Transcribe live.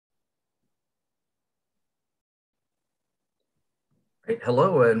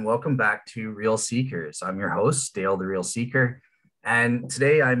Hello and welcome back to Real Seekers. I'm your host, Dale the Real Seeker. And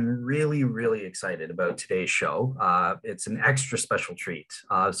today I'm really excited about today's show. It's an extra special treat.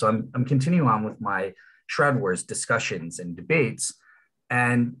 So I'm continuing on with my Shroud Wars discussions and debates.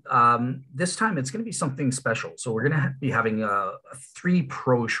 And this time it's going to be something special. So we're going to be having three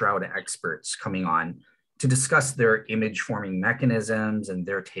pro-Shroud experts coming on to discuss their image forming mechanisms and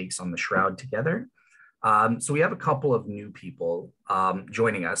their takes on the Shroud together. So we have a couple of new people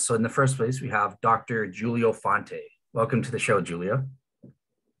joining us. So in the first place, we have Dr. Giulio Fanti. Welcome to the show, Giulio.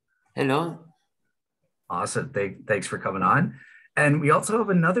 Hello. Awesome. Thanks for coming on. And we also have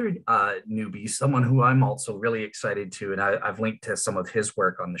another newbie, someone who I'm also really excited to, and I've linked to some of his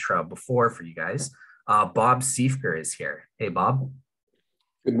work on the Shroud before for you guys. Bob Siefker is here. Hey, Bob.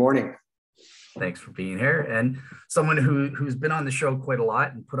 Good morning. Thanks for being here. And someone who's been on the show quite a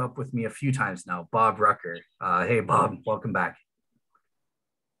lot and put up with me a few times now, Bob Rucker. Hey, Bob, welcome back.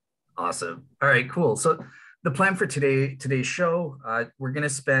 Awesome. All right, cool. So the plan for today's show, we're going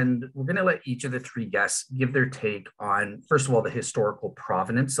to let each of the three guests give their take on, first of all, the historical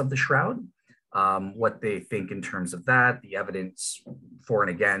provenance of the Shroud, what they think in terms of that, the evidence for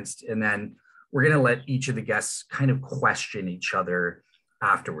and against, and then we're going to let each of the guests kind of question each other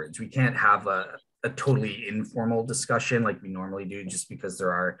afterwards. We can't have a totally informal discussion like we normally do, just because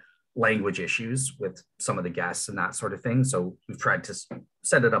there are language issues with some of the guests and that sort of thing. So we've tried to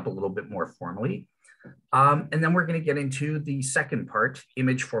set it up a little bit more formally. And then we're going to get into the second part,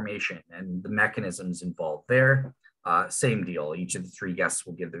 image formation and the mechanisms involved there. Same deal. Each of the three guests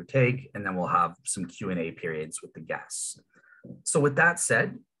will give their take, and then we'll have some Q&A periods with the guests. So with that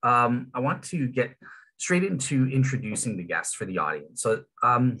said, I want to get straight into introducing the guests for the audience. So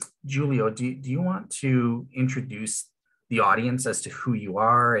Giulio, do you want to introduce the audience as to who you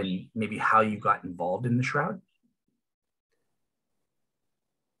are and maybe how you got involved in the Shroud?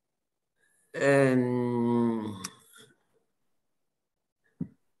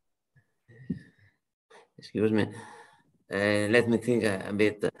 Excuse me. Let me think a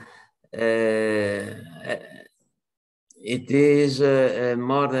bit. It is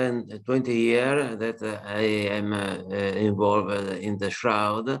more than 20 years that I am involved in the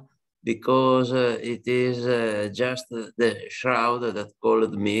Shroud, because it is just the Shroud that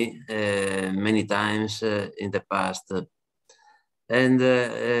called me many times in the past. And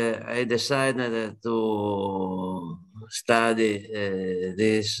I decided to study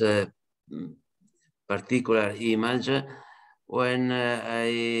this particular image when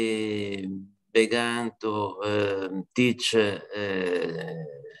I began to teach to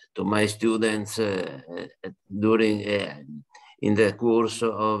my students during in the course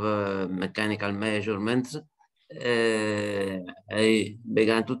of mechanical measurements. I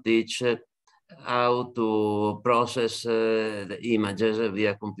began to teach how to process the images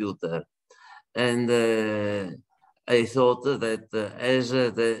via computer, and I thought that as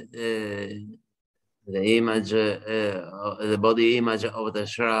the image, the body image of the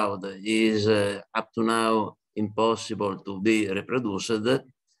Shroud is up to now impossible to be reproduced,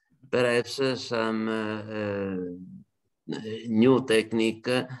 perhaps some new technique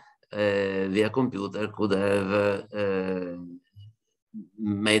via computer could have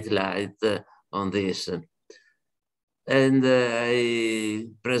made light on this. And I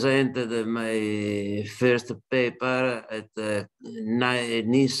presented my first paper at the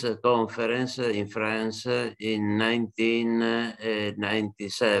Nice conference in France in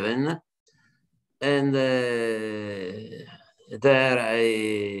 1997. And there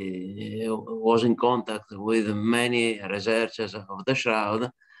I was in contact with many researchers of the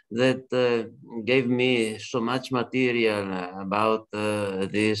Shroud that gave me so much material about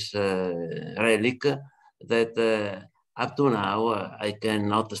this relic that up to now, I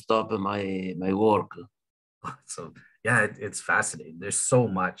cannot stop my work. So yeah, it's fascinating. There's so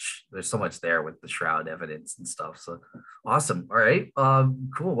much there with the Shroud evidence and stuff. So awesome. All right,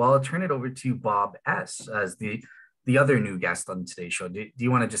 cool. Well, I'll turn it over to Bob S. as the other new guest on today's show. Do you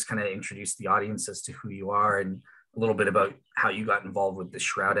want to just kind of introduce the audience as to who you are and a little bit about how you got involved with the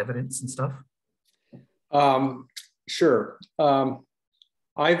Shroud evidence and stuff? Sure.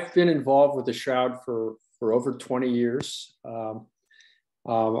 I've been involved with the Shroud for over 20 years. I'm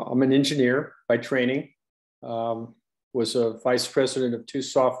an engineer by training, was a vice president of 2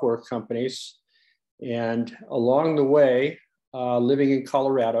 software companies. And along the way, living in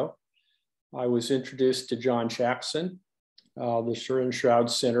Colorado, I was introduced to John Jackson, the Shroud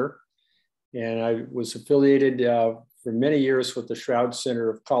Center. And I was affiliated for many years with the Shroud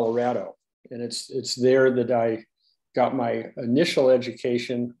Center of Colorado. And it's there that I got my initial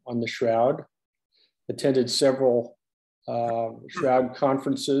education on the Shroud, attended several Shroud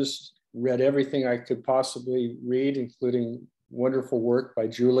conferences, read everything I could possibly read, including wonderful work by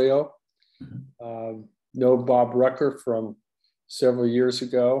Giulio. Know Bob Rucker from several years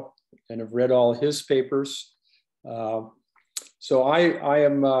ago and have read all his papers. So I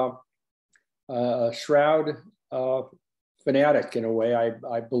am a Shroud fanatic in a way.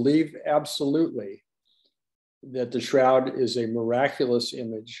 I believe absolutely that the Shroud is a miraculous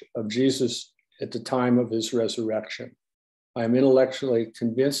image of Jesus at the time of his resurrection. I am intellectually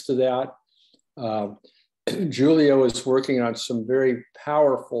convinced of that. Giulio is working on some very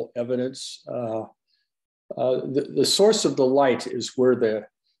powerful evidence. The source of the light is where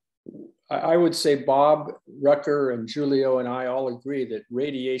I would say Bob Rucker and Giulio and I all agree that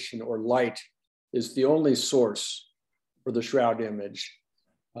radiation or light is the only source for the Shroud image.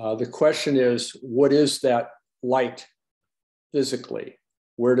 The question is, what is that light physically?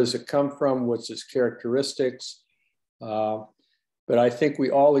 Where does it come from? What's its characteristics? But I think we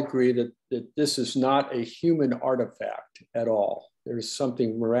all agree that this is not a human artifact at all. There's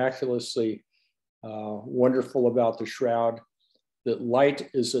something miraculously wonderful about the Shroud, that light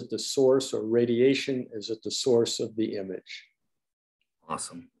is at the source, or radiation is at the source of the image.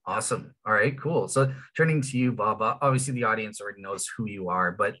 Awesome. Awesome. All right, cool. So turning to you, Bob, obviously the audience already knows who you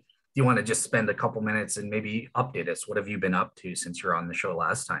are, but do you want to just spend a couple minutes and maybe update us? What have you been up to since you were on the show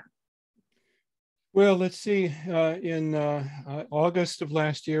last time? Well, let's see. In August of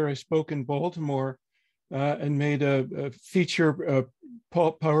last year, I spoke in Baltimore and made a feature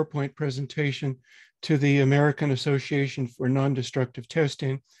PowerPoint presentation to the American Association for Non-Destructive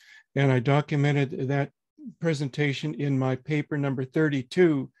Testing. And I documented that presentation in my paper number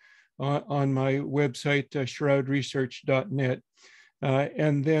 32 on my website, shroudresearch.net.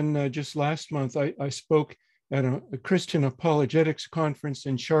 And then just last month, I spoke at a Christian apologetics conference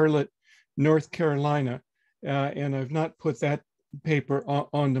in Charlotte, North Carolina, and I've not put that paper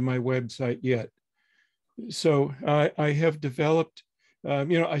onto my website yet. So I have developed,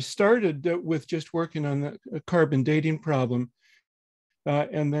 I started with just working on the carbon dating problem,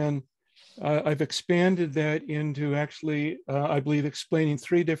 and then I've expanded that into actually, I believe, explaining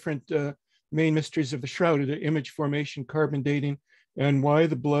three different main mysteries of the Shroud: the image formation, carbon dating, and why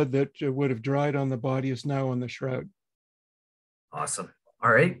the blood that would have dried on the body is now on the Shroud. Awesome.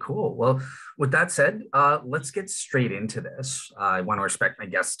 All right, cool. Well, with that said, let's get straight into this. I want to respect my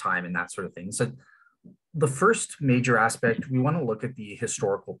guest's time and that sort of thing. So the first major aspect, we want to look at the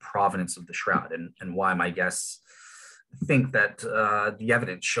historical provenance of the Shroud and why my guests think that the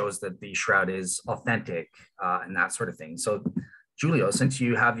evidence shows that the Shroud is authentic and that sort of thing. So Giulio, since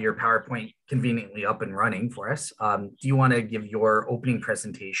you have your PowerPoint conveniently up and running for us, do you want to give your opening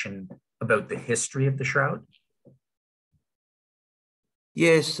presentation about the history of the Shroud?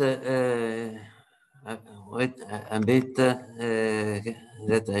 Yes, wait a bit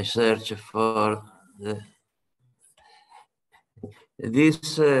that I search for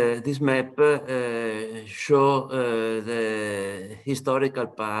this map show the historical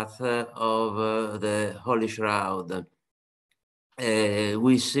path of the Holy Shroud.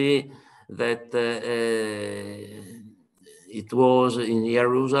 We see that it was in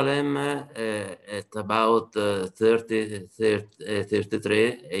Jerusalem at about 33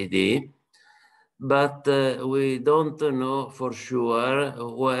 AD, but we don't know for sure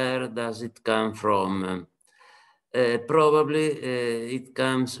where does it come from. Probably it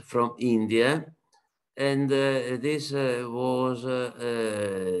comes from India, and this was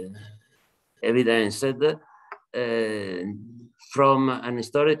evidenced from an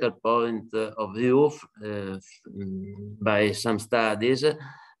historical point of view by some studies,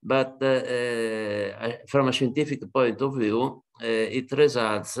 but from a scientific point of view, it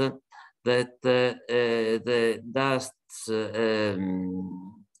results that the dusts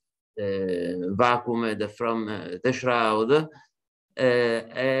vacuumed from the Shroud have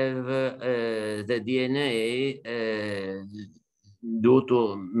the DNA due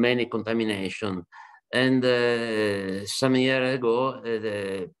to many contamination. And some years ago,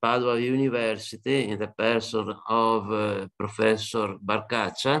 the Padua University, in the person of Professor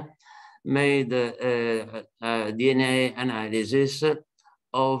Barcaccia, made a DNA analysis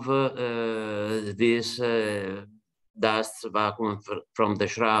of this dust vacuum from the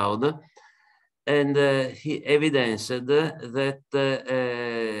Shroud. And he evidenced that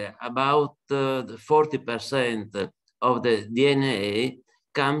about 40% of the DNA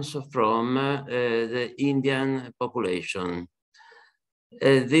comes from the Indian population.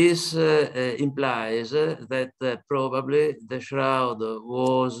 This implies that probably the Shroud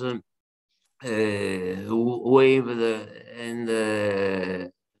was weaved and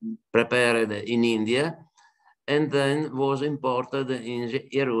prepared in India, and then was imported in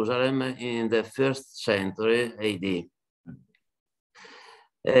Jerusalem in the 1st century AD.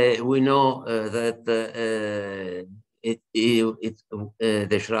 We know that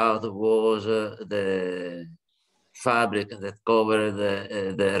the shroud was the fabric that covered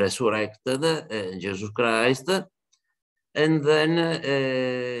the resurrected Jesus Christ. And then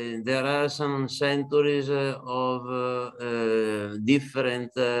there are some centuries of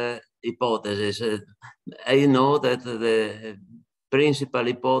different hypotheses. I know that the principal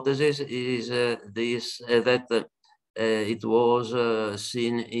hypothesis is that it was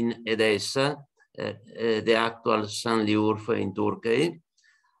seen in Edessa, the actual Sanliurfa in Turkey,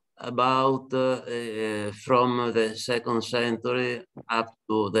 about from the 2nd century up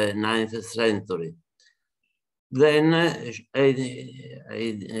to the 9th century. Then I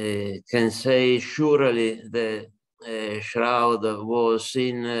can say surely the shroud was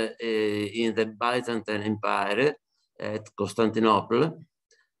seen in the Byzantine Empire at Constantinople,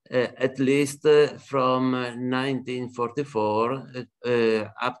 at least from 1944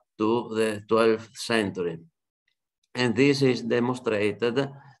 up to the 12th century. And this is demonstrated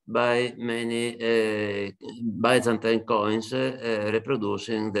by many Byzantine coins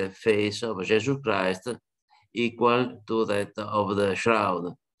reproducing the face of Jesus Christ equal to that of the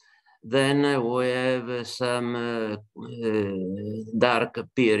shroud. Then we have some dark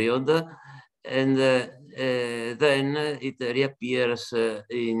period, and then it reappears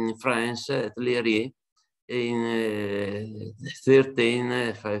in France at Léry in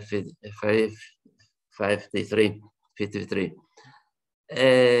 1353.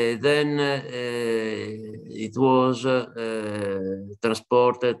 Then it was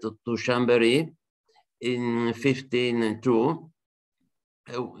transported to Chambéry in 1502,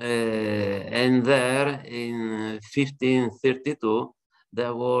 and there in 1532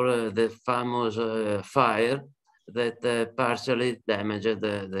 there was the famous fire that partially damaged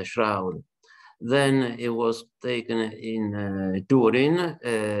the shroud. Then it was taken in Turin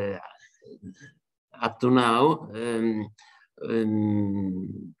up to now,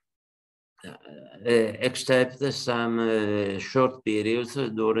 except some short periods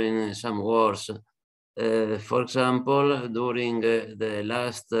during some wars. For example, during the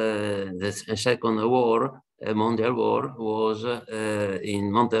last, the Second War, Mondial War, was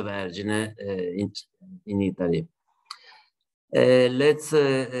in Montevergine in Italy. Let's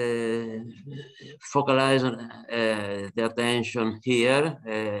focalize the attention here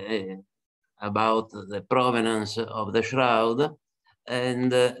about the provenance of the shroud,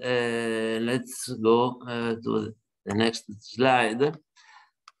 and let's go to the next slide.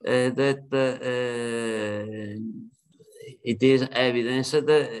 That it is evidence that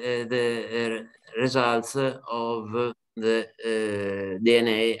the results of the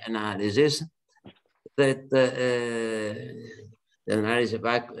DNA analysis, that the analysis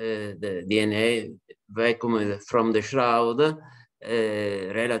the DNA vacuum from the shroud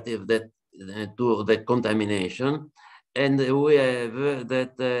relative to the contamination, and we have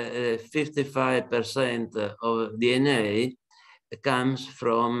that 55% of DNA comes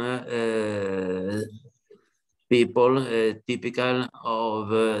from people typical of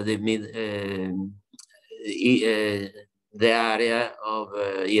the area of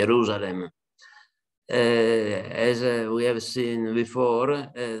Jerusalem. As we have seen before,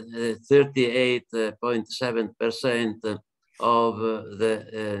 38.7% of the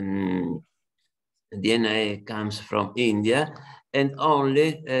DNA comes from India, and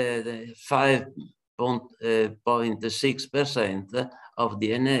only 5.6% of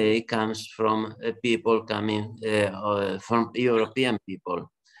DNA comes from people coming from European people.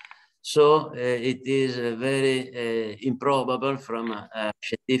 So it is very improbable from a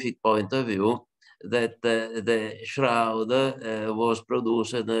scientific point of view that the shroud was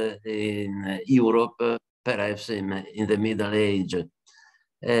produced in Europe, perhaps in the Middle Age.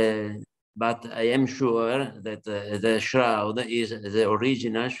 But I am sure that the shroud is the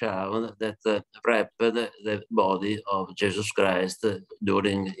original shroud that wrapped the body of Jesus Christ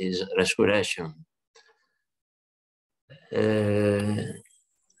during his resurrection.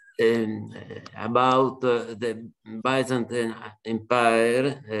 About the Byzantine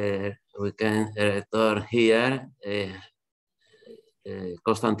Empire, we can return here,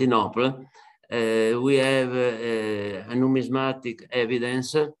 Constantinople. We have a numismatic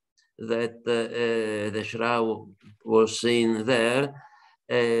evidence that the shroud was seen there.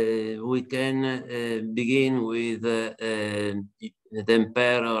 We can begin with the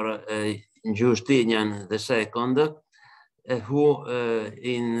Emperor Justinian II, who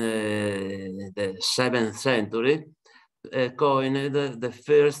in the 7th century coined the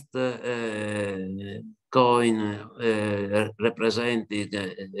first coin representing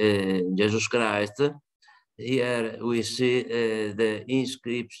Jesus Christ. Here we see the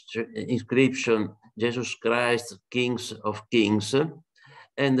inscription Jesus Christ, Kings of Kings.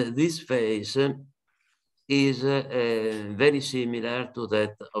 And this face is very similar to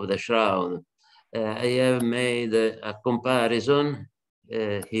that of the shroud. I have made a comparison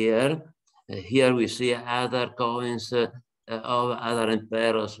here. Here we see other coins of other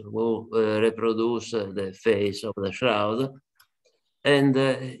emperors who reproduce the face of the shroud. And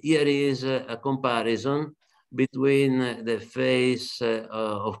here is a comparison between the face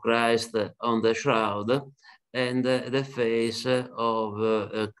of Christ on the shroud and the face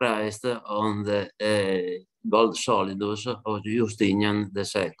of Christ on the gold solidus of Justinian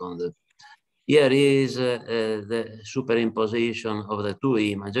II. Here is the superimposition of the two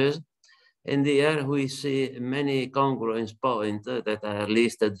images. And here we see many congruence points that are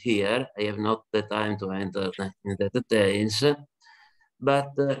listed here. I have not the time to enter in the details,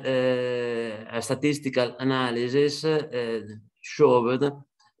 but a statistical analysis showed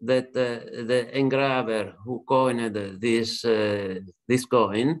that the engraver who coined this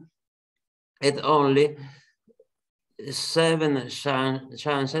coin had only 7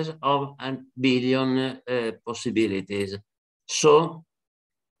 chances of a billion possibilities. So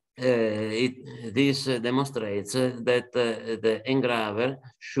this demonstrates that the engraver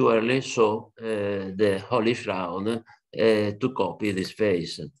surely saw the Holy Shroud to copy this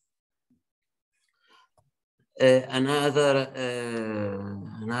face. Another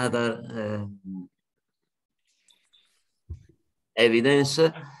evidence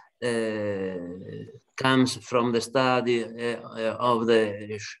comes from the study of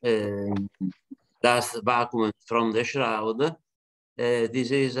the dust vacuum from the shroud.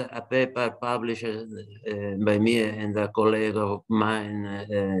 This is a paper published by me and a colleague of mine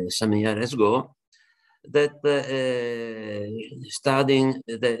some years ago, that studying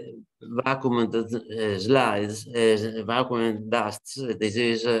the vacuum slides, vacuum dusts, this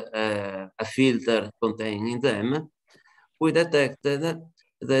is a filter containing them, we detected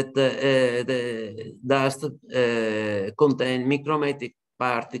that the dust contain micrometric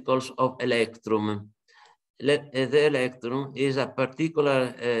particles of electrum. The electrum is a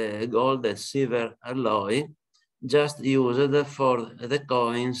particular gold and silver alloy just used for the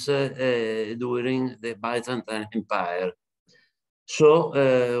coins during the Byzantine Empire. So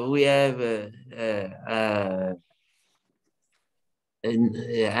we have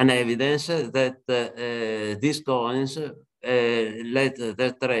an evidence that these coins left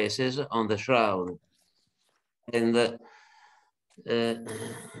their traces on the shroud. And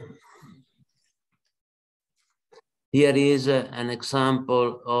here is an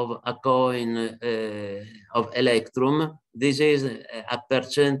example of a coin of electrum. This is a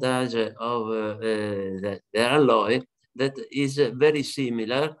percentage of the alloy that is very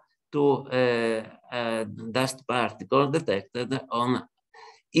similar to a dust particle detected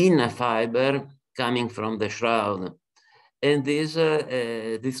in a fiber coming from the shroud. And this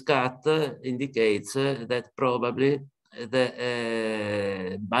cut indicates that probably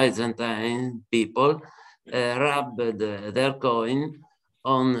the Byzantine people rubbed their coin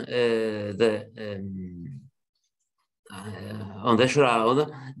on the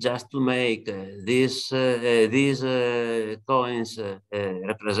shroud just to make these coins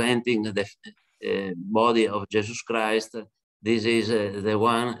representing the body of Jesus Christ. This is the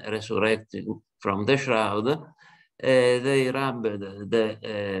one resurrected from the shroud. They rubbed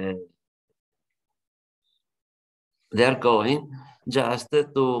their coin just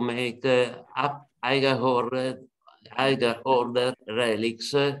to make higher order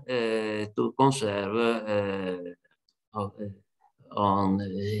relics to conserve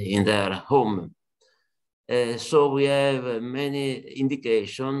in their home. So we have many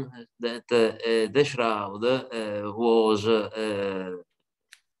indications that the shroud was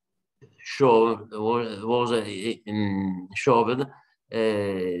shoved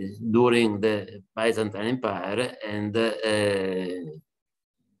during the Byzantine Empire, and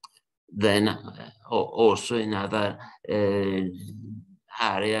then also in other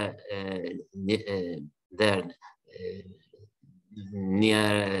area there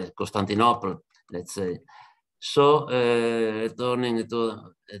near Constantinople, let's say. So returning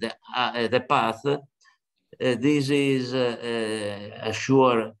to the path, this is a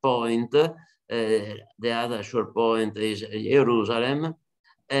sure point. The other sure point is Jerusalem,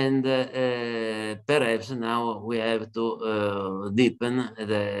 and perhaps now we have to deepen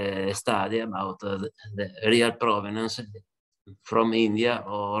the study about the real provenance from India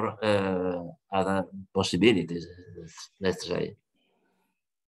or other possibilities, let's say.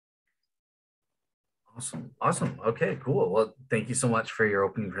 Awesome. Okay, cool. Well, thank you so much for your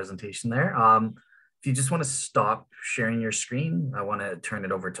opening presentation there. If you just want to stop sharing your screen, I want to turn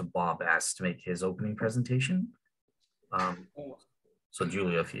it over to Bob S to make his opening presentation. So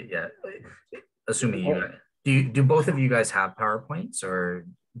Giulio, if you, assuming do both of you guys have PowerPoints, or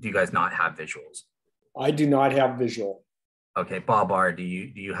do you guys not have visuals? I do not have visual. Okay, Bob R, do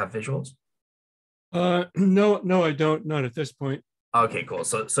you have visuals? No, I don't. Not at this point. Okay, cool.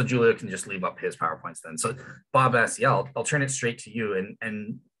 So Giulio can just leave up his PowerPoints then. So Bob S, yeah, I'll turn it straight to you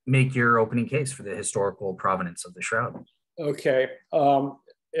and make your opening case for the historical provenance of the shroud. Okay.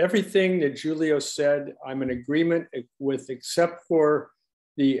 Everything that Giulio said, I'm in agreement with, except for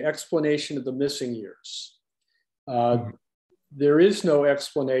the explanation of the missing years. There is no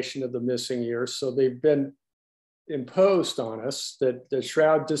explanation of the missing years, so they've been imposed on us that the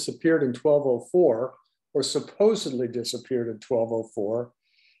shroud disappeared in 1204, or supposedly disappeared in 1204,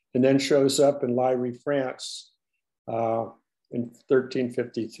 and then shows up in Liry, France in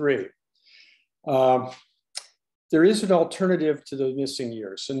 1353. There is an alternative to the missing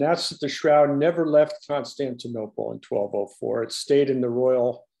years, and that's that the shroud never left Constantinople in 1204. It stayed in the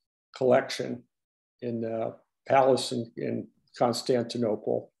royal collection in the palace in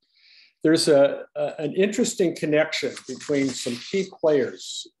Constantinople. There's an interesting connection between some key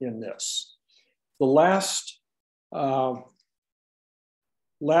players in this. The last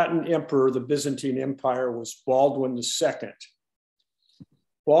Latin emperor of the Byzantine Empire was Baldwin II.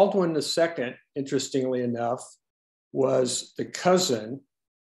 Baldwin II, interestingly enough, was the cousin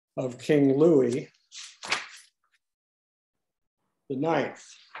of King Louis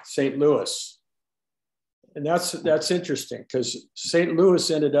IX, St. Louis. And that's interesting because St. Louis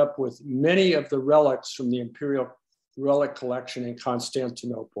ended up with many of the relics from the imperial relic collection in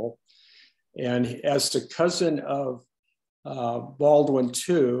Constantinople. And as the cousin of Baldwin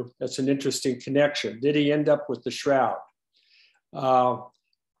II, that's an interesting connection. Did he end up with the shroud?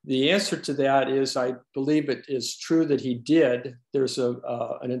 The answer to that is, I believe it is true that he did. There's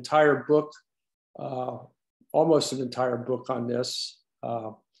an entire book, almost an entire book on this,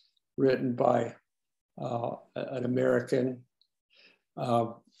 written by an American.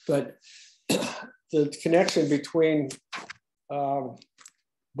 But the connection between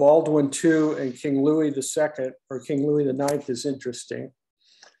Baldwin II and King Louis II, or King Louis IX, is interesting.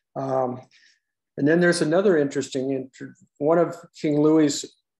 And then there's another interesting, one of King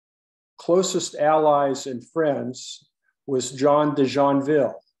Louis's closest allies and friends was John de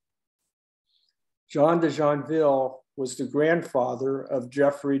Joinville. John de Joinville was the grandfather of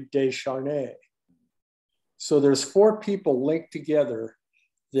Geoffrey de Charnay. So there's 4 people linked together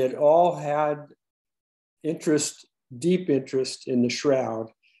that all had interest, deep interest in the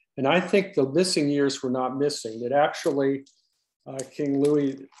shroud. And I think the missing years were not missing, that actually King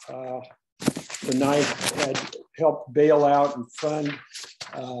Louis IX had helped bail out and fund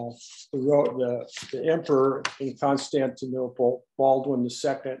the emperor in Constantinople, Baldwin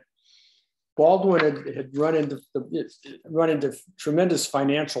II. Baldwin had run into tremendous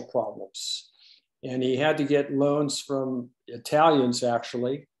financial problems, and he had to get loans from Italians,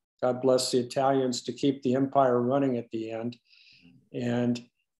 actually. God bless the Italians, to keep the empire running at the end. And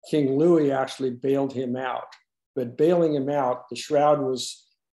King Louis actually bailed him out. But bailing him out, the shroud was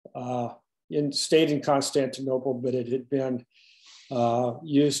stayed in Constantinople, but it had been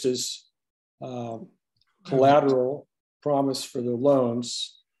used as collateral promise for the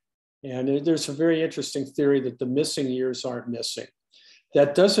loans. And there's a very interesting theory that the missing years aren't missing.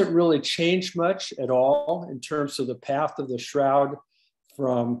 That doesn't really change much at all in terms of the path of the shroud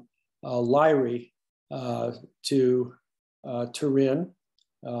from Liry to Turin.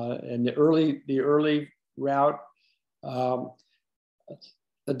 And the early route,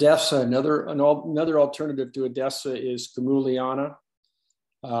 Edessa, another alternative to Edessa is Gamuliana.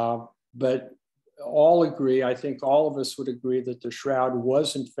 But all agree, I think all of us would agree, that the shroud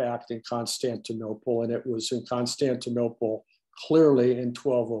was in fact in Constantinople, and it was in Constantinople clearly in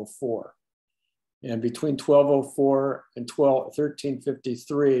 1204. And between 1204 and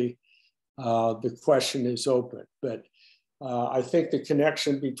 1353, the question is open. But I think the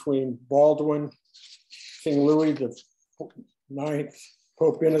connection between Baldwin, King Louis IX,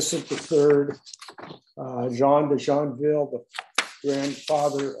 Pope Innocent III, Jean de Joinville, the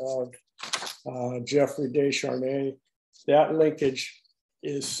grandfather of Geoffrey de Charnay, that linkage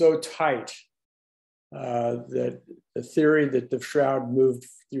is so tight that the theory that the shroud moved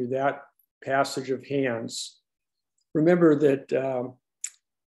through that passage of hands. Remember that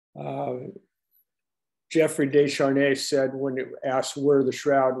Geoffrey Descharnay said when it asked where the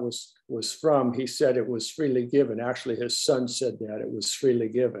shroud was from, he said it was freely given. Actually, his son said that it was freely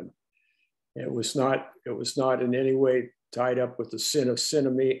given. It was not in any way tied up with the sin of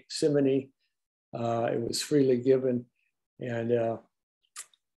simony. It was freely given. And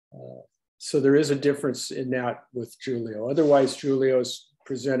so there is a difference in that with Giulio. Otherwise, Giulio's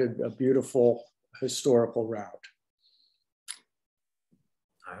presented a beautiful historical route.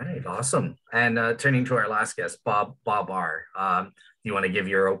 All right, awesome. And turning to our last guest, Bob R. Do you want to give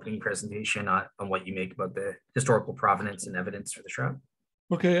your opening presentation on what you make about the historical provenance and evidence for the shroud?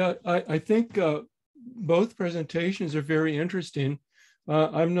 Okay, I think both presentations are very interesting.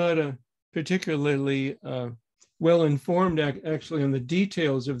 I'm not particularly well informed actually on the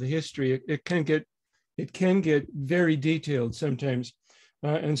details of the history. It can get very detailed sometimes,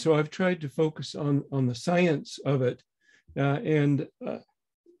 and so I've tried to focus on the science of it, and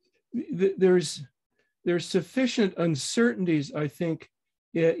there's sufficient uncertainties, I think,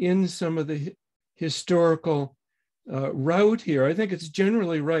 in some of the historical route here. I think it's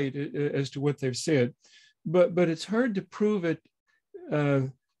generally right as to what they've said, but it's hard to prove it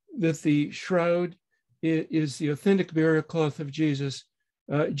that the shroud is the authentic burial cloth of Jesus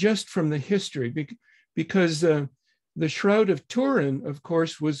just from the history, because the Shroud of Turin, of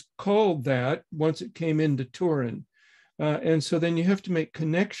course, was called that once it came into Turin. And so then you have to make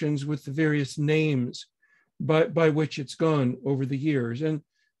connections with the various names by which it's gone over the years. And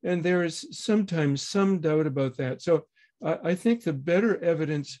there is sometimes some doubt about that. So I think the better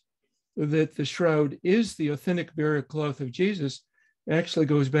evidence that the shroud is the authentic burial cloth of Jesus actually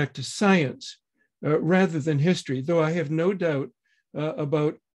goes back to science rather than history, though I have no doubt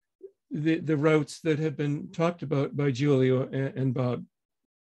about the routes that have been talked about by Giulio and Bob.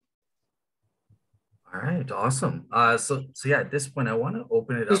 All right, awesome. So yeah, at this point, I want to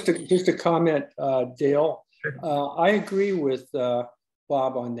open it up. Just a comment, Dale. Sure. I agree with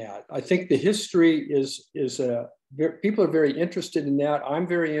Bob on that. I think the history is people are very interested in that. I'm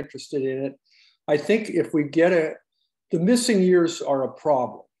very interested in it. I think if we get the missing years are a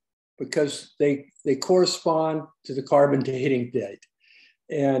problem because they correspond to the carbon dating date.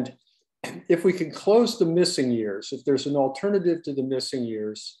 And if we can close the missing years, if there's an alternative to the missing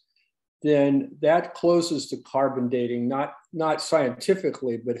years, then that closes the carbon dating, not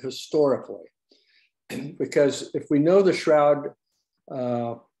scientifically, but historically. Because if we know the shroud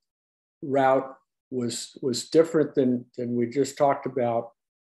route was different than we just talked about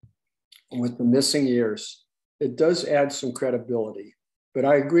with the missing years, it does add some credibility. But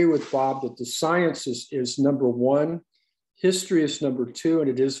I agree with Bob that the science is number one, history is number two, and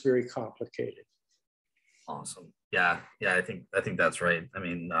it is very complicated. Awesome. Yeah, I think that's right. I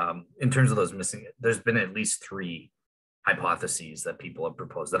mean, in terms of those missing, there's been at least 3 hypotheses that people have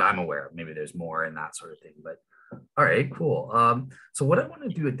proposed that I'm aware of. Maybe there's more and that sort of thing, but all right, cool. So what I want to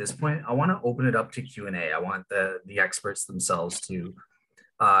do at this point, I want to open it up to Q&A. I want the experts themselves to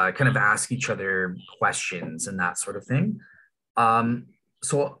kind of ask each other questions and that sort of thing.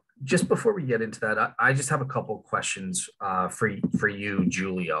 So just before we get into that, I just have a couple of questions for you,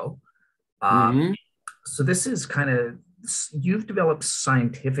 Giulio. So this is kind of, you've developed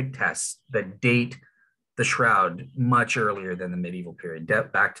scientific tests that date the shroud much earlier than the medieval period,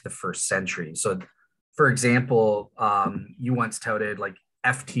 back to the 1st century. So for example, you once touted like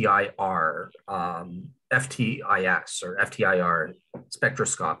FTIR, FTIS or FTIR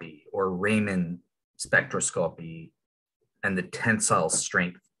spectroscopy or Raman spectroscopy and the tensile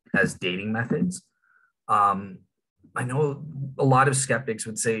strength as dating methods. I know a lot of skeptics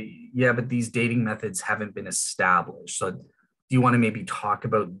would say, yeah, but these dating methods haven't been established. So do you want to maybe talk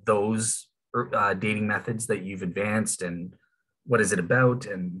about those dating methods that you've advanced and what is it about?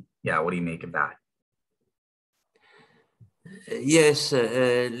 And yeah, what do you make of that? Yes,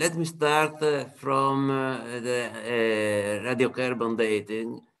 let me start from the radiocarbon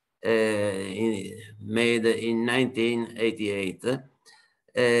dating made in 1988.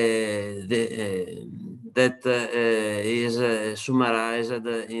 That is summarized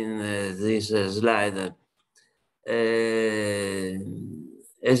in this slide.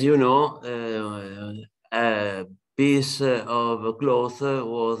 As you know, a piece of cloth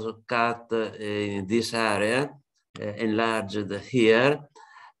was cut in this area, enlarged here,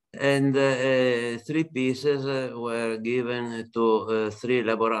 and 3 pieces were given to 3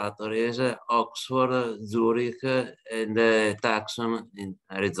 laboratories, Oxford, Zurich, and Tucson in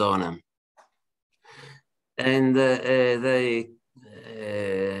Arizona. And they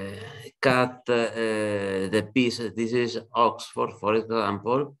cut the piece. This is Oxford, for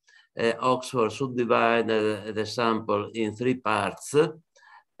example. Oxford subdivided the sample in 3 parts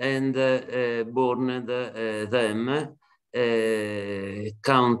and burned them,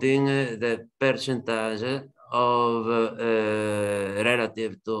 counting the percentage of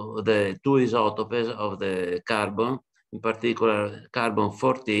relative to the two isotopes of the carbon, in particular carbon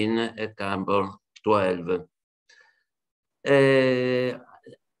 14 and carbon 12. The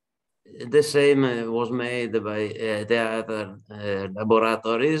same was made by the other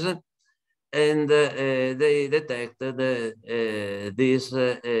laboratories, and they detected these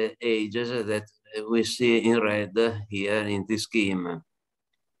ages that we see in red here in this scheme.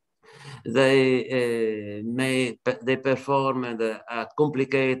 They performed a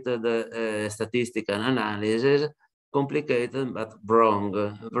complicated statistical analysis, complicated but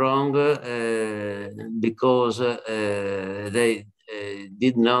wrong. Wrong because they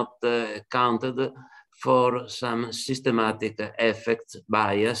did not counted for some systematic effects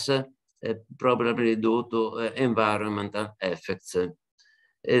bias, probably due to environmental effects.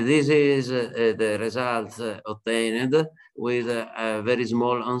 This is the results obtained with a very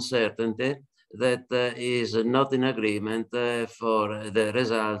small uncertainty that is not in agreement for the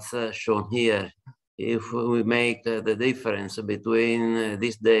results shown here. If we make the difference between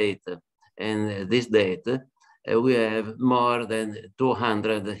this date and this date, we have more than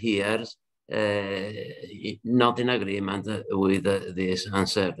 200 years not in agreement with this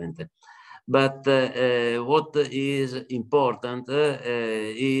uncertainty. But what is important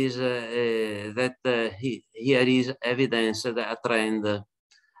is that here is evidence that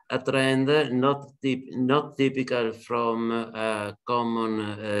a trend not typical from a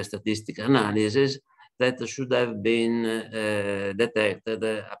common statistical analysis that should have been detected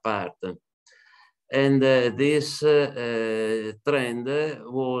apart. And this trend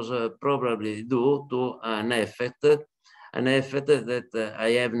was probably due to an effect that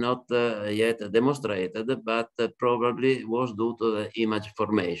I have not yet demonstrated, but probably was due to the image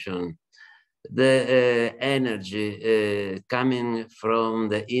formation. The energy coming from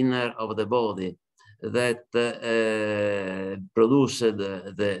the inner of the body that produced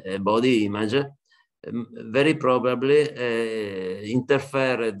the body image very probably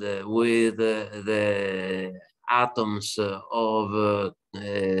interfered with the atoms of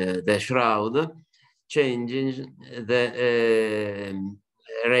the shroud, changing the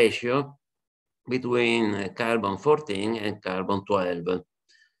ratio between carbon 14 and carbon 12.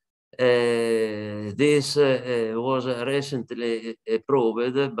 This was recently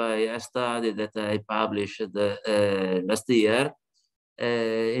proved by a study that I published last year,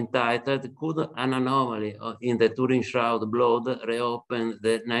 entitled "Could an Anomaly in the Turing Shroud Blood Reopen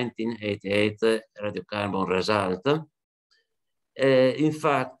the 1988 Radiocarbon Result?" In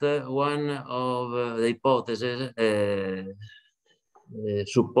fact, one of the hypotheses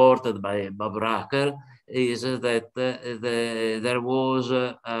supported by Bob Rucker is that there was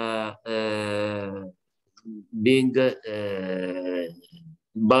a big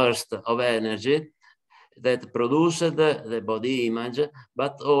burst of energy that produced the body image,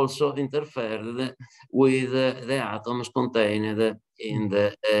 but also interfered with the atoms contained in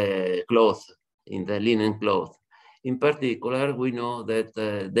the cloth, in the linen cloth. In particular, we know that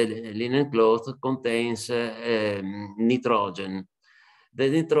the linen cloth contains nitrogen. The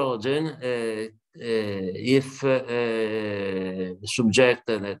nitrogen, if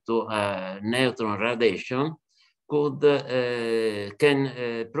subjected to a neutron radiation, can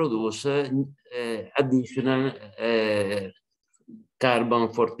produce additional carbon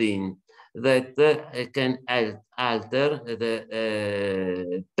 14 that can alter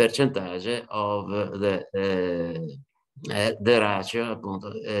the percentage of the ratio,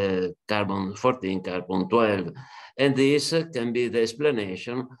 appunto, carbon 14, carbon 12. And this can be the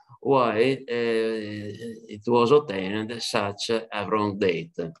explanation why it was obtained such a wrong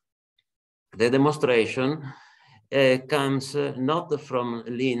date. The demonstration comes not from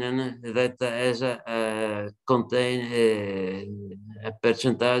linen that has contain a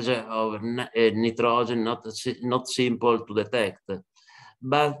percentage of nitrogen not simple to detect,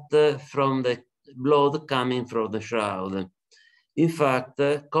 but from the blood coming from the shroud. In fact,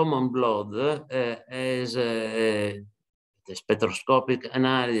 common blood has the spectroscopic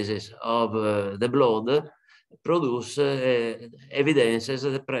analysis of the blood produce evidences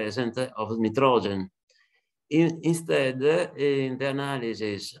the presence of nitrogen. Instead, in the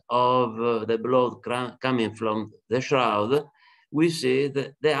analysis of the blood coming from the shroud, we see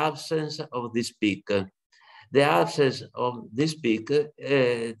the absence of this peak. The absence of this peak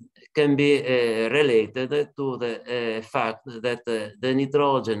can be related to the fact that the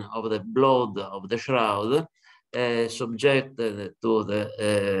nitrogen of the blood of the shroud subjected to the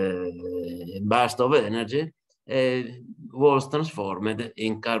burst of energy was transformed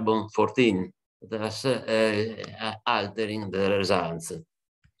in carbon-14, thus altering the results.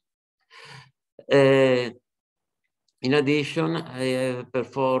 In addition, I have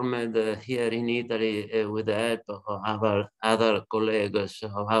performed here in Italy with the help of other colleagues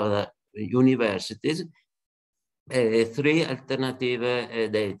of other universities, 3 alternative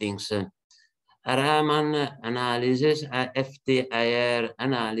datings: Raman analysis, FTIR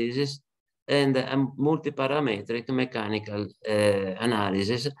analysis, and a multiparametric mechanical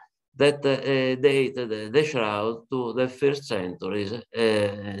analysis that dated the shroud to the first century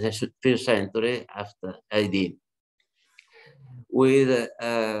after AD, with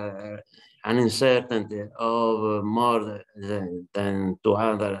an uncertainty of more than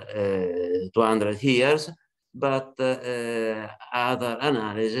 200 years, but other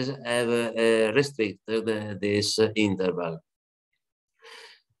analyses have restricted this interval.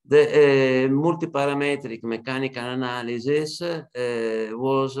 The multiparametric mechanical analysis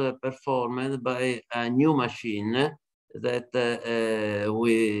was performed by a new machine that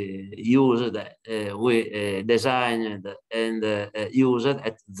we used, we designed and used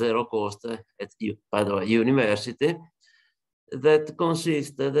at zero cost at Padua University, that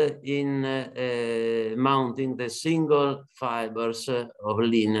consisted in mounting the single fibers of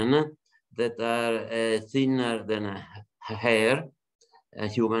linen that are thinner than hair,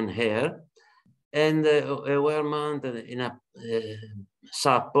 human hair, and were mounted in a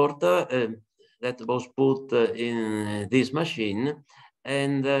support that was put in this machine,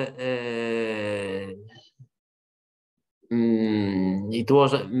 and it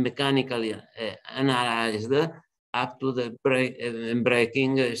was mechanically analyzed up to the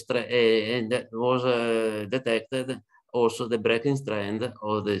breaking and that was detected also the breaking strand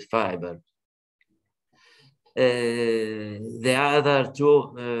of the fiber. The other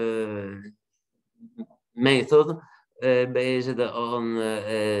 2 methods based on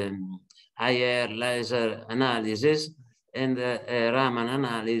IR laser analysis and Raman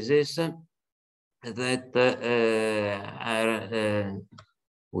analysis that are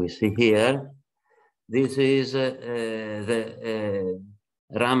we see here. This is the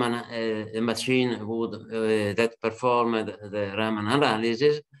Raman machine that performed the Raman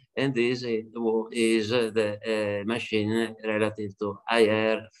analysis, and this is the machine relative to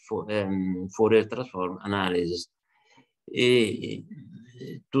IR Fourier transform analysis.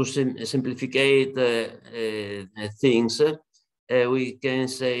 To simplify things, we can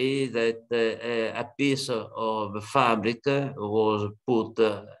say that a piece of fabric was put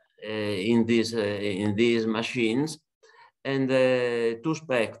in these machines, and 2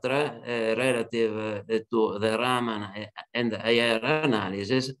 spectra relative to the Raman and IR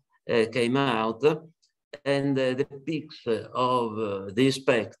analysis came out, and the peaks of these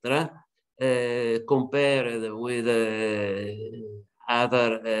spectra compared with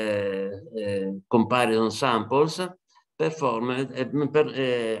other comparison samples performed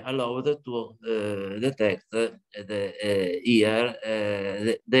allowed to detect the year,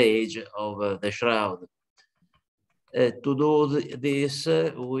 the age of the shroud. To do this,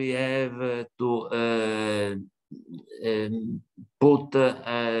 we have to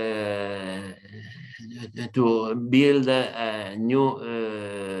build a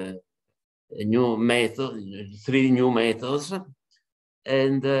new method, 3 new methods,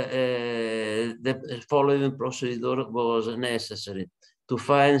 and the following procedure was necessary: to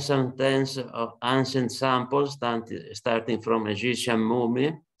find some tens of ancient samples starting from Egyptian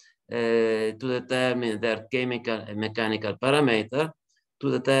mummy, to determine their chemical and mechanical parameter,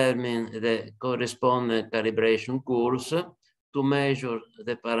 to determine the corresponding calibration curves, to measure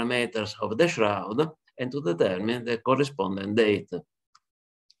the parameters of the shroud, and to determine the corresponding date.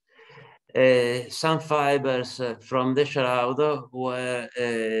 Some fibers from the shroud were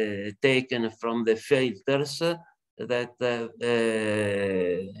taken from the filters that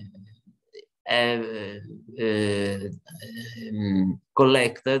have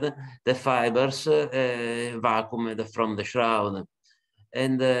collected the fibers vacuumed from the shroud,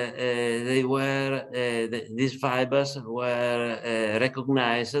 and they were these fibers were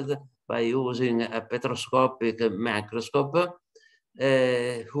recognized by using a spectroscopic microscope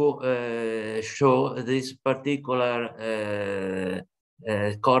who show this particular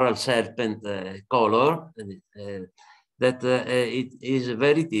coral serpent color that it is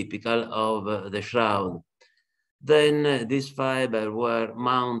very typical of the shroud. Then these fibers were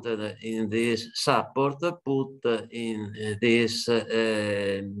mounted in this support, put in this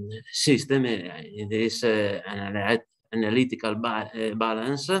system, in this analytical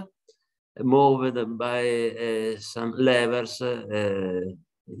balance, moved by some levers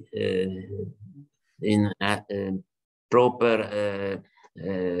in a proper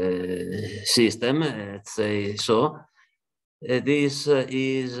system, let's say so. This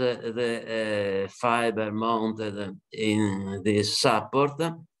is the fiber mounted in this support,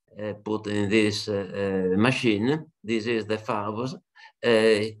 put in this machine. This is the fibers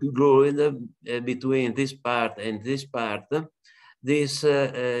glued between this part and this part. This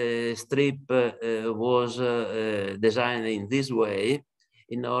strip was designed in this way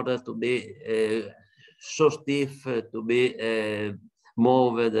in order to be so stiff to be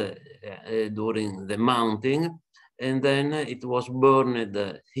moved during the mounting. And then it was burned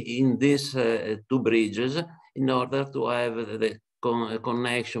in these two bridges in order to have the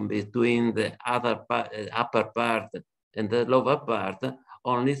connection between the upper part and the lower part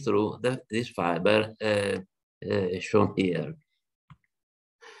only through this fiber shown here.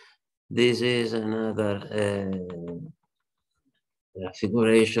 This is another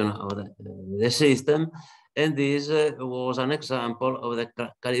configuration of the system, and this was an example of the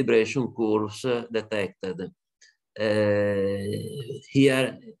calibration curves detected.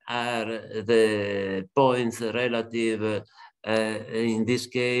 Here are the points relative, in this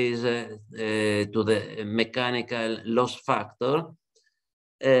case, to the mechanical loss factor,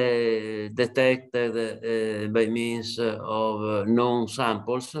 detected by means of known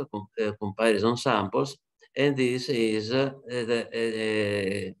samples, comparison samples, and this is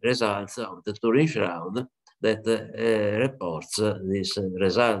the results of the Turing Shroud that reports these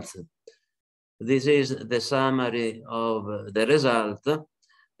results. This is the summary of the result,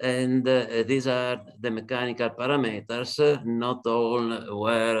 and these are the mechanical parameters. Not all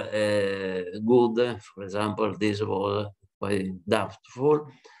were good. For example, this was quite doubtful,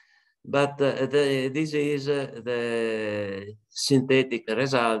 but this is the synthetic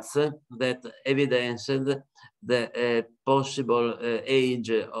results that evidenced the possible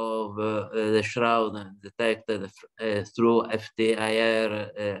age of the shroud detected through FTIR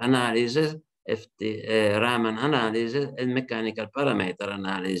analysis, Raman analysis, and mechanical parameter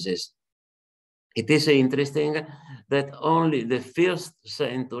analysis. It is interesting that only the first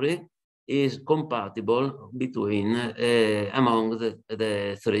century is compatible between among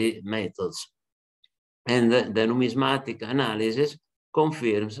the three methods. And the numismatic analysis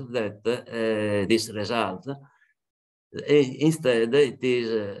confirms that this result. Instead, it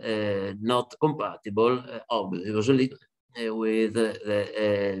is not compatible, obviously, with the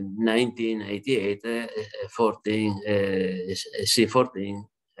 1988 C14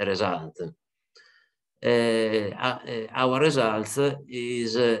 result. Our results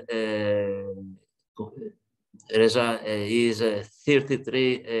is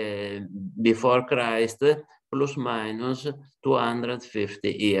 33 before Christ plus minus 250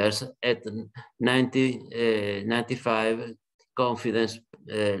 years at 95 confidence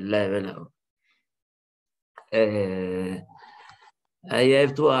level. I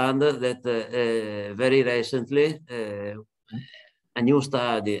have to add that very recently a new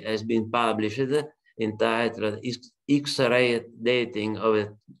study has been published entitled X-ray dating of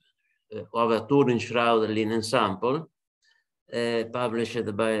a Turing Shroud linen sample,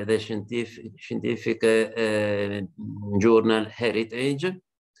 published by the scientific journal Heritage.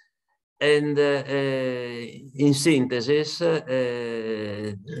 And in synthesis,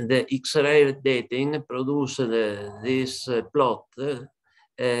 the X-ray dating produced this plot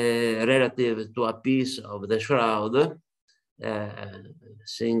relative to a piece of the shroud,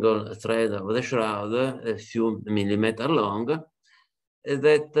 single thread of the shroud, a few millimeters long,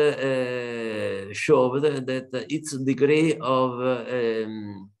 that showed that its degree of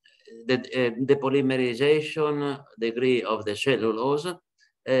the polymerization degree of the cellulose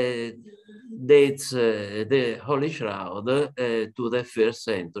dates the Holy Shroud to the 1st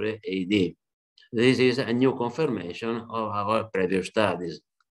century AD. This is a new confirmation of our previous studies.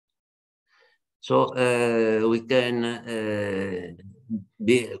 So we can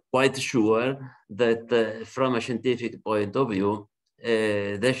be quite sure that from a scientific point of view,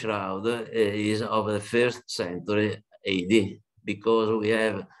 the shroud is of the 1st century AD, because we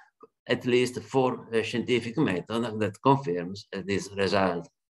have at least 4 scientific methods that confirms this result.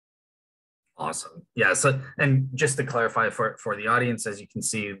 Awesome. Yeah. So, and just to clarify for the audience, as you can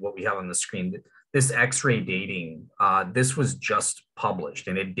see what we have on the screen, this X-ray dating, this was just published,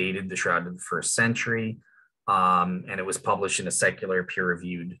 and it dated the shroud to the 1st century. And it was published in a secular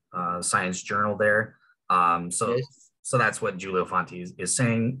peer-reviewed science journal there. So that's what Giulio Fanti is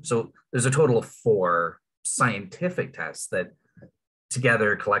saying. So there's a total of 4 scientific tests that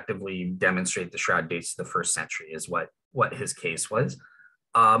together collectively demonstrate the shroud dates to the 1st century is what his case was.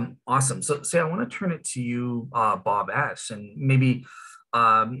 Awesome. So I want to turn it to you, Bob S., and maybe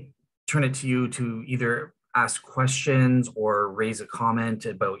turn it to you to either ask questions or raise a comment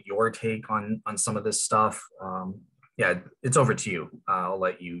about your take on some of this stuff. Yeah, it's over to you. I'll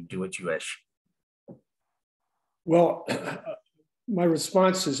let you do what you wish. Well, my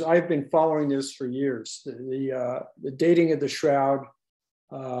response is I've been following this for years. The dating of the shroud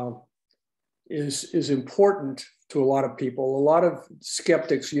is important to a lot of people. A lot of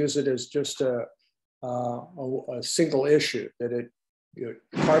skeptics use it as just a single issue, that it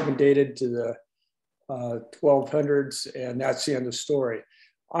carbon dated to the 1200s, and that's the end of the story.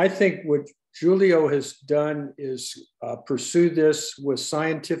 I think what Giulio has done is pursue this with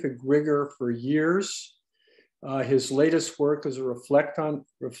scientific rigor for years. His latest work is a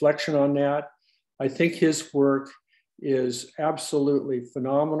reflection on that. I think his work is absolutely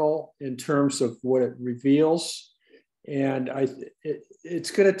phenomenal in terms of what it reveals. And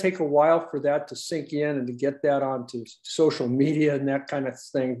it's going to take a while for that to sink in and to get that onto social media and that kind of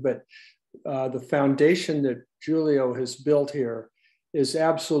thing. But the foundation that Giulio has built here is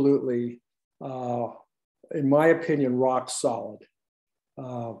absolutely, in my opinion, rock solid.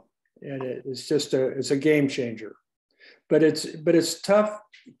 And it's just it's a game changer. But it's tough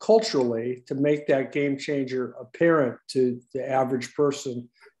culturally to make that game changer apparent to the average person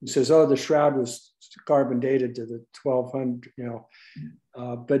who says, "Oh, the shroud was carbon dated to the 1200."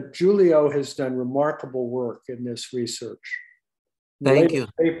 But Giulio has done remarkable work in this research. Thank you.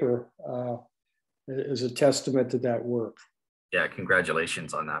 The paper is a testament to that work. Yeah,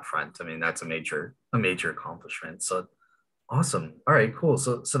 congratulations on that front. I mean, that's a major accomplishment. So awesome. All right, cool.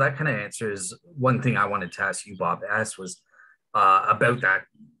 So that kind of answers one thing I wanted to ask you, Bob. Asked was about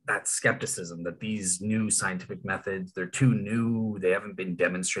that skepticism that these new scientific methods, they're too new, they haven't been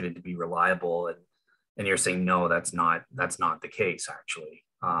demonstrated to be reliable, and you're saying no, that's not the case actually,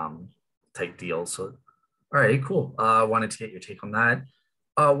 type deal. So all right, cool. I wanted to get your take on that.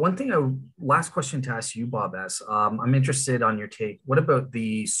 Last question to ask you, Bob S. I'm interested on your take. What about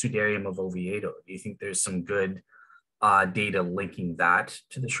the Sudarium of Oviedo? Do you think there's some good data linking that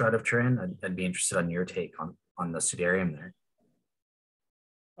to the Shroud of Turin? I'd be interested on your take on the Sudarium there.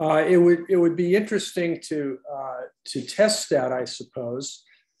 It would be interesting to test that, I suppose,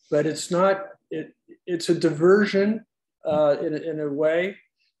 but it's not. It's a diversion in a way.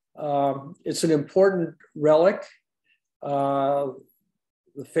 It's an important relic.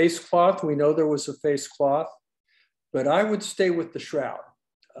 The face cloth, we know there was a face cloth, but I would stay with the shroud.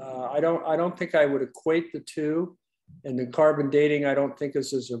 I don't think I would equate the two, and the carbon dating I don't think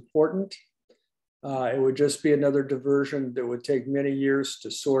is as important. It would just be another diversion that would take many years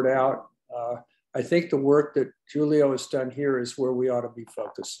to sort out. I think the work that Giulio has done here is where we ought to be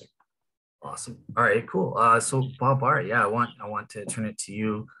focusing. Awesome. All right, cool. So Bob, all right, yeah, I want to turn it to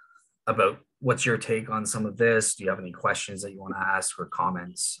you about what's your take on some of this. Do you have any questions that you want to ask or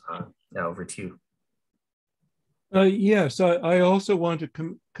comments? Yeah, over to you. Yes, I also want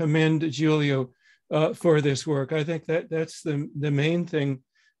to commend Giulio for this work. I think that's the main thing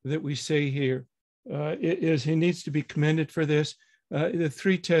that we say here. Is he needs to be commended for this. The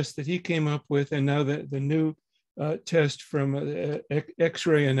three tests that he came up with, and now the new test from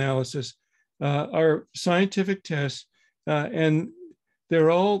X-ray analysis are scientific tests, and they're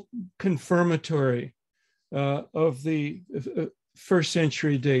all confirmatory of the first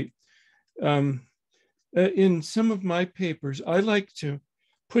century date. In some of my papers, I like to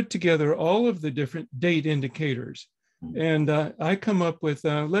put together all of the different date indicators. And I come up with,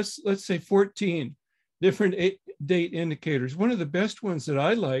 let's say 14 different date indicators. One of the best ones that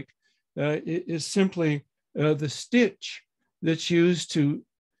I like is simply the stitch that's used to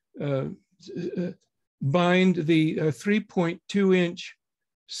bind the 3.2-inch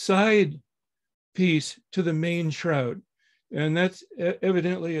side piece to the main shroud. And that's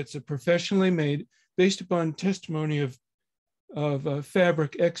evidently, it's a professionally made, based upon testimony of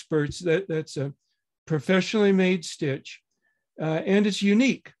fabric experts, that's a professionally made stitch, and it's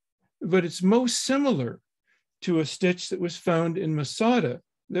unique, but it's most similar to a stitch that was found in Masada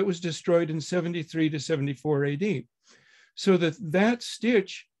that was destroyed in 73 to 74 AD. So that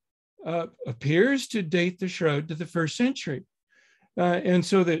stitch appears to date the shroud to the first century. And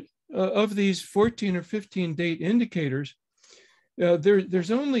so that of these 14 or 15 date indicators,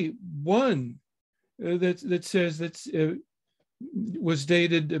 there's only one that says that was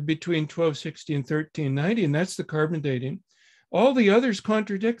dated between 1260 and 1390, and that's the carbon dating. All the others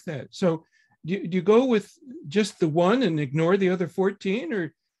contradict that. So do you go with just the one and ignore the other 14, or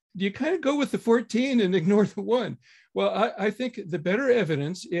do you kind of go with the 14 and ignore the one? Well, I think the better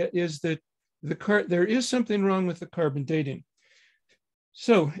evidence is that there is something wrong with the carbon dating.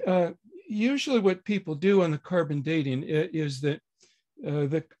 So usually what people do on the carbon dating is that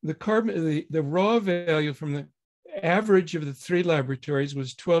the raw value from the average of the three laboratories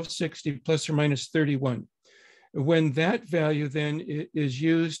was 1260 plus or minus 31. When that value then is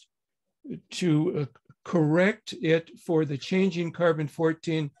used to correct it for the changing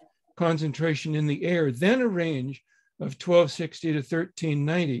carbon-14 concentration in the air, then a range of 1260 to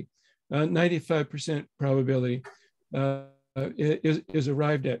 1390, 95% probability is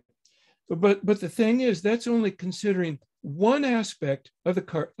arrived at. But the thing is, that's only considering one aspect of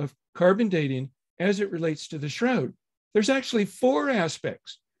the of carbon dating as it relates to the shroud. There's actually four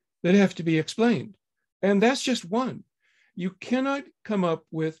aspects that have to be explained, and that's just one. You cannot come up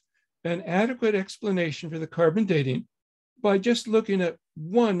with an adequate explanation for the carbon dating by just looking at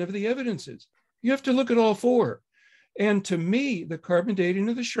one of the evidences. You have to look at all four. And to me, the carbon dating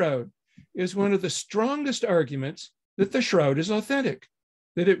of the shroud is one of the strongest arguments that the shroud is authentic,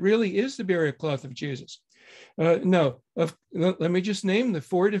 that it really is the burial cloth of Jesus. Let me just name the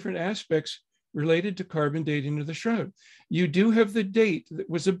four different aspects related to carbon dating of the shroud. You do have the date that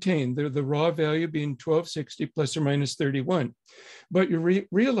was obtained, the raw value being 1260 plus or minus 31. But you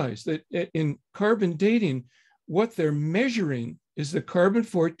realize that in carbon dating, what they're measuring is the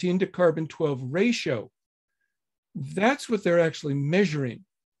carbon-14 to carbon-12 ratio. That's what they're actually measuring,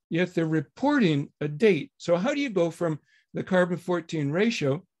 yet they're reporting a date. So how do you go from the carbon-14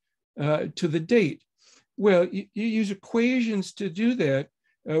 ratio to the date? Well, you use equations to do that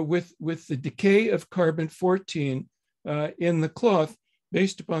with the decay of carbon-14 in the cloth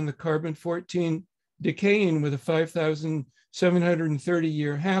based upon the carbon-14 decaying with a 5,730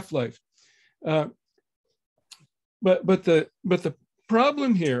 year half-life. But the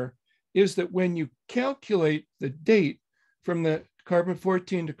problem here is that when you calculate the date from the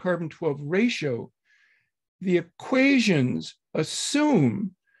carbon-14 to carbon-12 ratio, the equations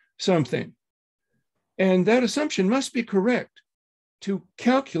assume something. And that assumption must be correct to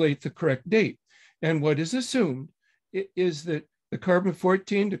calculate the correct date. And what is assumed is that the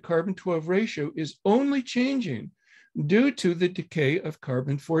carbon-14 to carbon-12 ratio is only changing due to the decay of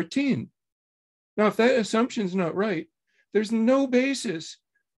carbon-14. Now, if that assumption is not right, there's no basis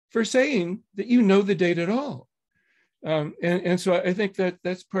for saying that you know the date at all. And so I think that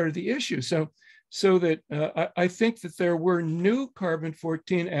that's part of the issue. So that I think that there were new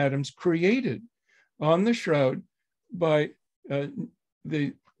carbon-14 atoms created on the shroud by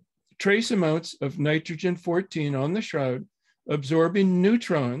the trace amounts of nitrogen-14 on the shroud absorbing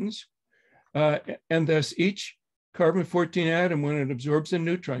neutrons, and thus each carbon-14 atom, when it absorbs a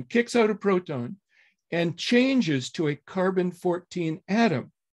neutron, kicks out a proton and changes to a carbon-14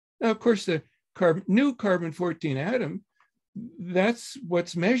 atom. Now, of course, the new carbon-14 atom, that's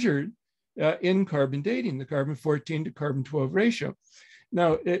what's measured in carbon dating, the carbon-14 to carbon-12 ratio.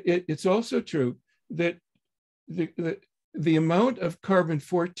 Now, it's also true that the amount of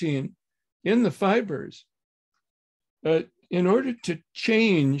carbon-14 in the fibers, in order to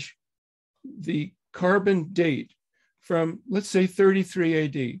change the carbon date from, let's say, 33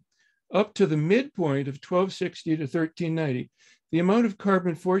 AD up to the midpoint of 1260 to 1390, the amount of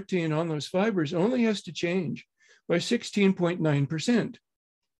carbon-14 on those fibers only has to change by 16.9%.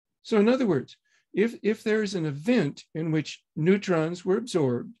 So in other words, if there's an event in which neutrons were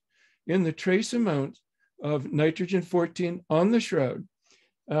absorbed in the trace amount of nitrogen-14 on the shroud,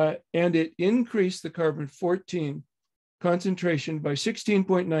 and it increased the carbon-14 concentration by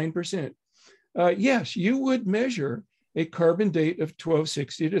 16.9%, yes, you would measure a carbon date of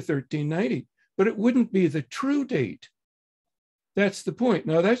 1260 to 1390, but it wouldn't be the true date. That's the point.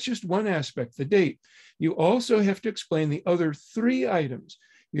 Now, that's just one aspect, the date. You also have to explain the other three items.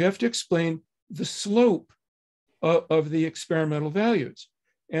 You have to explain the slope of the experimental values.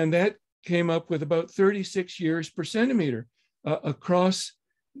 And that came up with about 36 years per centimeter across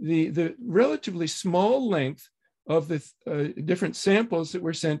the relatively small length of the different samples that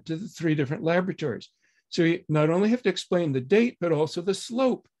were sent to the three different laboratories. So you not only have to explain the date, but also the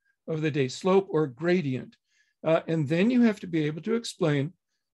slope of the date, slope or gradient. And then you have to be able to explain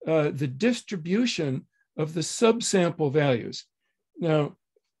the distribution of the subsample values. Now,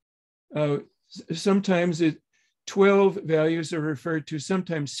 sometimes 12 values are referred to,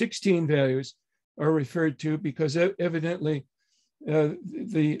 sometimes 16 values are referred to, because evidently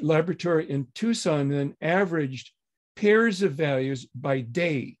the laboratory in Tucson then averaged pairs of values by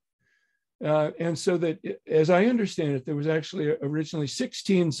day. And so that, as I understand it, there was actually originally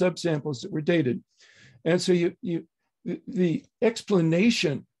 16 subsamples that were dated. And so the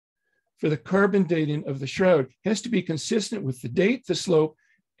explanation for the carbon dating of the shroud has to be consistent with the date, the slope,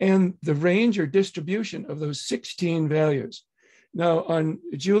 and the range or distribution of those 16 values. Now, on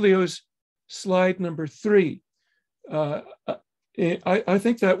Giulio's slide number 3, I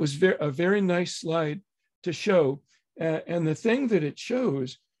think that was a very nice slide to show. And the thing that it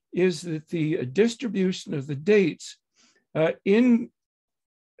shows is that the distribution of the dates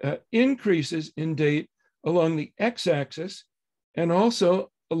increases in date along the x-axis and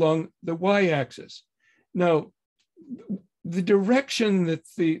also along the y-axis. Now, the direction that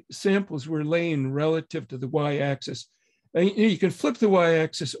the samples were laying relative to the y-axis, you can flip the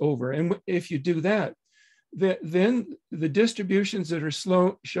y-axis over, and if you do that, then the distributions that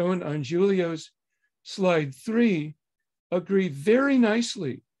are shown on Giulio's slide 3 agree very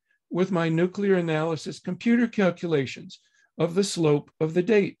nicely with my nuclear analysis computer calculations of the slope of the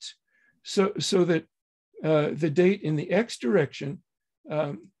dates. So that the date in the x direction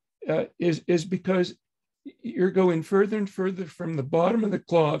is because you're going further and further from the bottom of the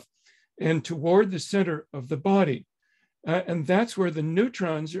cloth and toward the center of the body. And that's where the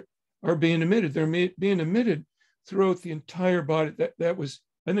neutrons are being emitted. They're being emitted throughout the entire body. That was,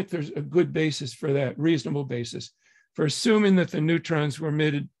 I think there's a good basis for that, reasonable basis, for assuming that the neutrons were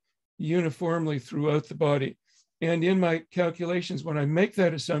emitted uniformly throughout the body. And in my calculations, when I make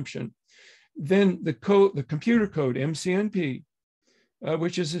that assumption, then the computer code, MCNP,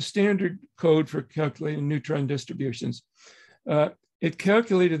 which is a standard code for calculating neutron distributions, it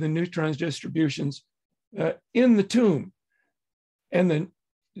calculated the neutron distributions in the tomb. And the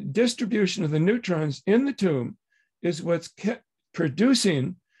distribution of the neutrons in the tomb is what's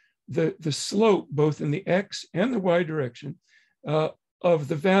producing the slope, both in the x and the y direction, of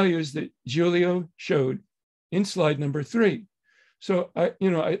the values that Giulio showed in slide number 3. So I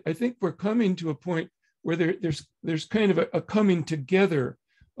think we're coming to a point where there's kind of a coming together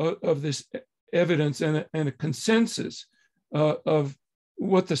of this evidence and a consensus of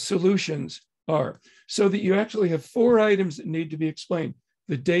what the solutions are, so that you actually have 4 items that need to be explained: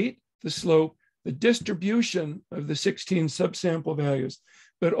 the date, the slope, the distribution of the 16 subsample values,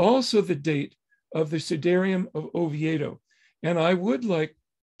 but also the date of the Sudarium of Oviedo. And I would like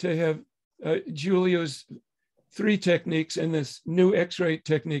to have Giulio's 3 techniques and this new X-ray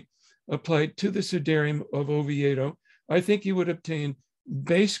technique applied to the Sudarium of Oviedo. I think you would obtain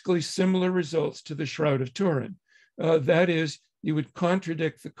basically similar results to the Shroud of Turin. That is, you would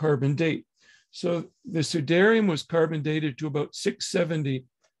contradict the carbon date. So the Sudarium was carbon dated to about 670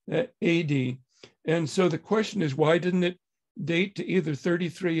 AD. And so the question is, why didn't it date to either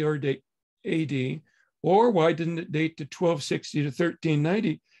 33 or AD, or why didn't it date to 1260 to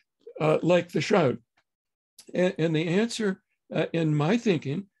 1390 like the Shroud? And the answer, in my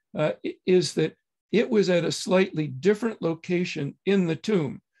thinking, is that it was at a slightly different location in the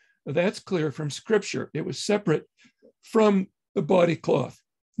tomb. That's clear from scripture. It was separate from the body cloth.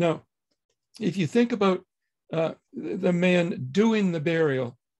 Now, if you think about the man doing the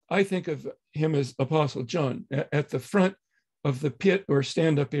burial, I think of him as Apostle John at the front of the pit or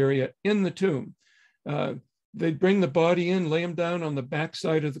stand-up area in the tomb. They'd bring the body in, lay him down on the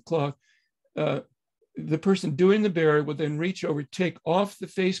backside of the cloth. The person doing the burial would then reach over, take off the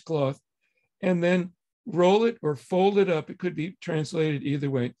face cloth, and then roll it or fold it up. It could be translated either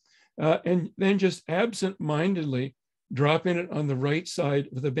way. And then just absent-mindedly dropping it on the right side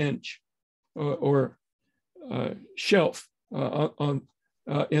of the bench or shelf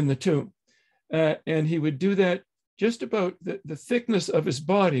in the tomb. And he would do that just about the thickness of his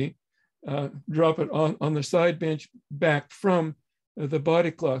body, drop it on the side bench back from the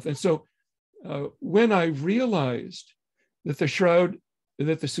body cloth. And so when I realized that the Shroud,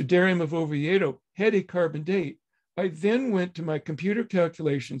 that the Sudarium of Oviedo had a carbon date, I then went to my computer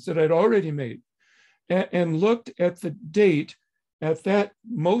calculations that I'd already made and looked at the date at that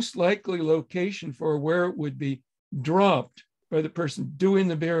most likely location for where it would be dropped by the person doing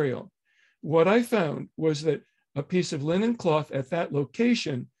the burial. What I found was that a piece of linen cloth at that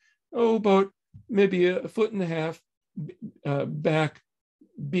location, about maybe 1.5 feet back,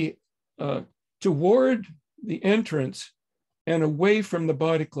 toward the entrance and away from the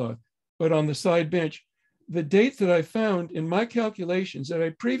body cloth, but on the side bench. The date that I found in my calculations that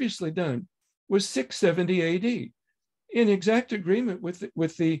I'd previously done was 670 AD, in exact agreement with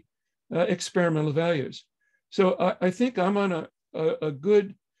the experimental values. So I think I'm on a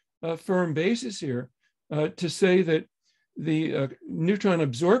good firm basis here to say that the neutron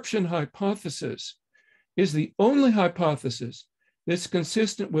absorption hypothesis is the only hypothesis that's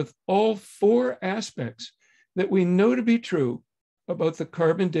consistent with all 4 aspects that we know to be true about the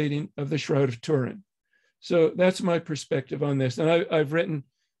carbon dating of the Shroud of Turin. So that's my perspective on this. And I've written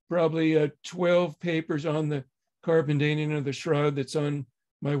probably 12 papers on the carbon dating of the Shroud that's on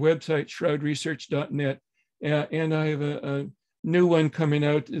my website, shroudresearch.net. And I have a new one coming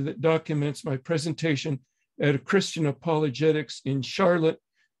out that documents my presentation at a Christian apologetics in Charlotte,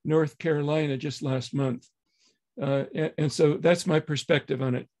 North Carolina, just last month. And so that's my perspective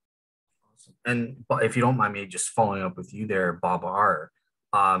on it. And if you don't mind me just following up with you there, Bob R.,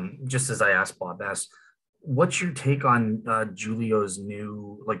 just as I asked Bob S., what's your take on Giulio's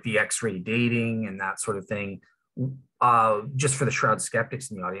new, like the X-ray dating and that sort of thing? Just for the Shroud skeptics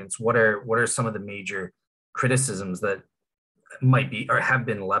in the audience, what are some of the major criticisms that might be or have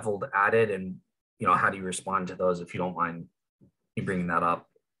been leveled at it, and how do you respond to those, if you don't mind me bringing that up?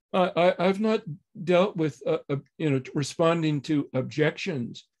 I've not dealt with responding to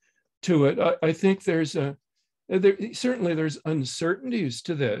objections to it. I think certainly there's uncertainties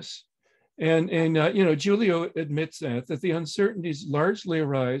to this, and Giulio admits that the uncertainties largely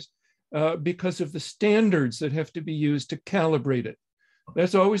arise because of the standards that have to be used to calibrate it.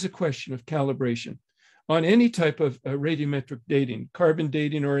 That's always a question of calibration on any type of radiometric dating, carbon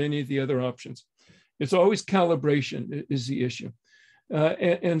dating, or any of the other options. It's always calibration is the issue.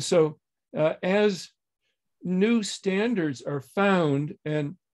 And so as new standards are found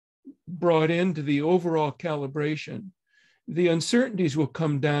and brought into the overall calibration, the uncertainties will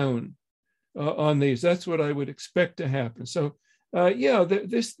come down on these. That's what I would expect to happen. So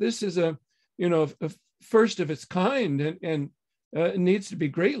this is a first of its kind, and it needs to be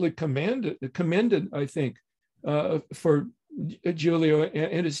greatly commended, I think, for Giulio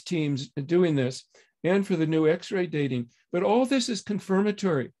and his teams doing this, and for the new X-ray dating. But all this is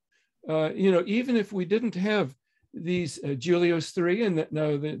confirmatory. Even if we didn't have these Giulio's 3 and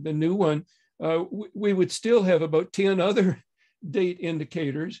now the new one, we would still have about 10 other date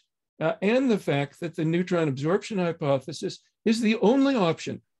indicators, and the fact that the neutron absorption hypothesis is the only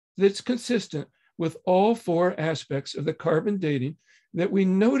option that's consistent with all 4 aspects of the carbon dating that we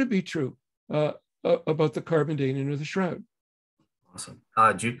know to be true about the carbon dating of the Shroud. Awesome.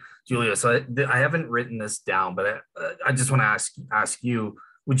 Giulio, so I haven't written this down, but I just want to ask you,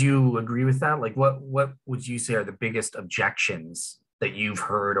 would you agree with that? Like, what would you say are the biggest objections that you've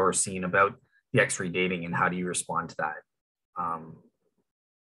heard or seen about the X-ray dating, and how do you respond to that?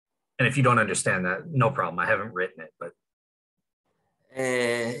 And if you don't understand that, no problem. I haven't written it, but.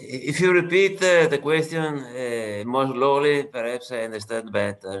 If you repeat the question more slowly, perhaps I understand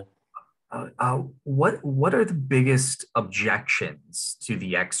better. What are the biggest objections to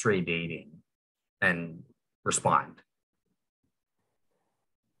the X-ray dating, and respond?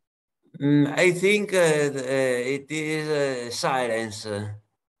 I think it is silence.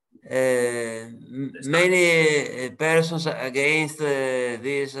 Many persons against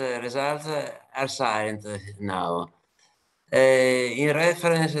these results are silent now. In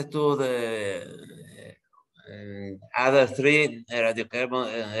reference to the other 3 radiocarbon,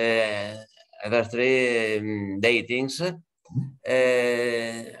 other 3 datings,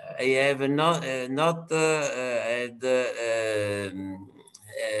 I have not had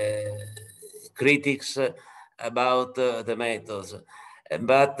critics about the methods,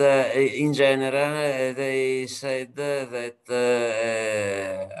 but in general they said that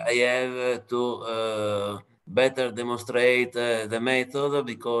I have to better demonstrate the method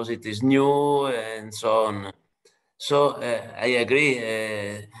because it is new and so on. So I agree,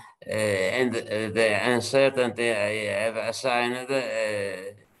 and the uncertainty I have assigned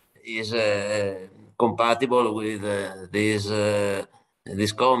is compatible with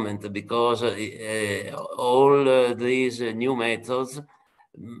this comment, because all these new methods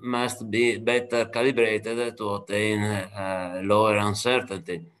must be better calibrated to obtain lower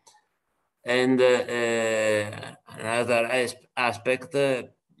uncertainty. And another aspect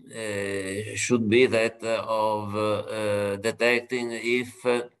should be that of detecting if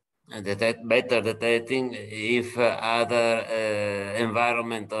better detecting if other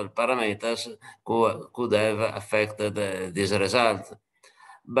environmental parameters could have affected this result.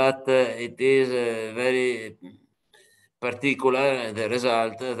 But it is very particular, the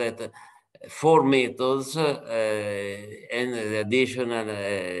result, that 4 methods and the additional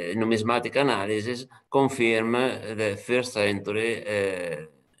numismatic analysis confirm the 1st century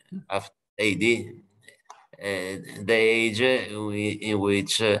of AD, the age in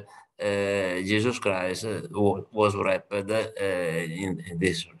which Jesus Christ was wrapped in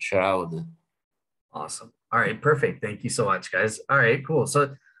this shroud. Awesome. All right, perfect. Thank you so much, guys. All right, cool.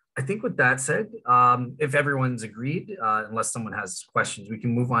 So I think with that said, if everyone's agreed, unless someone has questions, we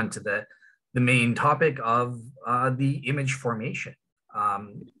can move on to the main topic of the image formation.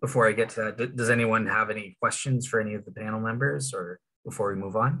 Before I get to that, does anyone have any questions for any of the panel members, or before we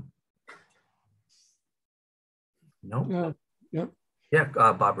move on? No? Yeah,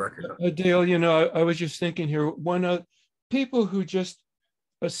 Bob Rucker. Dale, I was just thinking here, people who just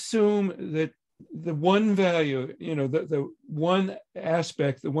assume that the one value, the one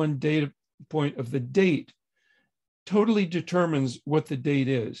aspect, the one data point of the date totally determines what the date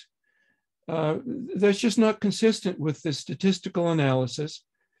is. That's just not consistent with the statistical analysis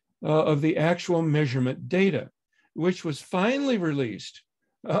of the actual measurement data, which was finally released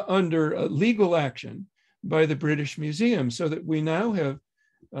under legal action by the British Museum, so that we now have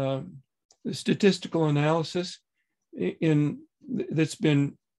the statistical analysis that's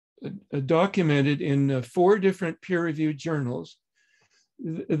been documented in 4 different peer-reviewed journals,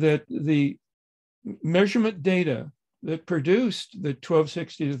 that the measurement data that produced the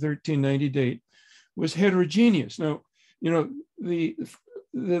 1260 to 1390 date was heterogeneous. Now, the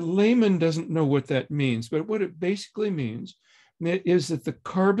layman doesn't know what that means, but what it basically means is that the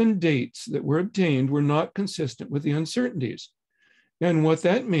carbon dates that were obtained were not consistent with the uncertainties. And what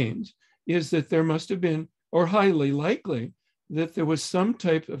that means is that there must have been, or highly likely, that there was some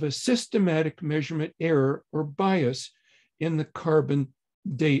type of a systematic measurement error or bias in the carbon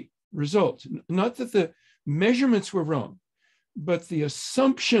date results. Not that the measurements were wrong, but the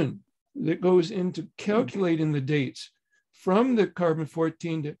assumption that goes into calculating the dates from the carbon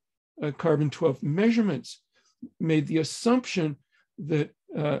 14 to carbon 12 measurements made the assumption that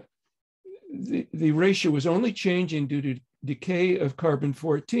the ratio was only changing due to decay of carbon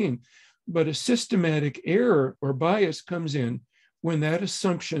 14, but a systematic error or bias comes in when that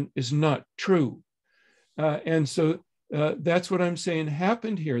assumption is not true. And so that's what I'm saying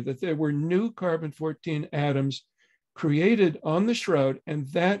happened here, that there were new carbon 14 atoms created on the shroud, and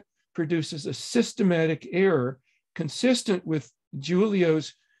that produces a systematic error consistent with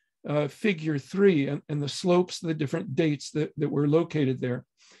Giulio's figure 3 and the slopes, the different dates that were located there.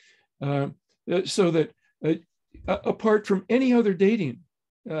 So that apart from any other dating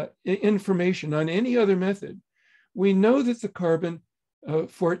information on any other method, we know that the carbon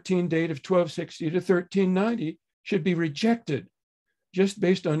 14 date of 1260 to 1390 should be rejected just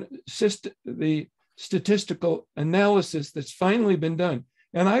based on the statistical analysis that's finally been done.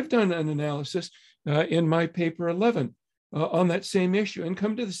 And I've done an analysis in my paper 11 on that same issue and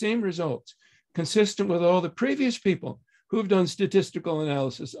come to the same results, consistent with all the previous people who've done statistical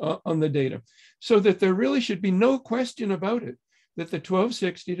analysis on the data, so that there really should be no question about it, that the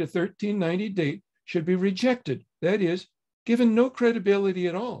 1260 to 1390 date should be rejected. That is, given no credibility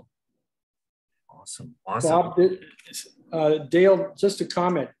at all. Awesome. Bob, Dale, just a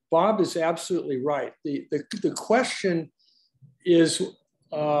comment. Bob is absolutely right. The question is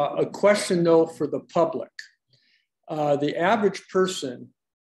a question, though, for the public. The average person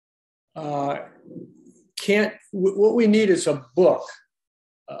can't, what we need is a book,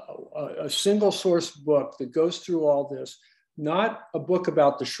 a single source book that goes through all this, not a book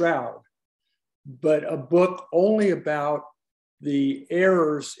about the shroud, but a book only about the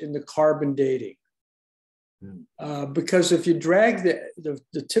errors in the carbon dating. Because if you drag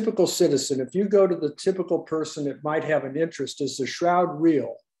the typical citizen, if you go to the typical person that might have an interest, is the shroud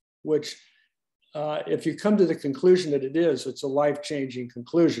real? Which if you come to the conclusion that it is, it's a life-changing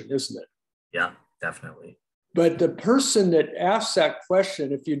conclusion, isn't it? Yeah, definitely. But the person that asks that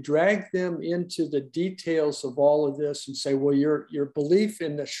question, if you drag them into the details of all of this and say, well, your belief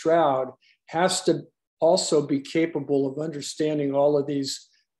in the shroud has to also be capable of understanding all of these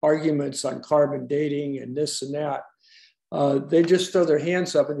arguments on carbon dating and this and that, they just throw their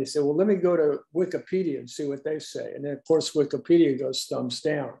hands up and they say, well, let me go to Wikipedia and see what they say. And then, of course, Wikipedia goes thumbs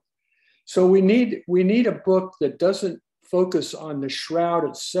down. So we need a book that doesn't focus on the shroud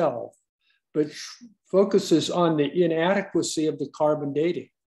itself, but focuses on the inadequacy of the carbon dating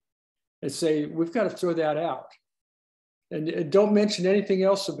and say, we've got to throw that out. And don't mention anything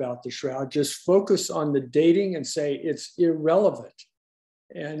else about the shroud, just focus on the dating and say it's irrelevant.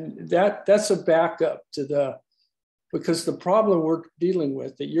 And that's a backup to because the problem we're dealing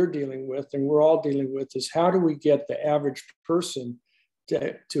with, that you're dealing with, and we're all dealing with, is how do we get the average person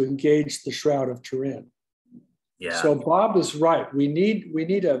to engage the Shroud of Turin? Yeah. So Bob is right. We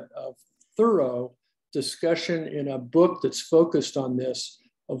need a thorough discussion in a book that's focused on this,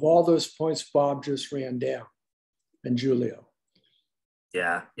 of all those points Bob just ran down, and Giulio.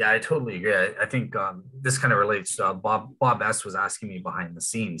 Yeah, I totally agree. I think this kind of relates. Bob S was asking me behind the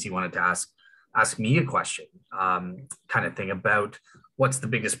scenes. He wanted to ask me a question, kind of thing about what's the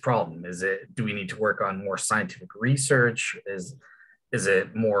biggest problem. Do we need to work on more scientific research? Is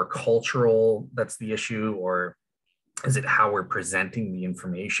it more cultural that's the issue, or is it how we're presenting the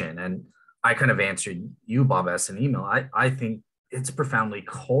information? And I kind of answered you, Bob S, an email. I think it's profoundly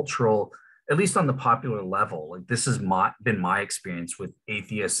cultural, at least on the popular level. Like, this has been my experience with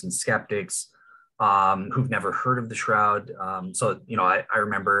atheists and skeptics who've never heard of the Shroud. So, I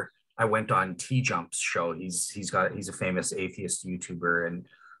remember I went on T-Jump's show. He's a famous atheist YouTuber, and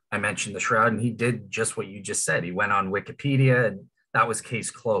I mentioned the shroud, and he did just what you just said. He went on Wikipedia, and that was case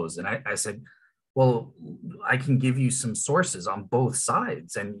closed. And I said, well, I can give you some sources on both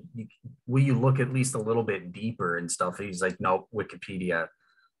sides, and will you look at least a little bit deeper and stuff? And he's like, no, Wikipedia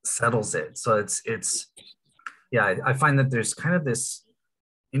settles it. So it's yeah, I find that there's kind of this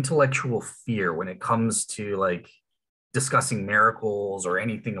intellectual fear when it comes to like discussing miracles or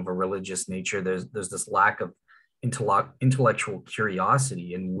anything of a religious nature. There's this lack of intellectual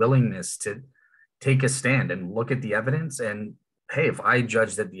curiosity and willingness to take a stand and look at the evidence. And hey, if I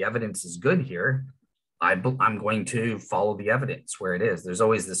judge that the evidence is good here, I'm going to follow the evidence where it is. There's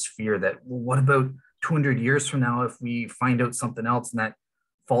always this fear that, well, what about 200 years from now if we find out something else and that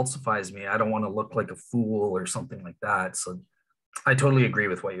falsifies me? I don't want to look like a fool or something like that. So I totally agree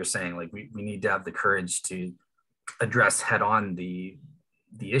with what you're saying. Like we need to have the courage to address head on the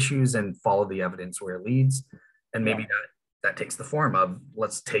issues and follow the evidence where it leads. And maybe that takes the form of,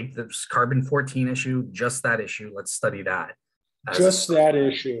 let's take this carbon-14 issue, just that issue. Let's study that. Just that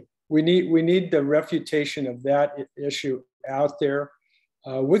issue. We need the refutation of that issue out there.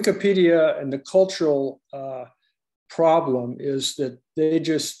 Wikipedia and the cultural problem is that they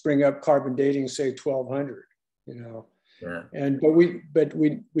just bring up carbon dating, say 1200, you know. Yeah. But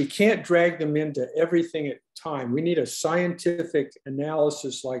we can't drag them into everything at a time. We need a scientific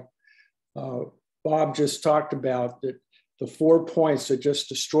analysis like Bob just talked about, that the 4 points that just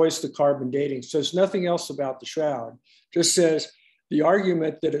destroys the carbon dating. Says nothing else about the shroud. Just says the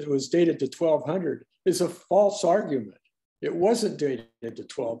argument that it was dated to 1200 is a false argument. It wasn't dated to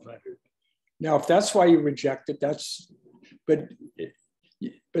 1200. Now, if that's why you reject it, but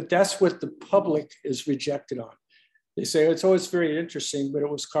that's what the public is rejected on. They say, it's very interesting, but it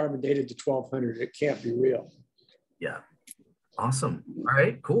was carbon dated to 1200. It can't be real. Yeah. Awesome. All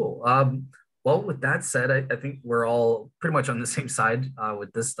right, cool. Well, with that said, I think we're all pretty much on the same side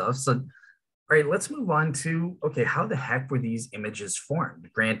with this stuff. So, all right, let's move on to, okay, how the heck were these images formed?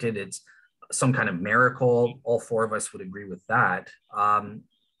 Granted, it's some kind of miracle. All four of us would agree with that.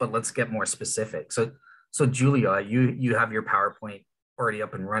 But let's get more specific. So Giulio, you have your PowerPoint already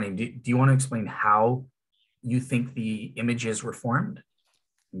up and running. Do you want to explain how you think the images were formed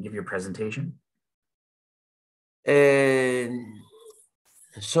and give your presentation?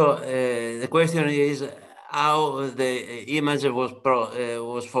 So the question is how the image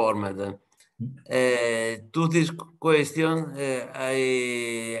was formed. To this question,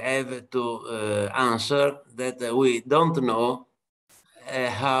 I have to answer that we don't know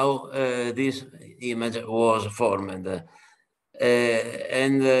how this image was formed.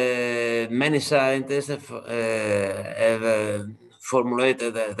 And many scientists have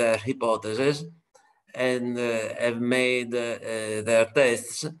formulated their hypotheses and have made their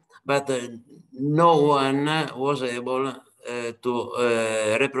tests, but no one was able to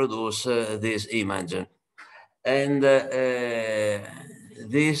reproduce this image. And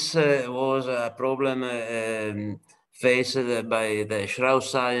this was a problem faced by the Shroud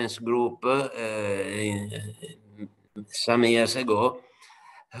Science group some years ago,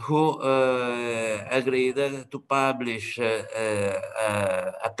 who agreed to publish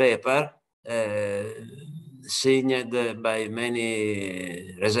a paper signed by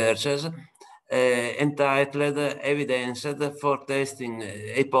many researchers entitled Evidence for Testing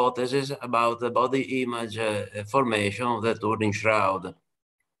Hypotheses about the Body Image Formation of the Turing Shroud.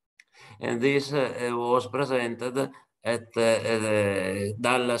 And this was presented at the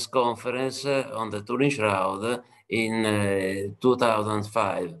Dallas conference on the Turing Shroud in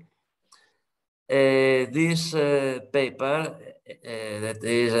 2005. This paper that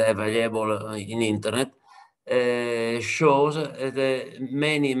is available in internet shows the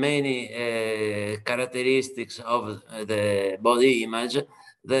many characteristics of the body image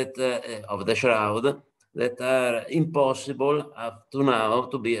that of the shroud that are impossible up to now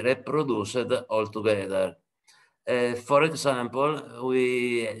to be reproduced altogether. For example,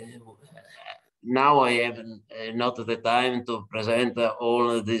 now I have not the time to present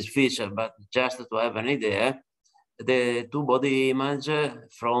all these features, but just to have an idea, the two body image,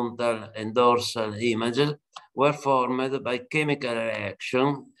 frontal and dorsal images, were formed by chemical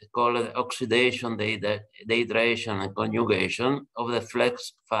reaction called oxidation, dehydration, and conjugation of the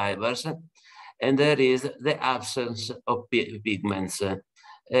flex fibers, and there is the absence of pigments. So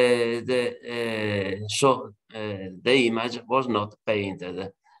the image was not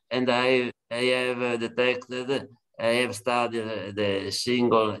painted. And I have detected, I have studied the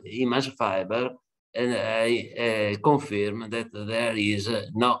single image fiber, and I confirm that there is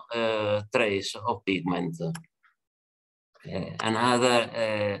no trace of pigment.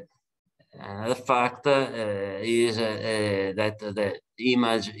 Another Another fact is that the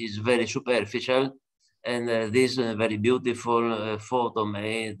image is very superficial, and this very beautiful photo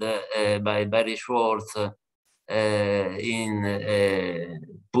made by Barry Schwartz in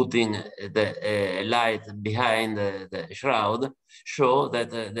putting the light behind the shroud show that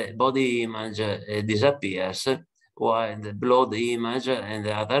the body image disappears while the blood image and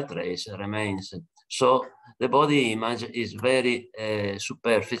the other trace remains. So the body image is very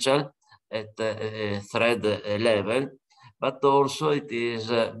superficial at thread level, but also it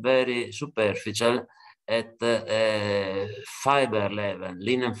is very superficial at fiber level,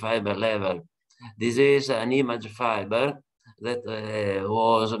 linen fiber level. This is an image fiber that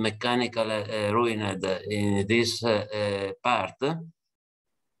was mechanically ruined in this part.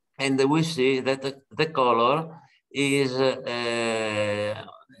 And we see that the color is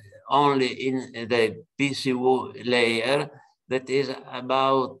only in the PCU layer that is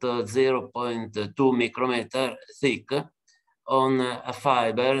about 0.2 micrometer thick on a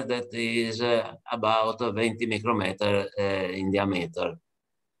fiber that is about 20 micrometer in diameter.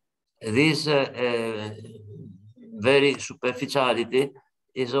 This very superficiality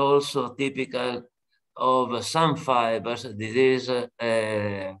is also typical of some fibers. This is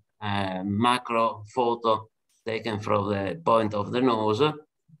a macro photo taken from the point of the nose.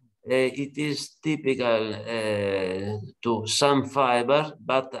 It is typical to some fibers,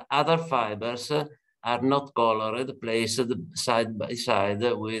 but other fibers are not colored, placed side by side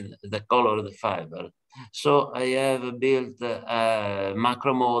with the colored fiber. So I have built a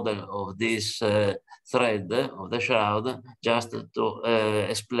macro model of this thread of the shroud just to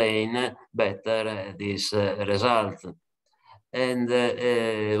explain better this result. And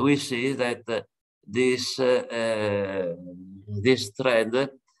we see that this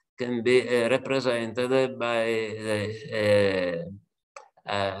thread can be represented by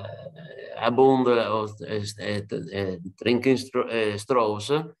a bundle of drinking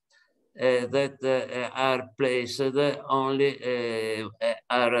straws that are placed only,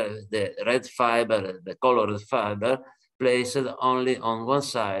 are the red fiber, the colored fiber, placed only on one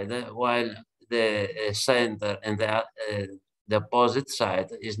side, while the center and the opposite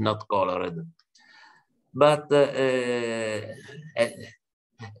side is not colored. But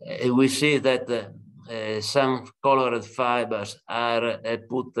we see that some colored fibers are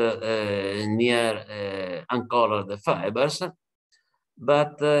put near uncolored fibers.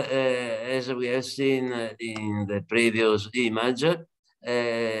 But as we have seen in the previous image,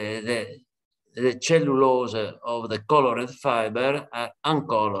 the cellulose of the colored fiber are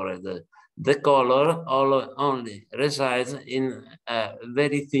uncolored. The color only resides in a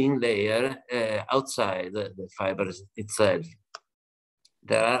very thin layer outside the fibers itself.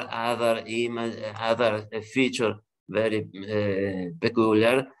 There are other features very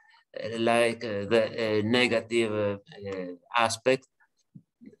peculiar, like the negative aspect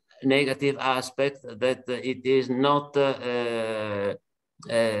that it is not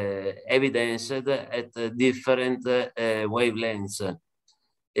evidenced at different wavelengths.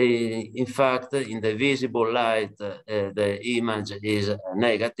 In fact, in the visible light, the image is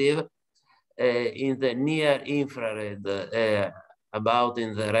negative. In the near infrared, about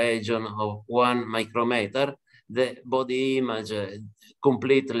in the region of 1 micrometer, the body image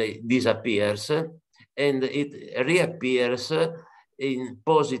completely disappears, and it reappears in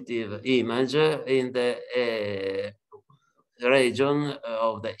positive image in the region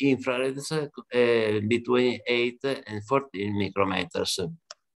of the infrareds between 8 and 14 micrometers.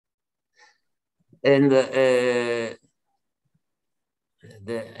 And there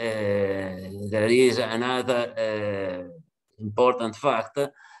is another important fact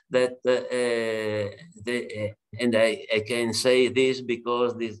that, and I can say this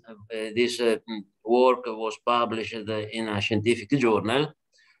because this work was published in a scientific journal.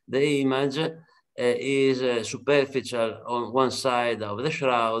 The image is superficial on one side of the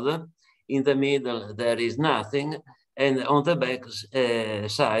shroud. In the middle, there is nothing. And on the back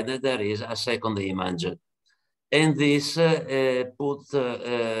side, there is a second image. And this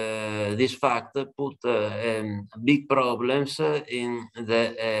this fact put big problems in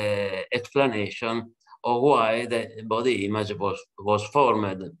the explanation of why the body image was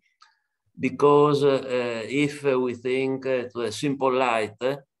formed. Because if we think to a simple light,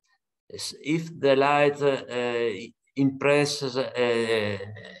 if the light impresses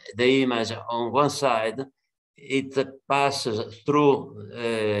the image on one side, it passes through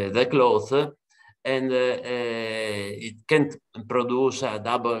the cloth, and it can't produce a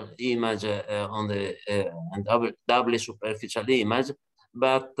double image on the doubly superficial image,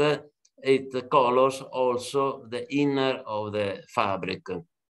 but it colors also the inner of the fabric.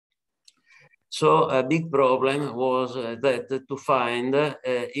 So a big problem was that to find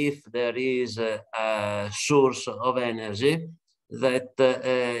if there is a source of energy that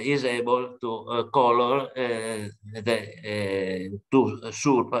is able to color the two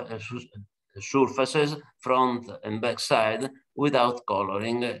surfaces, front and back side, without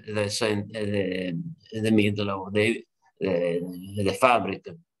coloring the middle of the fabric.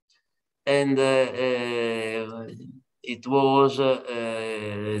 And it was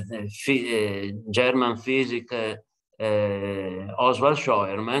German physicist Oswald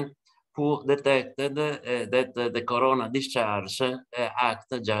Scheuermann who detected that the corona discharge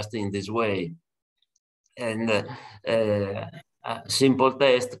act just in this way. And a simple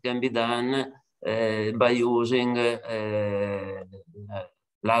test can be done by using a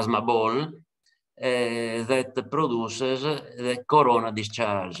plasma ball that produces the corona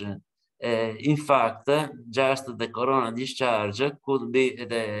discharge. In fact, just the corona discharge could be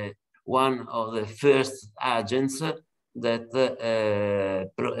one of the first agents that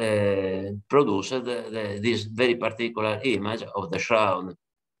produced this very particular image of the shroud.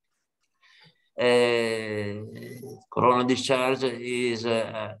 Corona discharge is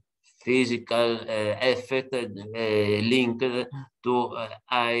a physical effect linked to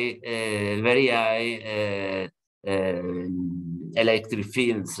very high electric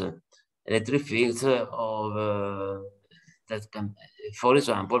fields. Electric fields of that can, for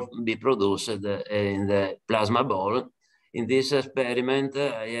example, be produced in the plasma ball. In this experiment,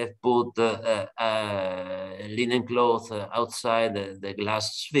 I have put a linen cloth outside the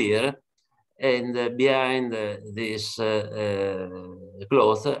glass sphere, and behind this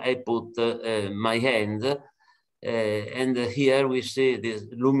cloth, I put my hand, and here we see this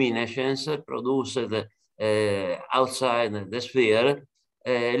luminescence produced outside the sphere,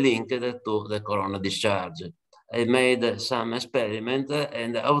 linked to the corona discharge. I made some experiment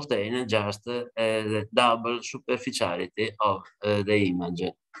and obtained just the double superficiality of the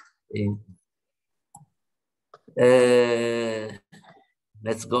image.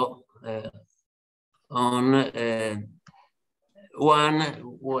 Let's go on. One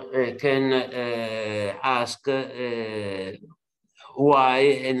can ask why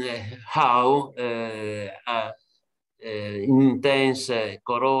and how intense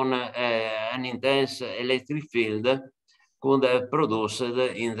corona, an intense electric field could have produced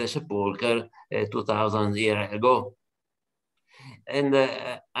in the sepulchre 2000 years ago. And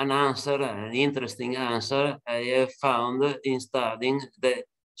an answer, an interesting answer, I have found in studying the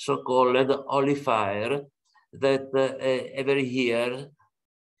so-called holy fire that every year,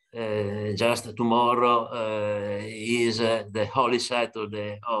 just tomorrow, is the Holy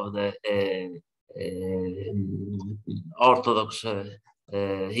Saturday of the Orthodox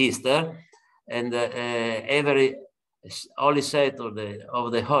Easter, and every Holy Saturday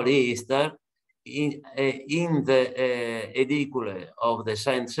of the Holy Easter, in the edicule of the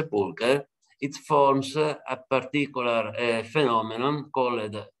Saint Sepulchre, it forms a particular phenomenon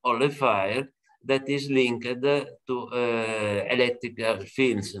called holy fire that is linked to electrical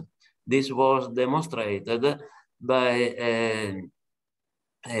fields. This was demonstrated by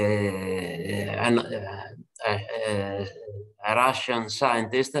a Russian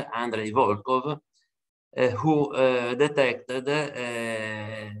scientist, Andrei Volkov, who detected,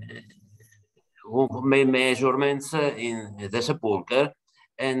 who made measurements in the sepulchre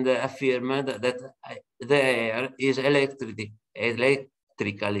and affirmed that the air is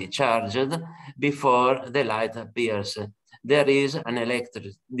electrically charged before the light appears. There is an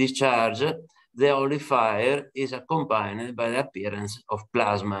electric discharge. The holy fire is accompanied by the appearance of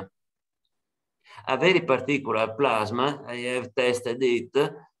plasma. A very particular plasma, I have tested it.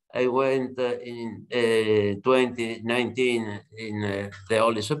 I went in 2019 in the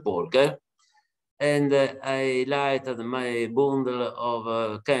Holy Sepulchre, and I lighted my bundle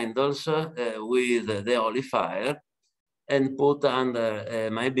of candles with the holy fire and put under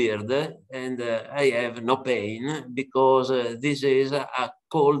my beard, and I have no pain because this is a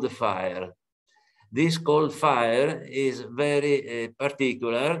cold fire. This cold fire is very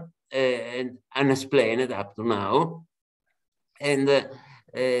particular and unexplained up to now, and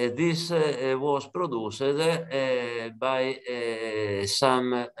this was produced by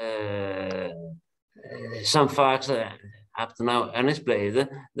some facts up to now unexplained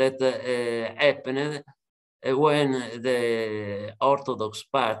that happened when the Orthodox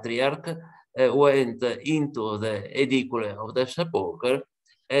Patriarch went into the edicule of the sepulchre,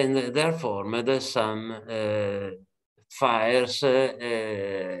 and there formed some fires,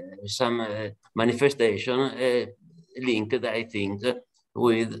 some manifestation linked, I think,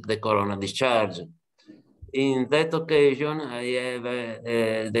 with the corona discharge. In that occasion, I have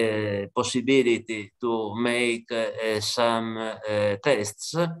the possibility to make some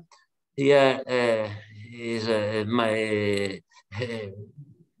tests. Here is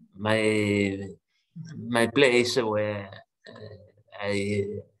my place where I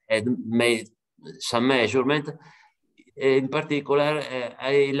had made some measurement. In particular,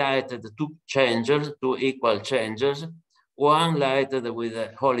 I lighted two changers, two equal changers, one lighted with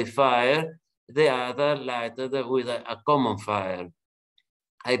a holy fire, the other lighted with a common fire.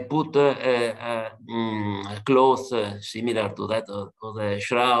 I put a cloth similar to that of the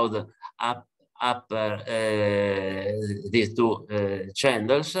shroud up these two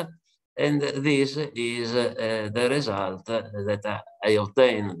channels, and this is the result that I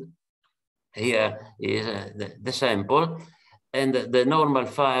obtained. Here is the sample, and the normal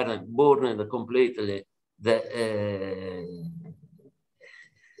fire burned completely the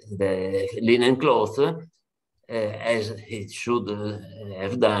linen cloth as it should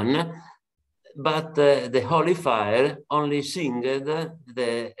have done, but the holy fire only singed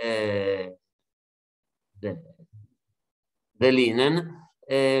the linen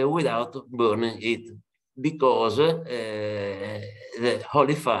without burning it, because the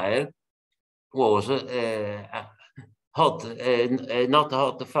holy fire was hot, not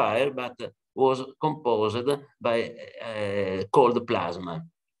hot fire, but was composed by cold plasma.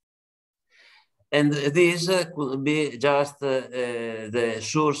 And this could be just the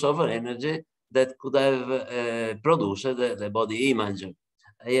source of energy that could have produced the body image.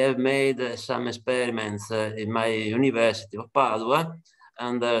 I have made some experiments in my University of Padua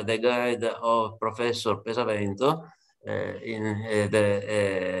under the guide of Professor Pesavento,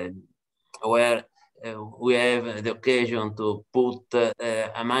 where we have the occasion to put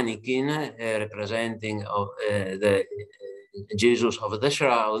a mannequin representing the Jesus of the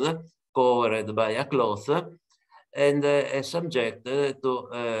Shroud, covered by a cloth, and subjected to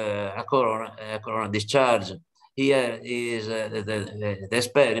a corona discharge. Here is the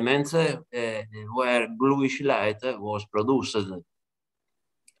experiments where bluish light was produced.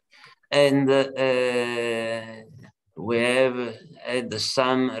 And we have had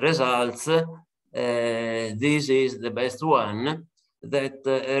some results. This is the best one that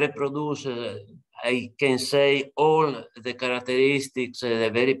reproduces, I can say, all the characteristics,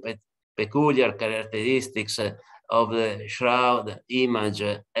 the very peculiar characteristics of the shroud image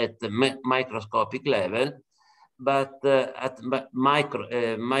at the microscopic level, but at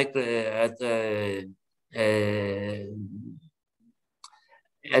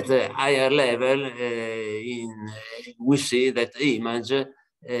a higher level, we see that image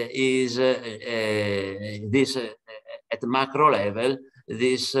is this at macro level.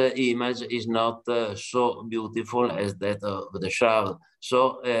 This image is not so beautiful as that of the shroud.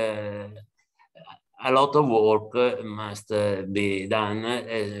 So a lot of work must be done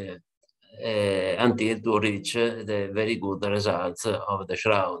until to reach the very good results of the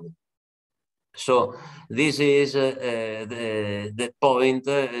shroud. So this is the point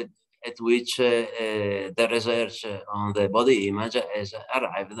at which the research on the body image has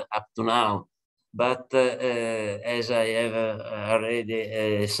arrived up to now. But as I have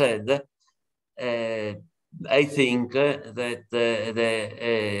already said, I think that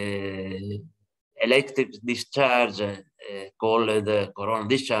the electric discharge called corona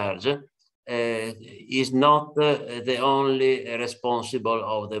discharge is not the only responsible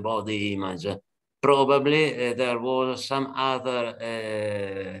of the body image. Probably there was some other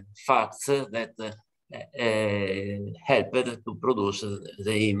facts that helped to produce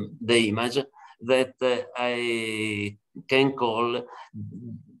the image that I can call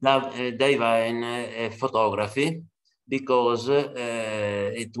divine photography, because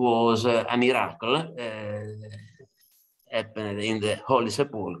it was a miracle happened in the Holy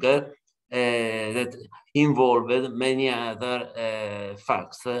Sepulchre that involved many other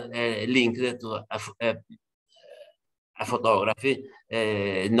facts linked to a photography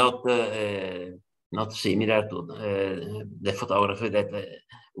not similar to the photography that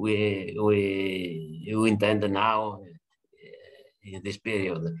we intend now in this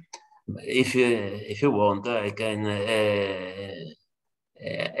period. If you want, I can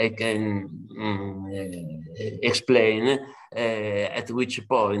explain at which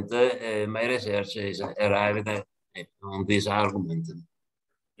point my research is arrived on this argument.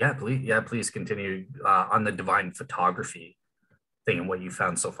 Yeah, please continue on the divine photography thing and what you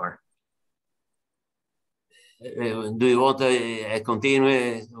found so far. Do you want to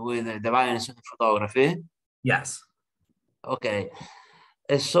continue with the divine photography? Yes. Okay.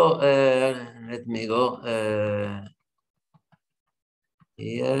 So let me go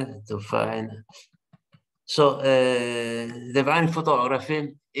here to find. So divine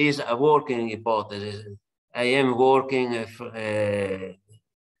photography is a working hypothesis. I am working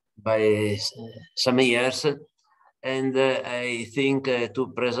by some years, and I think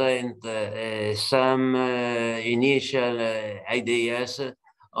to present some initial ideas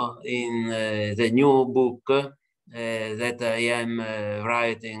in the new book that I am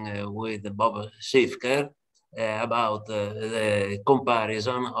writing with Bob Siefker about the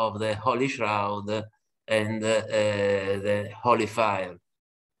comparison of the Holy Shroud and the Holy Fire.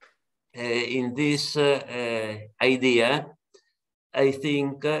 In this idea, I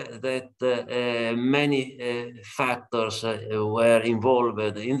think that many factors were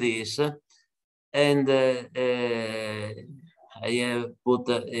involved in this, and I have put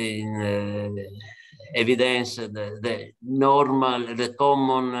in evidence the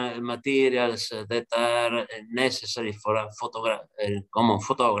common materials that are necessary for a common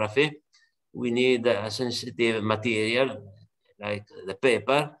photography. We need a sensitive material like the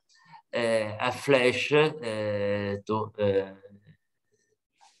paper, a flash to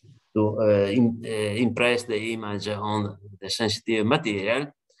impress the image on the sensitive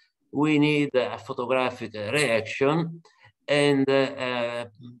material. We need a photographic reaction and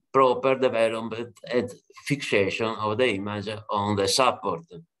proper development and fixation of the image on the support.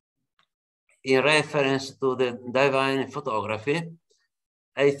 In reference to the divine photography,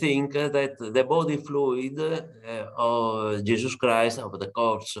 I think that the body fluid of Jesus Christ, of the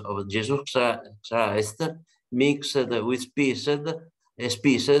corpse of Jesus Christ, mixed with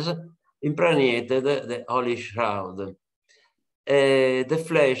species, impregnated the Holy Shroud. The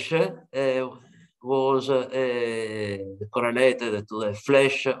flesh was correlated to the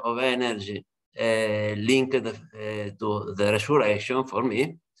flash of energy linked to the resurrection for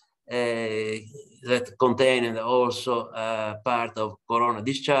me, that contained also a part of corona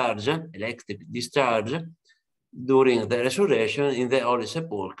discharge, electric discharge, during the resurrection in the Holy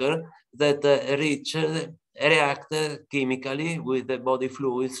Sepulchre that reacted chemically with the body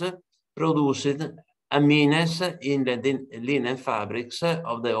fluids, produced amines in the linen fabrics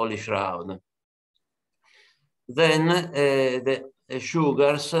of the Holy Shroud. Then the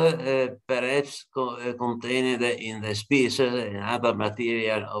sugars perhaps contained in the species and other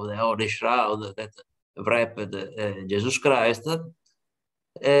material of the Holy Shroud that wrapped Jesus Christ,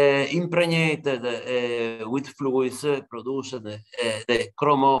 impregnated with fluids, produced the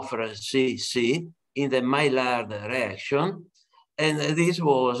chromophore CC in the Maillard reaction. And this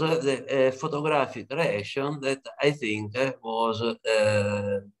was the photographic reaction that I think was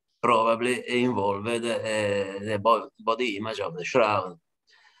probably involved the body image of the shroud.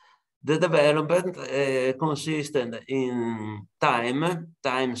 The development consisted in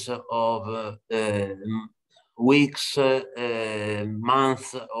times of weeks,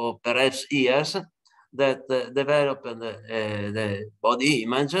 months, or perhaps years that developed the body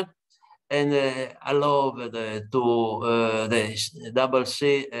image and allowed to the double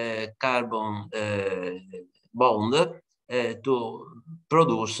C carbon bond to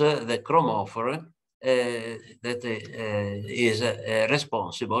produce the chromophore that is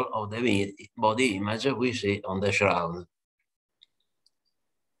responsible of the body image we see on the shroud.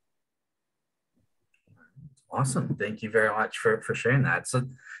 Awesome. Thank you very much for sharing that. So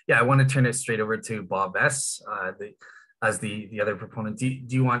yeah, I want to turn it straight over to Bob S. As the other proponent. Do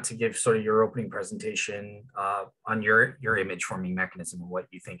you want to give sort of your opening presentation on your image forming mechanism and what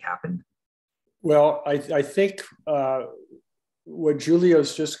you think happened? Well, I think what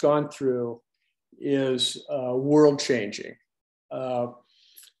Giulio's just gone through is world changing.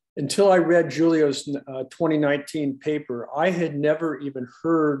 Until I read Giulio's 2019 paper, I had never even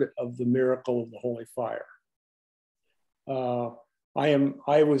heard of the miracle of the Holy Fire.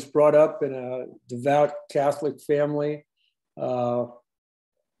 I was brought up in a devout Catholic family.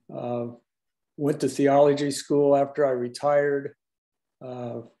 Went to theology school after I retired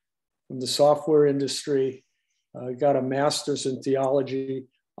from the software industry, got a master's in theology.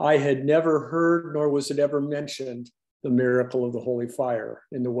 I had never heard, nor was it ever mentioned, the miracle of the Holy Fire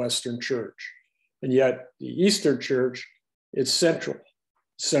in the Western Church. And yet the Eastern Church is central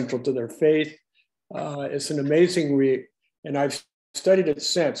to their faith. It's an amazing and I've studied it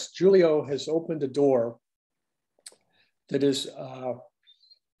since. Giulio has opened a door that is,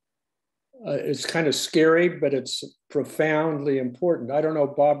 it's kind of scary, but it's profoundly important. I don't know,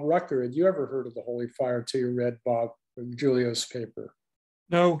 Bob Rucker, had you ever heard of the Holy Fire until you read Giulio's paper?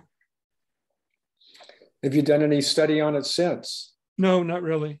 No. Have you done any study on it since? No, not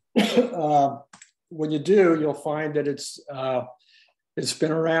really. When you do, you'll find that it's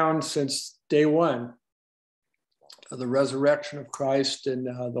been around since day one. The resurrection of Christ and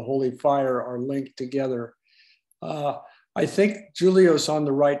the Holy Fire are linked together. I think Giulio's on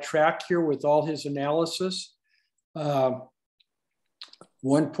the right track here with all his analysis. One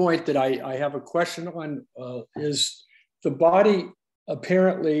point that I have a question on is the body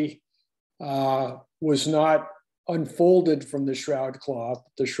apparently was not unfolded from the shroud cloth.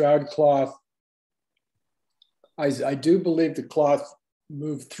 The shroud cloth, I do believe the cloth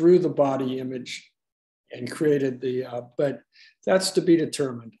moved through the body image and created the, but that's to be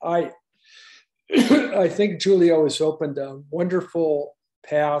determined. I think Giulio has opened a wonderful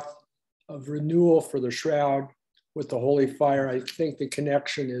path of renewal for the shroud with the holy fire. I think the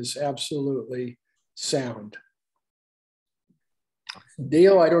connection is absolutely sound.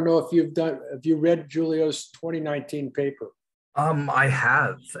 Dale, I don't know if have you read Giulio's 2019 paper? I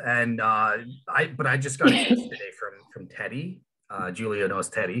have, and but I just got it yesterday from Teddy. Giulio knows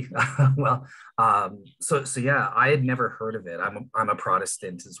Teddy. Well, so yeah, I had never heard of it. I'm a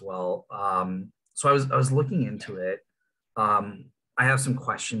Protestant as well. So I was looking into it. I have some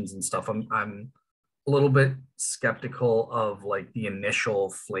questions and stuff. I'm a little bit skeptical of like the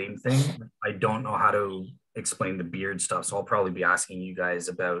initial flame thing. I don't know how to explain the beard stuff, so I'll probably be asking you guys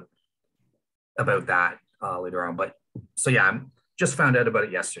about that later on. But so yeah, I just found out about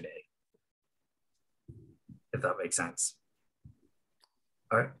it yesterday, if that makes sense.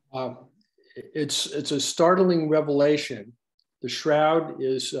 All right. It's a startling revelation. The shroud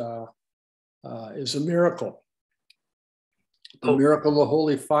is a miracle. The miracle of the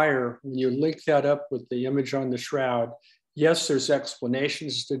holy fire. When you link that up with the image on the shroud, yes, there's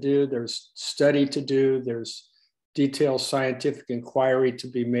explanations to do, there's study to do, there's detailed scientific inquiry to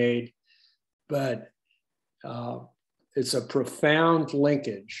be made, but it's a profound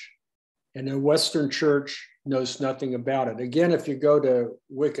linkage, and the Western Church knows nothing about it. Again, if you go to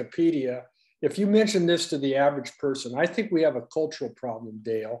Wikipedia, if you mention this to the average person, I think we have a cultural problem,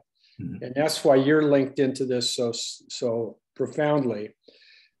 Dale, and that's why you're linked into this so profoundly.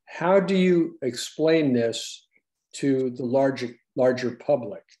 How do you explain this to the larger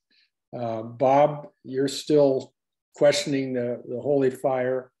public? Bob, you're still questioning the holy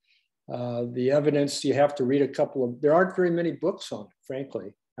fire. The evidence, you have to read there aren't very many books on it,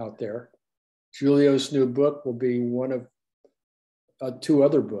 frankly, out there. Giulio's new book will be one of 2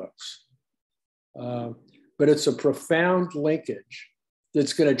 other books. But it's a profound linkage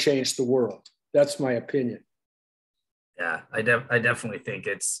that's going to change the world. That's my opinion. Yeah, I definitely think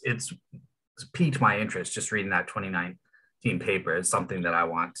it's piqued my interest just reading that 2019 paper. It's something that I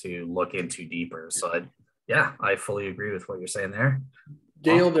want to look into deeper. So yeah, I fully agree with what you're saying there.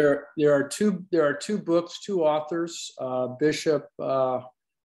 Dale, there are two books, 2 authors. Bishop, an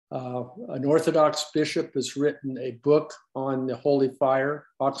Orthodox bishop has written a book on the holy fire,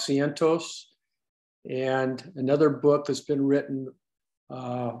 Oxyentos, and another book has been written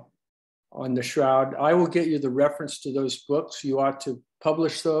on the shroud. I will get you the reference to those books. You ought to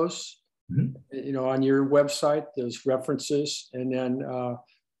publish those, on your website, those references, and then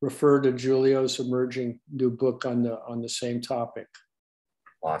refer to Giulio's emerging new book on the same topic.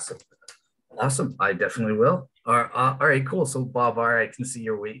 Awesome. I definitely will. All right, cool. So Bob, I can see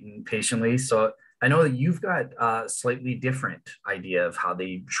you're waiting patiently. So I know that you've got a slightly different idea of how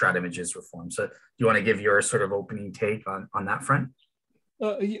the shroud images were formed. So do you want to give your sort of opening take on that front?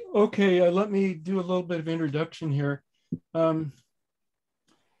 Okay, let me do a little bit of introduction here.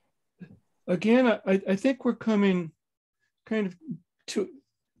 Again, I think we're coming kind of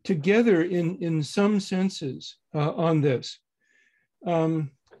together in some senses on this.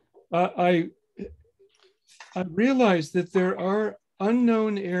 I realize that there are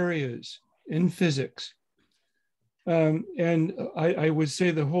unknown areas in physics, and I would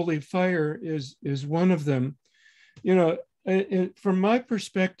say the holy fire is one of them. From my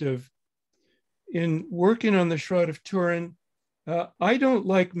perspective, in working on the Shroud of Turin, I don't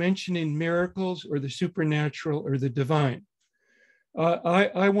like mentioning miracles or the supernatural or the divine.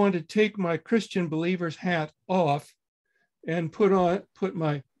 I want to take my Christian believer's hat off and put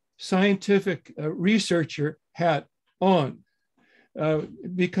my scientific researcher hat on,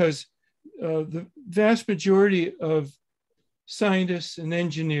 because the vast majority of scientists and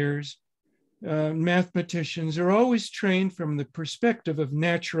engineers, mathematicians are always trained from the perspective of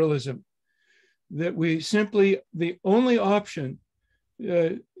naturalism, that the only option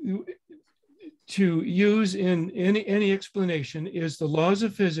to use in any explanation is the laws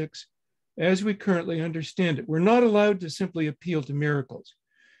of physics as we currently understand it. We're not allowed to simply appeal to miracles.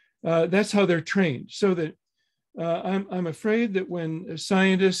 That's how they're trained. So that I'm afraid that when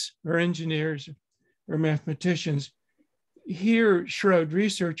scientists or engineers or mathematicians hear shroud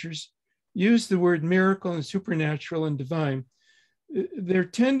researchers use the word miracle and supernatural and divine, their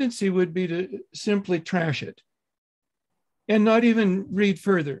tendency would be to simply trash it and not even read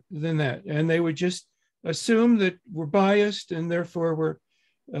further than that. And they would just assume that we're biased and therefore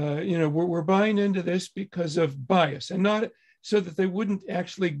we're buying into this because of bias, and not so that they wouldn't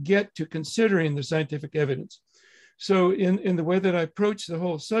actually get to considering the scientific evidence. So in the way that I approach the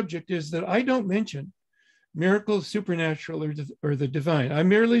whole subject is that I don't mention miracles, supernatural, or the divine. I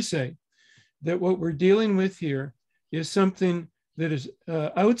merely say that what we're dealing with here is something that is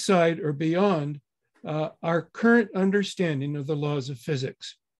outside or beyond our current understanding of the laws of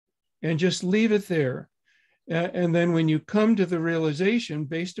physics, and just leave it there. And then when you come to the realization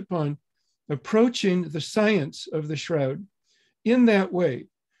based upon approaching the science of the shroud in that way,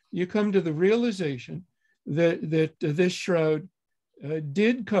 you come to the realization that this shroud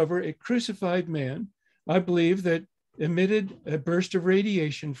did cover a crucified man, I believe, that emitted a burst of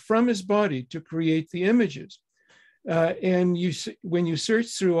radiation from his body to create the images. And when you search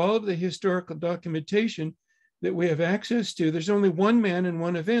through all of the historical documentation that we have access to, there's only one man and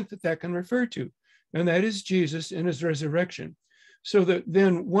one event that can refer to, and that is Jesus in his resurrection. So that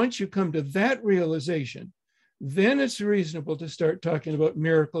then once you come to that realization, then it's reasonable to start talking about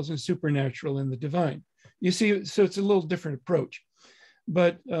miracles and supernatural and the divine. You see, so it's a little different approach.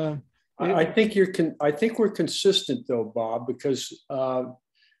 But I think we're consistent though, Bob, because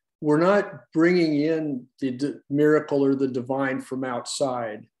we're not bringing in the miracle or the divine from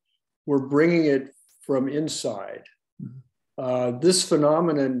outside. We're bringing it from inside. This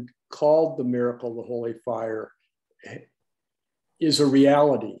phenomenon called the miracle, the holy fire, is a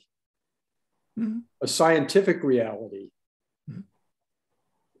reality, a scientific reality.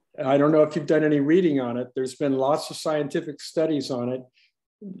 I don't know if you've done any reading on it. There's been lots of scientific studies on it.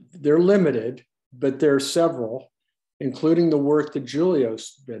 They're limited, but there are several, including the work that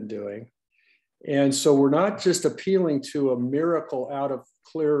Giulio's been doing. And so we're not just appealing to a miracle out of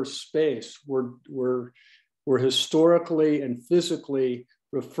clear space. We're historically and physically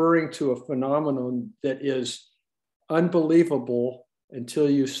referring to a phenomenon that is unbelievable until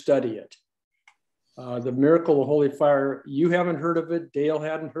you study it. The miracle of the holy fire, you haven't heard of it. Dale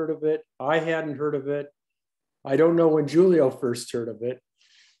hadn't heard of it. I hadn't heard of it. I don't know when Giulio first heard of it,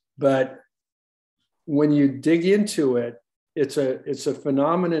 but when you dig into it, it's a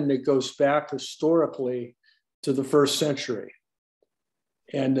phenomenon that goes back historically to the 1st century.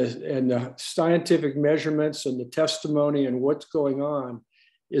 And the scientific measurements and the testimony and what's going on,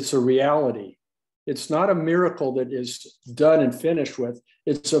 it's a reality. It's not a miracle that is done and finished with.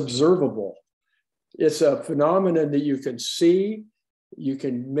 It's observable. It's a phenomenon that you can see, you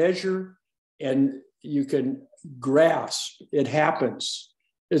can measure, and you can grasp. It happens.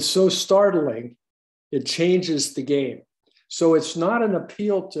 It's so startling, it changes the game. So it's not an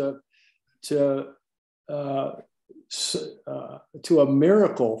appeal to a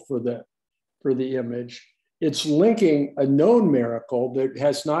miracle for the image. It's linking a known miracle that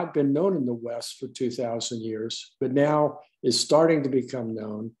has not been known in the West for 2,000 years, but now is starting to become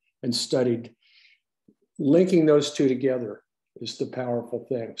known and studied. Linking those two together is the powerful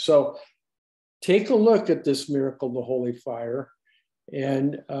thing. So take a look at this miracle, the holy fire,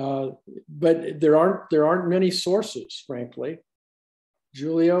 and but there aren't many sources, frankly.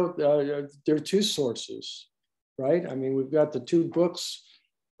 Giulio, there are 2 sources, right? I mean, we've got the 2 books,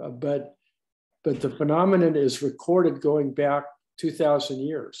 but the phenomenon is recorded going back 2,000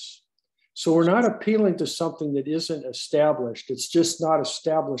 years. So we're not appealing to something that isn't established. It's just not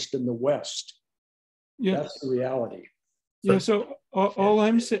established in the West. Yeah. That's the reality. Yeah. So all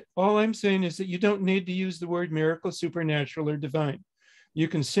I'm saying is that you don't need to use the word miracle, supernatural, or divine. You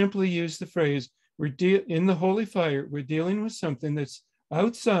can simply use the phrase, in the holy fire, we're dealing with something that's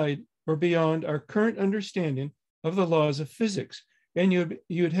outside or beyond our current understanding of the laws of physics. And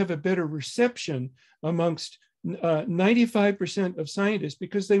you'd have a better reception amongst 95% of scientists,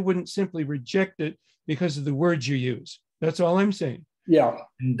 because they wouldn't simply reject it because of the words you use. That's all I'm saying. Yeah.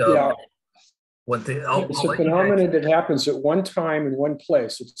 Yeah. It's a phenomenon that happens at one time in one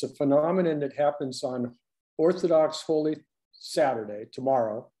place. It's a phenomenon that happens on Orthodox Holy Saturday,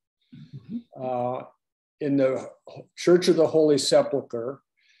 tomorrow, in the Church of the Holy Sepulchre,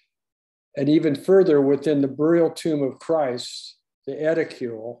 and even further within the burial tomb of Christ, the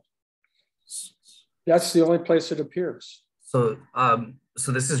edicule. That's the only place it appears. So,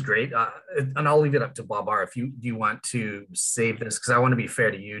 so this is great, and I'll leave it up to Bob R. If you want to save this, because I want to be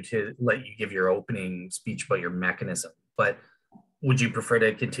fair to you to let you give your opening speech about your mechanism. But would you prefer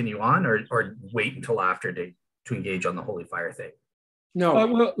to continue on, or wait until after to engage on the holy fire thing? No.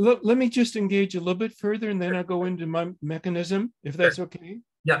 Well, let me just engage a little bit further, and then I'll go into my mechanism, if that's okay.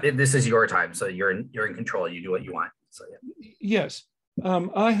 Yeah, this is your time, so you're in control. You do what you want. So yeah. Yes,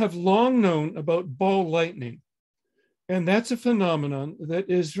 I have long known about ball lightning, And that's a phenomenon that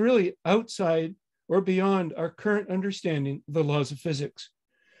is really outside or beyond our current understanding of the laws of physics.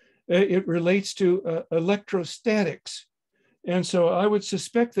 It relates to electrostatics. And so I would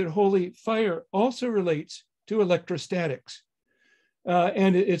suspect that holy fire also relates to electrostatics.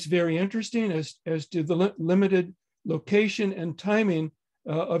 And it's very interesting as to the limited location and timing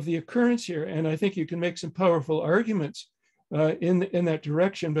of the occurrence here. And I think you can make some powerful arguments in that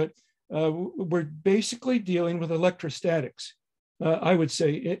direction, but we're basically dealing with electrostatics, I would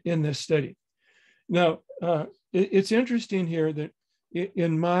say, in this study. Now, it's interesting here that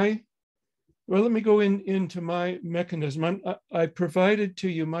in my, well, let me go into my mechanism. I provided to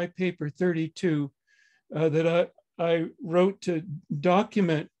you my paper 32 that I wrote to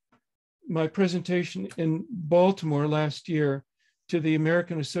document my presentation in Baltimore last year to the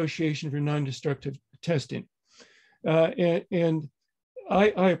American Association for Non-Destructive Testing. And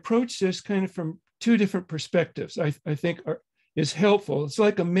I approach this kind of from two different perspectives. I think is helpful. It's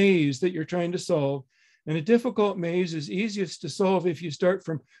like a maze that you're trying to solve. And a difficult maze is easiest to solve if you start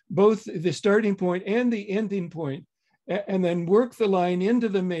from both the starting point and the ending point, and then work the line into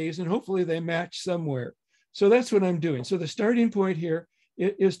the maze, and hopefully they match somewhere. So that's what I'm doing. So the starting point here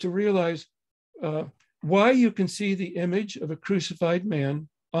is to realize why you can see the image of a crucified man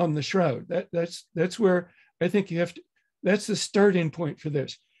on the shroud. That's where I think you have to, that's the starting point for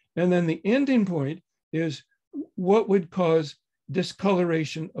this. And then the ending point is what would cause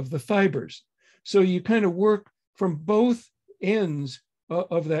discoloration of the fibers. So you kind of work from both ends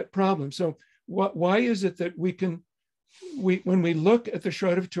of that problem. So why is it that when we look at the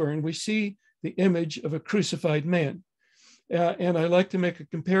Shroud of Turin, we see the image of a crucified man? And I like to make a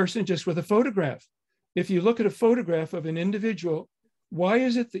comparison just with a photograph. If you look at a photograph of an individual, why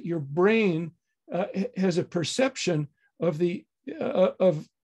is it that your brain has a perception of the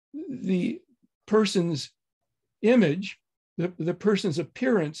person's image, the person's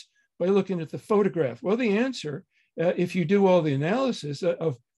appearance, by looking at the photograph? Well, the answer, if you do all the analysis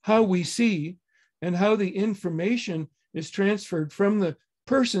of how we see and how the information is transferred from the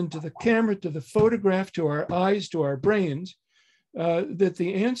person to the camera, to the photograph, to our eyes, to our brains, that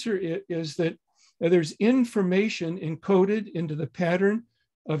the answer is that there's information encoded into the pattern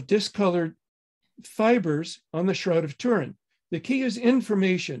of discolored fibers on the Shroud of Turin. The key is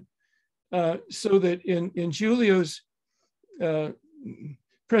information, so that in Giulio's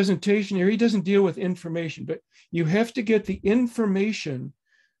presentation here, he doesn't deal with information, but you have to get the information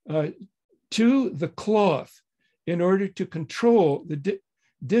to the cloth in order to control the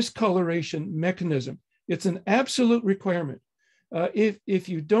discoloration mechanism. It's an absolute requirement. If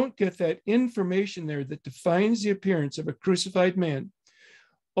you don't get that information there that defines the appearance of a crucified man,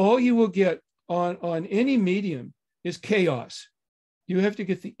 all you will get on any medium is chaos. You have to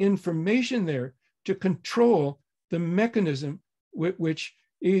get the information there to control the mechanism which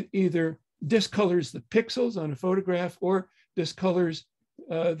either discolors the pixels on a photograph or discolors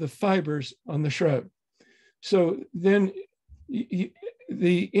the fibers on the shroud. So then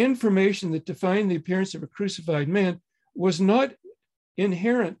the information that defined the appearance of a crucified man was not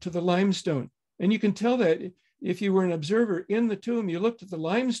inherent to the limestone. And you can tell that if you were an observer in the tomb, you looked at the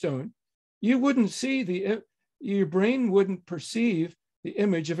limestone, you wouldn't see your brain wouldn't perceive the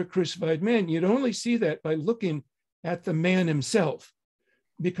image of a crucified man. You'd only see that by looking at the man himself,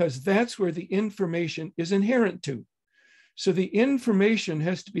 because that's where the information is inherent to. So the information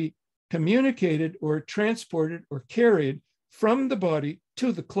has to be communicated or transported or carried from the body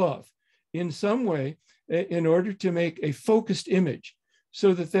to the cloth in some way in order to make a focused image,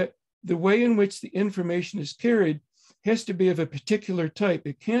 so that the way in which the information is carried has to be of a particular type.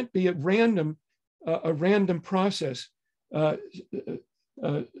 It can't be a random process,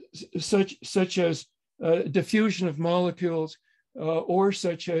 such as diffusion of molecules, or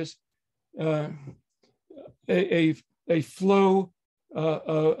such as a flow,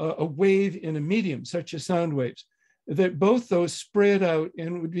 a wave in a medium, such as sound waves. That both those spread out,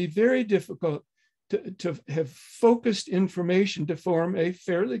 and would be very difficult to have focused information to form a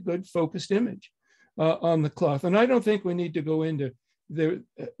fairly good focused image on the cloth. And I don't think we need to go into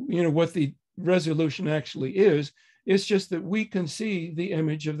what the resolution actually is. It's just that we can see the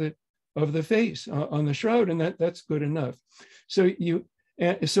image of the face on the shroud, and that's good enough. So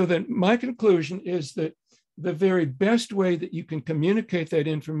that my conclusion is that the very best way that you can communicate that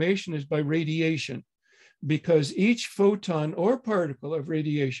information is by radiation, because each photon or particle of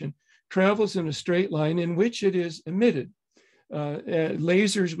radiation travels in a straight line in which it is emitted.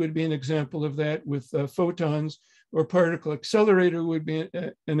 Lasers would be an example of that with photons, or particle accelerator would be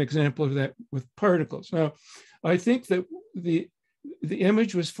an example of that with particles. Now, I think that the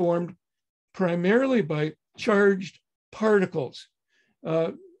image was formed primarily by charged particles,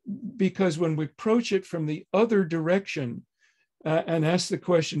 because when we approach it from the other direction and ask the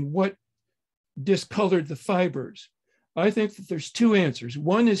question, what discolored the fibers? I think that there's two answers.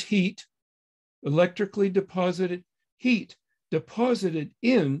 One is heat, electrically deposited heat, deposited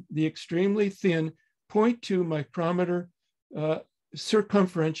in the extremely thin 0.2 micrometer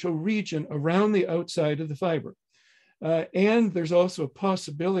circumferential region around the outside of the fiber. And there's also a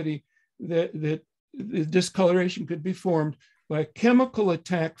possibility that the discoloration could be formed by a chemical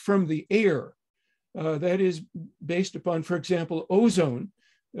attack from the air. That is based upon, for example, ozone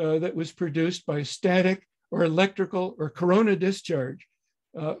that was produced by static or electrical or corona discharge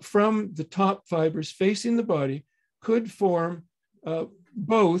from the top fibers facing the body, could form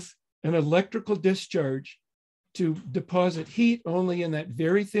both an electrical discharge to deposit heat only in that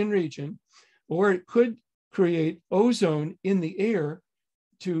very thin region, or it could create ozone in the air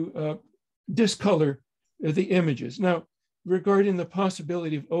to discolor the images. Now, regarding the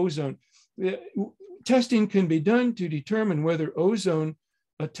possibility of ozone, testing can be done to determine whether ozone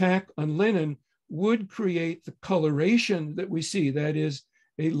attack on linen would create the coloration that we see, that is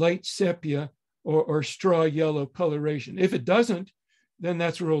a light sepia or straw yellow coloration. If it doesn't, then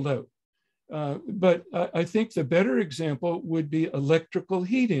that's ruled out. But I think the better example would be electrical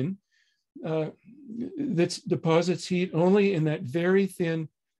heating that deposits heat only in that very thin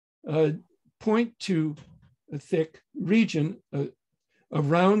 0.2 thick region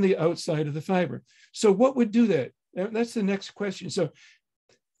around the outside of the fiber. So what would do that? That's the next question. So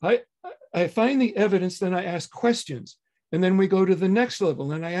I find the evidence, then I ask questions, and then we go to the next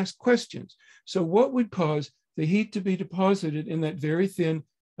level and I ask questions. So what would cause the heat to be deposited in that very thin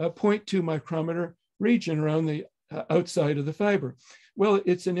 0.2 micrometer region around the outside of the fiber? Well,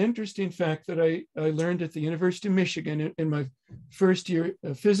 it's an interesting fact that I learned at the University of Michigan in my first year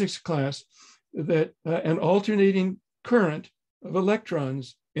physics class, that an alternating current of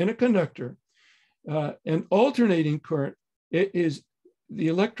electrons in a conductor, an alternating current, the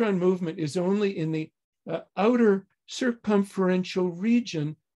electron movement is only in the outer circumferential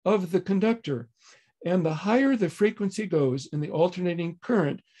region of the conductor. And the higher the frequency goes in the alternating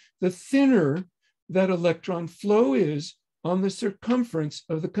current, the thinner that electron flow is on the circumference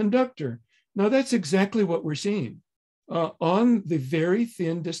of the conductor. Now that's exactly what we're seeing on the very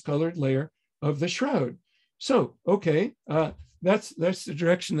thin discolored layer of the shroud. So, okay, that's the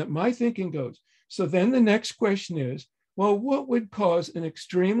direction that my thinking goes. So then the next question is, well, what would cause an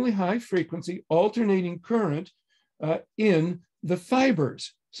extremely high frequency alternating current in the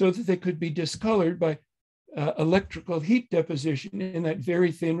fibers so that they could be discolored by electrical heat deposition in that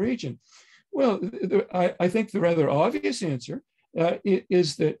very thin region? Well, I think the rather obvious answer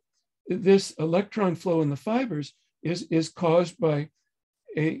is that this electron flow in the fibers is caused by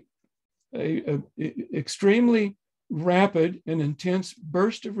a extremely rapid and intense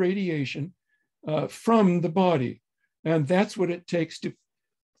burst of radiation from the body. And that's what it takes to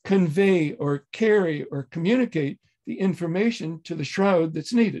convey or carry or communicate the information to the shroud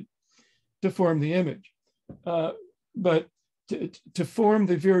that's needed to form the image. But to form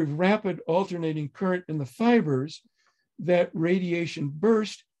the very rapid alternating current in the fibers, that radiation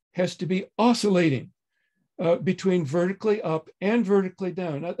burst has to be oscillating between vertically up and vertically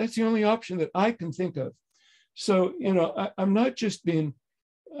down. Now, that's the only option that I can think of. So, I'm not just being,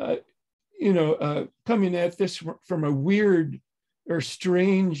 coming at this from a weird or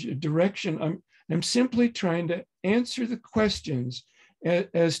strange direction. I'm simply trying to answer the questions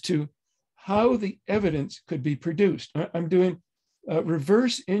as to how the evidence could be produced. I'm doing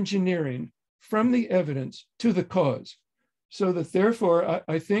reverse engineering from the evidence to the cause, so that therefore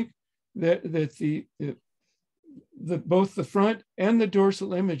I think that both the front and the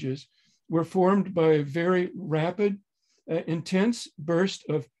dorsal images were formed by a very rapid, intense burst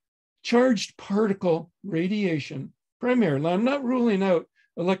of charged particle radiation, primarily. I'm not ruling out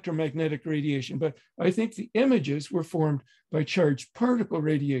electromagnetic radiation, but I think the images were formed by charged particle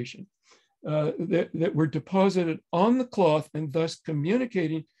radiation that were deposited on the cloth, and thus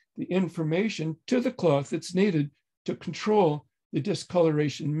communicating the information to the cloth that's needed to control the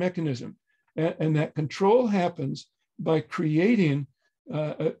discoloration mechanism. And that control happens by creating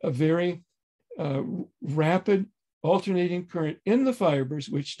a very rapid alternating current in the fibers,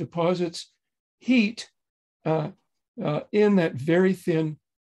 which deposits heat in that very thin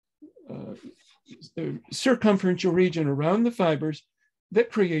circumferential region around the fibers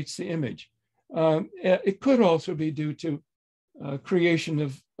that creates the image. It could also be due to creation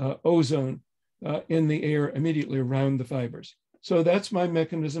of ozone in the air immediately around the fibers. So that's my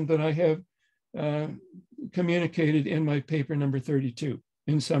mechanism that I have communicated in my paper number 32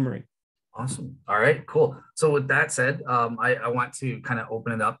 in summary. Awesome. All right, cool. So with that said, I want to kind of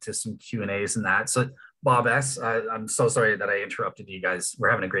open it up to some Q&As and that. So Bob S., I'm so sorry that I interrupted you guys. We're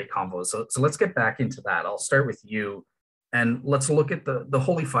having a great convo. So let's get back into that. I'll start with you and let's look at the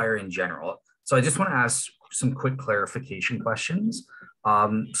holy fire in general. So I just want to ask some quick clarification questions.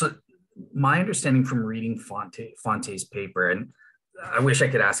 So my understanding from reading Fanti's paper, and I wish I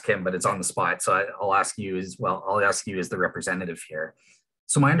could ask him, but it's on the spot. So I'll ask you as well. I'll ask you as the representative here.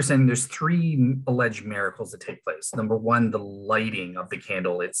 So my understanding, there's three alleged miracles that take place. Number one, the lighting of the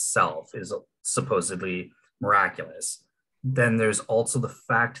candle itself is supposedly miraculous. Then there's also the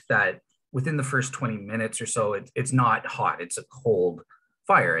fact that within the first 20 minutes or so, it's not hot, it's a cold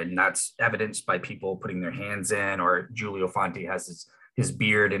fire. And that's evidenced by people putting their hands in, or Giulio Fanti has his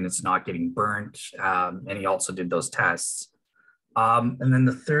beard and it's not getting burnt. And he also did those tests. And then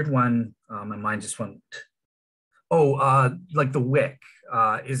the third one, my mind just went, like the wick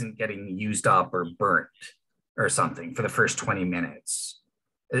isn't getting used up or burnt or something for the first 20 minutes.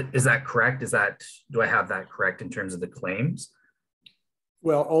 Is that correct? Do I have that correct in terms of the claims?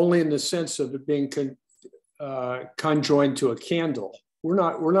 Well, only in the sense of it being conjoined to a candle. We're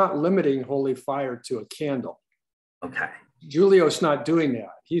not limiting holy fire to a candle. Okay. Giulio's not doing that.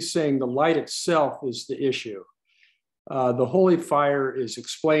 He's saying the light itself is the issue. The holy fire is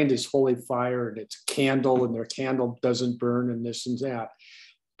explained as holy fire, and it's a candle, and their candle doesn't burn, and this and that.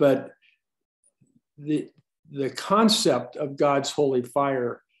 But the concept of God's holy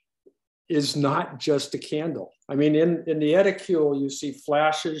fire is not just a candle. I mean, in the Eticule, you see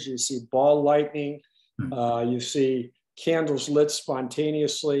flashes, you see ball lightning, you see candles lit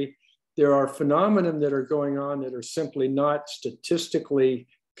spontaneously. There are phenomena that are going on that are simply not statistically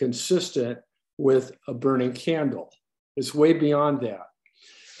consistent with a burning candle. It's way beyond that.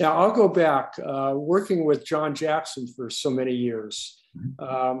 Now, I'll go back, working with John Jackson for so many years.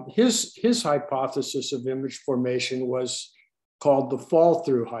 His hypothesis of image formation was called the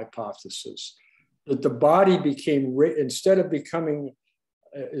fall-through hypothesis, that the body became, instead of being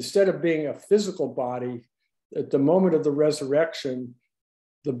a physical body, at the moment of the resurrection,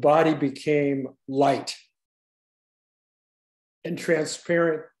 the body became light and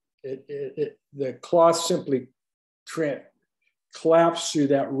transparent. The cloth simply collapsed through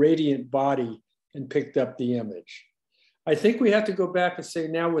that radiant body and picked up the image. I think we have to go back and say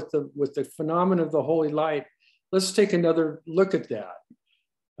now with the phenomenon of the holy light, let's take another look at that.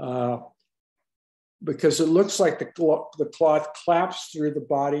 Because it looks like the cloth collapsed through the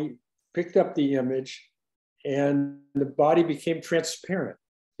body, picked up the image, and the body became transparent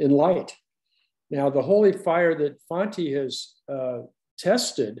in light. Now, the holy fire that Fanti has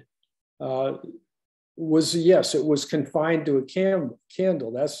tested was, yes, it was confined to a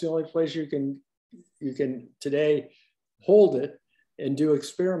candle. That's the only place you can today hold it and do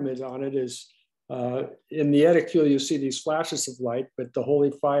experiments on it. Is in the Eticule, you see these flashes of light, but the holy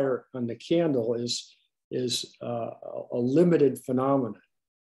fire on the candle is a limited phenomenon.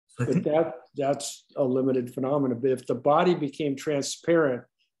 But that's a limited phenomenon. But if the body became transparent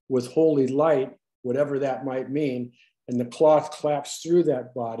with holy light, whatever that might mean, and the cloth collapsed through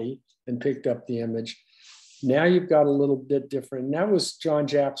that body and picked up the image, now you've got a little bit different. And that was John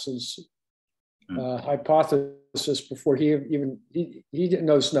Jackson's hypothesis before he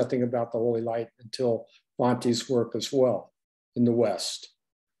knows nothing about the holy light until Fanti's work as well in the West.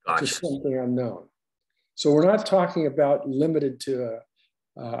 Gotcha. Just something unknown. So we're not talking about limited to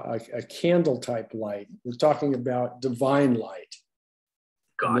a candle type light. We're talking about divine light.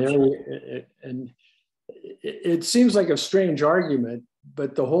 Gotcha. And it seems like a strange argument,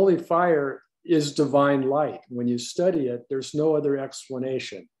 but the holy fire is divine light. When you study it, there's no other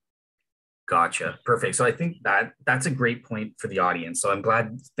explanation. Gotcha. Perfect. So I think that's a great point for the audience. So I'm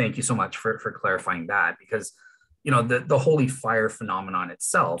glad. Thank you so much for clarifying that, because the holy fire phenomenon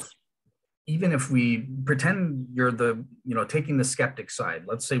itself, even if we pretend you're taking the skeptic side,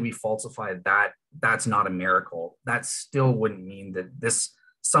 let's say we falsify that's not a miracle, that still wouldn't mean that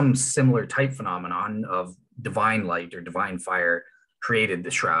some similar type phenomenon of divine light or divine fire created the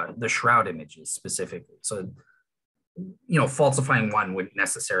shroud images specifically. So, falsifying one wouldn't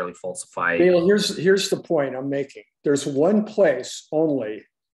necessarily falsify. Dale, here's the point I'm making. There's one place only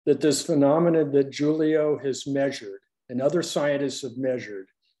that this phenomenon that Giulio has measured and other scientists have measured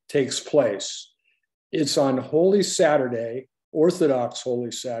takes place. It's on Holy Saturday, Orthodox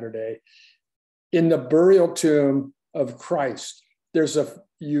Holy Saturday, in the burial tomb of Christ. There's a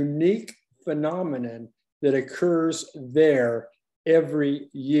unique phenomenon that occurs there every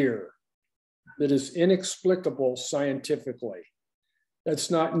year that is inexplicable scientifically.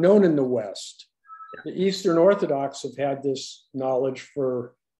 That's not known in the West. The Eastern Orthodox have had this knowledge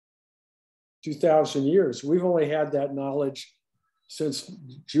for 2,000 years. We've only had that knowledge since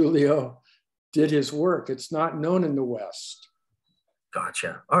Giulio did his work. It's not known in the West.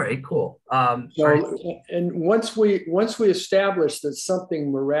 Gotcha. All right, cool. And once we establish that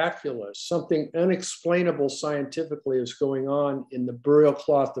something miraculous, something unexplainable scientifically is going on in the burial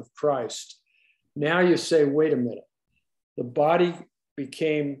cloth of Christ, now you say, wait a minute, the body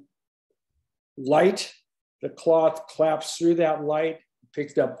became light, the cloth collapsed through that light,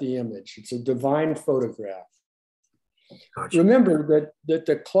 picked up the image. It's a divine photograph. Gotcha. Remember that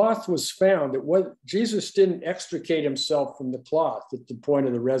the cloth was found, that what Jesus didn't extricate himself from the cloth at the point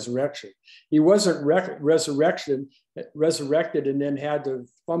of the resurrection. He wasn't resurrected and then had to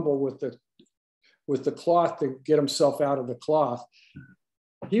fumble with the cloth to get himself out of the cloth.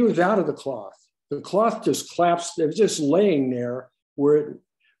 He was out of the cloth. The cloth just collapsed. It was just laying there where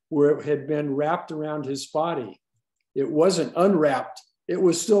it had been wrapped around his body. It wasn't unwrapped. It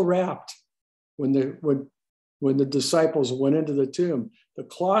was still wrapped when the disciples went into the tomb. The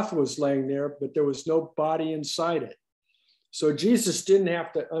cloth was laying there, but there was no body inside it. So Jesus didn't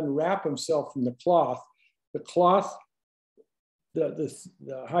have to unwrap himself from the cloth. The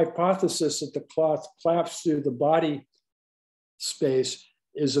hypothesis that the cloth collapsed through the body space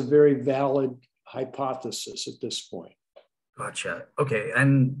is a very valid hypothesis at this point. Gotcha. Okay.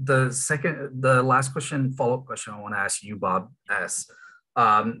 And the last question, follow-up question I want to ask you, Bob,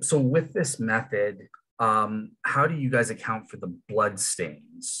 so with this method, how do you guys account for the blood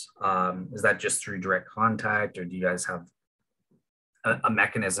stains? Is that just through direct contact, or do you guys have a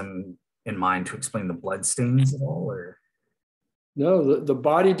mechanism in mind to explain the blood stains at all? Or no, the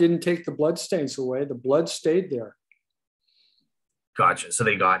body didn't take the blood stains away. The blood stayed there. Gotcha. So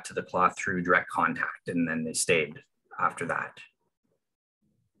they got to the cloth through direct contact, and then they stayed after that.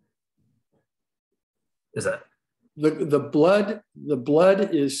 Is that the blood? The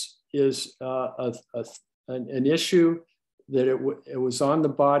blood is an issue that it was on the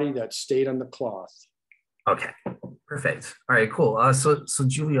body that stayed on the cloth. Okay, perfect. All right, cool. So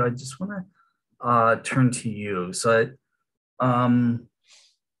Giulio, I just want to turn to you. So,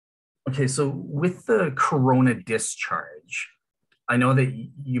 okay, so with the corona discharge, I know that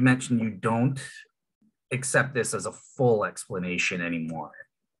you mentioned you don't accept this as a full explanation anymore,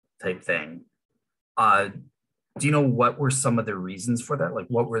 type thing. Do you know what were some of the reasons for that? Like,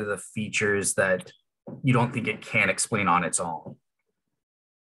 what were the features that you don't think it can explain on its own?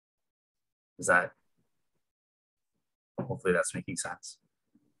 Hopefully that's making sense.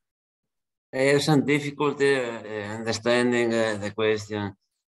 I have some difficulty understanding the question.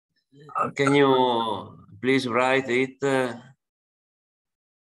 Can you please write it?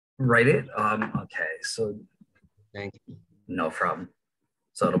 Write it? Okay, so thank you. No problem.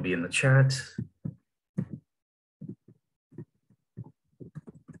 So it'll be in the chat.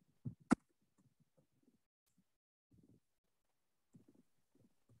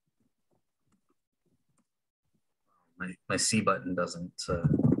 My C button doesn't.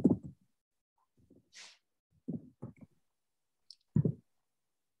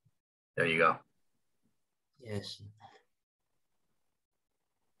 There you go. Yes.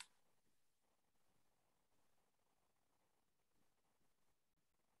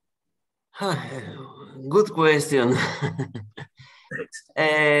 Good question.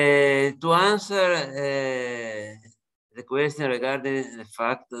 To answer the question regarding the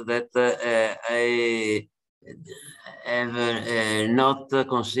fact that I have not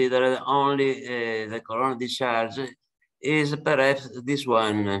considered only the corona discharge is perhaps this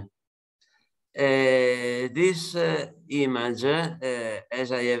one. This image,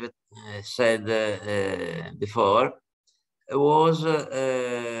 as I have said before, was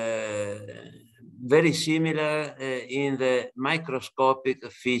very similar in the microscopic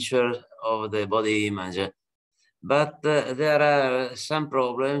features of the body image. But there are some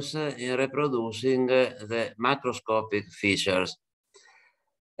problems in reproducing the macroscopic features.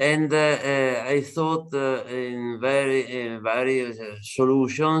 And I thought in various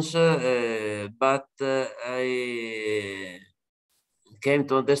solutions, but I came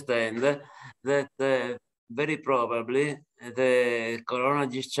to understand that very probably the corona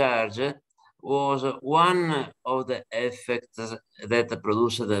discharge was one of the effects that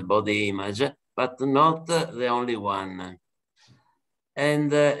produced the body image, but not the only one.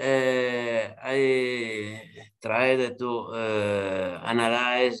 And I tried to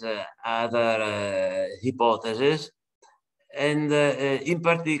analyze other hypotheses, and in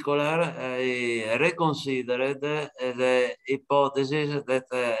particular, I reconsidered the hypothesis that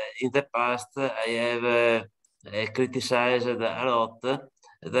in the past I have criticized a lot,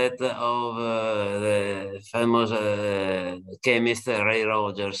 that of the famous chemist Ray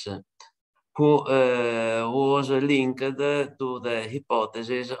Rogers. who was linked to the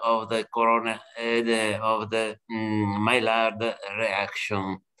hypothesis of the Maillard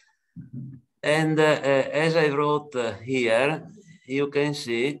reaction. And as I wrote here, you can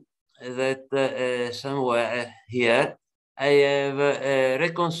see that somewhere here I have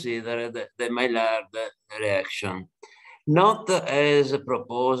reconsidered the Maillard reaction, not as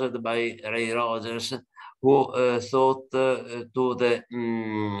proposed by Ray Rogers, who thought to the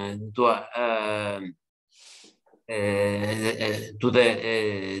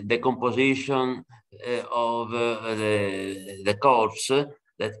decomposition of the corpse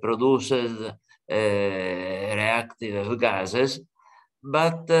that produces reactive gases,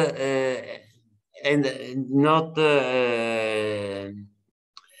 but and not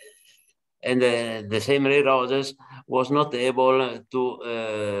and the same Ray Rogers was not able to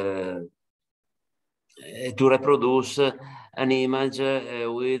reproduce an image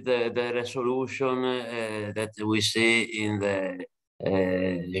with the resolution that we see in the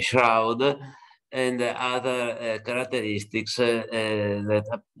shroud and the other characteristics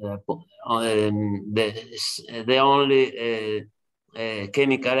that the only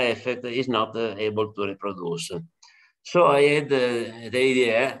chemical effect is not able to reproduce. So I had the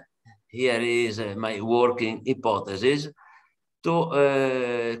idea, here is my working hypothesis,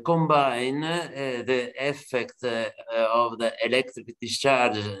 to combine the effect of the electric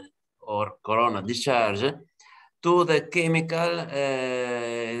discharge or coronal discharge to the chemical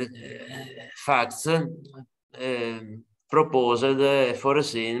facts proposed,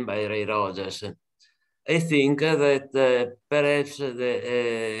 foreseen by Ray Rogers. I think that perhaps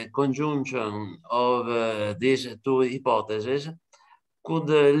the conjunction of these two hypotheses could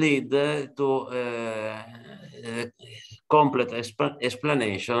lead to complete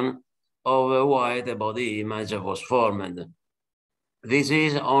explanation of why the body image was formed. This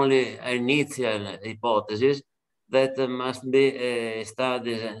is only an initial hypothesis that must be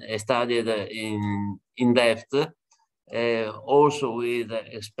studied in depth, also with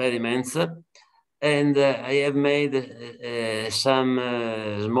experiments. And I have made some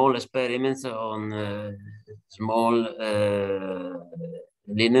small experiments on small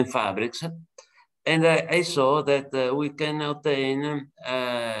linen fabrics. And I saw that we can obtain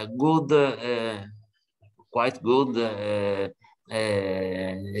good, quite good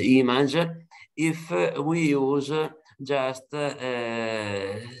image if we use just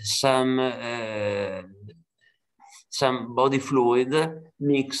some body fluid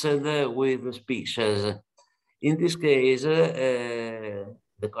mixed with species. In this case, the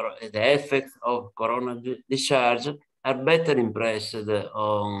effects of coronal discharge are better impressed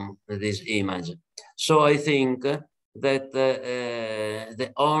on this image. So I think that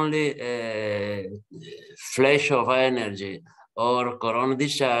the only flash of energy or coronal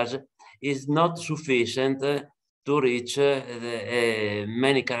discharge is not sufficient to reach the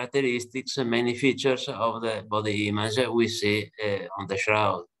many characteristics, many features of the body image we see on the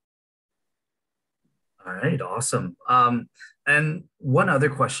shroud. All right, awesome. And one other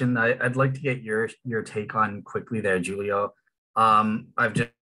question I'd like to get your take on quickly there, Giulio. I've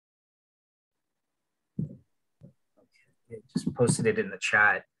just posted it in the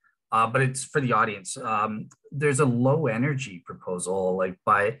chat, but it's for the audience. There's a low energy proposal like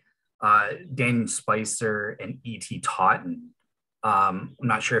by Daniel Spicer and E.T. Totten. I'm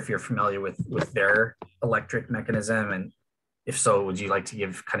not sure if you're familiar with their electric mechanism, and if so, would you like to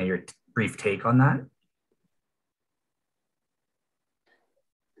give kind of your brief take on that?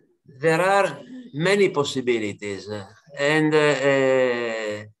 There are many possibilities, and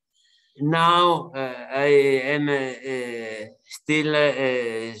now I am still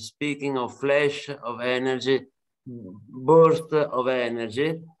speaking of flash of energy, burst of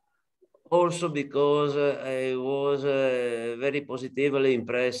energy, also because I was very positively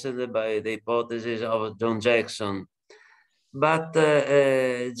impressed by the hypothesis of John Jackson. But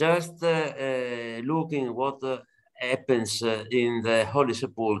just looking what happens in the Holy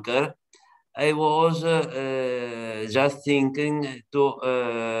Sepulchre, I was just thinking to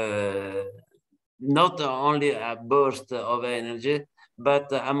not only a burst of energy,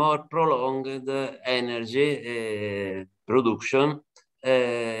 but a more prolonged energy production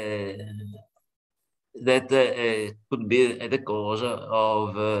that could be the cause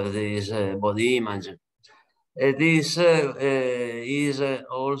of this body image. This is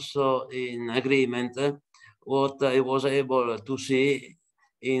also in agreement what I was able to see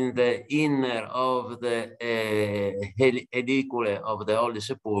in the inner of the edicule of the Holy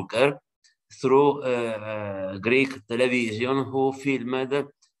Sepulchre through Greek television who filmed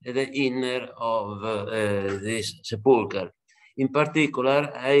the inner of this sepulchre. In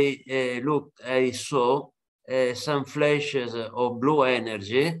particular, I saw some flashes of blue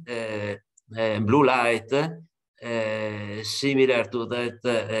energy, blue light, similar to that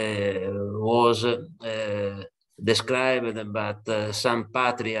was described by some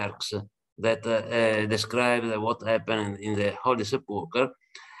patriarchs that described what happened in the Holy Sepulchre.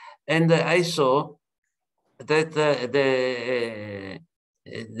 And I saw that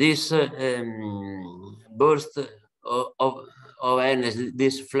this burst of energy,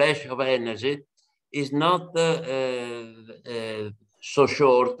 this flash of energy, is not so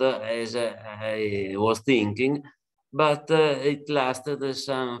short as I was thinking, but it lasted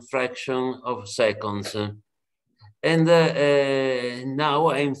some fraction of seconds. And now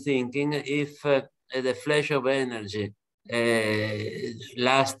I'm thinking if the flash of energy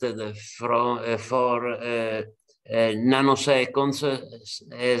lasted for nanoseconds,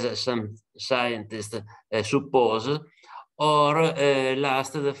 as some scientists suppose, or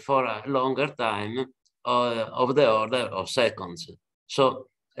lasted for a longer time of the order of seconds. So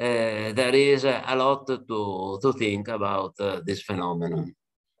there is a lot to think about this phenomenon.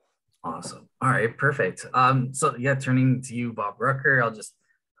 Awesome. All right, perfect. So yeah, turning to you, Bob Rucker, I'll just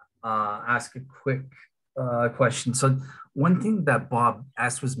ask a quick question. So one thing that Bob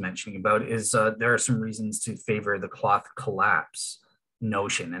S was mentioning about is there are some reasons to favor the cloth collapse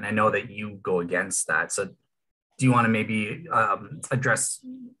notion, and I know that you go against that. So do you want to maybe address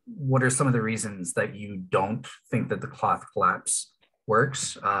what are some of the reasons that you don't think that the cloth collapse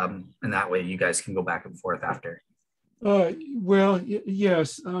works? And that way you guys can go back and forth after. Well,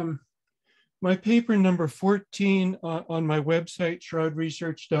 yes. My paper number 14 on my website,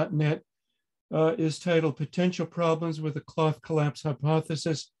 shroudresearch.net, is titled Potential Problems with the Cloth Collapse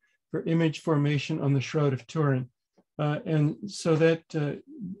Hypothesis for Image Formation on the Shroud of Turin. And so that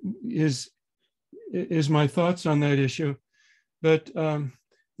is my thoughts on that issue. But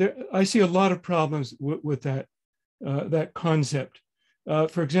I see a lot of problems with that, that concept.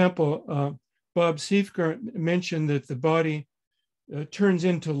 For example, Bob Siefker mentioned that the body turns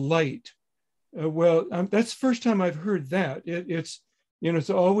into light. Well, that's the first time I've heard that. It's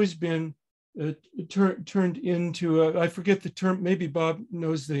always been turned into, I forget the term, maybe Bob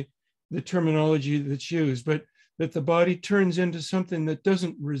knows the terminology that's used, but that the body turns into something that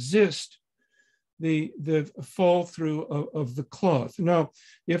doesn't resist the fall through of the cloth. Now,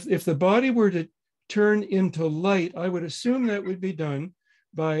 if the body were to turn into light, I would assume that would be done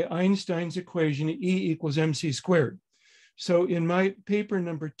by Einstein's equation, E equals mc squared. So in my paper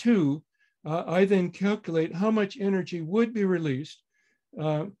number 2, I then calculate how much energy would be released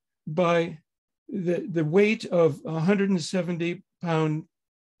by the weight of a 170-pound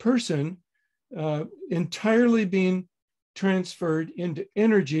person entirely being transferred into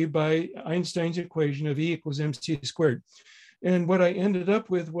energy by Einstein's equation of E equals mc squared. And what I ended up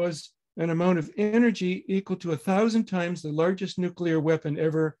with was an amount of energy equal to 1,000 times the largest nuclear weapon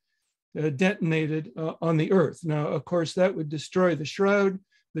ever detonated on the Earth. Now, of course, that would destroy the Shroud,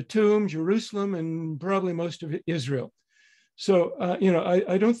 the tomb, Jerusalem, and probably most of Israel. So,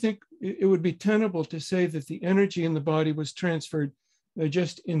 I don't think it would be tenable to say that the energy in the body was transferred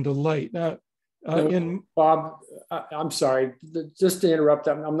just into light. Now, Bob, I'm sorry, just to interrupt,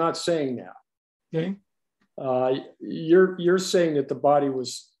 I'm not saying that. Okay. You're saying that the body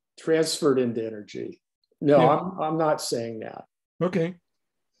was transferred into energy. No, yeah. I'm not saying that. Okay.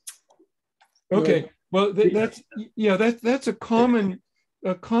 Okay. Well, that's a common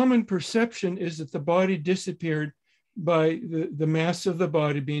perception, is that the body disappeared by the mass of the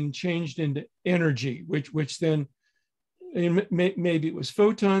body being changed into energy, which then maybe it was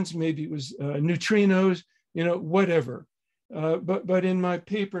photons, maybe it was neutrinos, whatever. But in my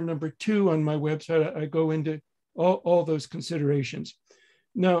paper number 2 on my website, I go into all those considerations.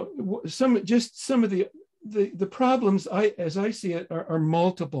 Now, some of the problems, as I see it, are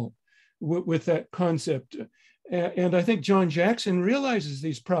multiple with that concept. And I think John Jackson realizes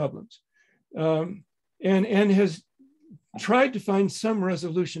these problems and has tried to find some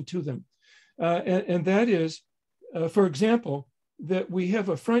resolution to them. And that is, for example, that we have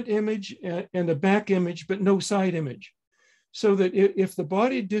a front image and a back image, but no side image. So that if the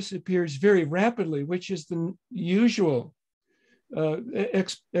body disappears very rapidly, which is the usual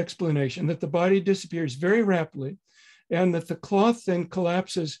explanation, that the body disappears very rapidly and that the cloth then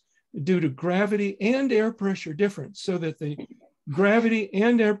collapses due to gravity and air pressure difference, so that the gravity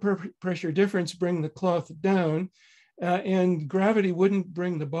and air pressure difference bring the cloth down, and gravity wouldn't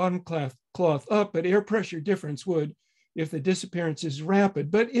bring the bottom cloth up, but air pressure difference would if the disappearance is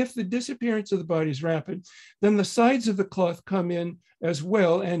rapid. But if the disappearance of the body is rapid, then the sides of the cloth come in as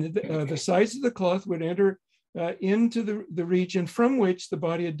well, and the sides of the cloth would enter into the region from which the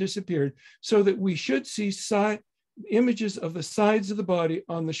body had disappeared, so that we should see images of the sides of the body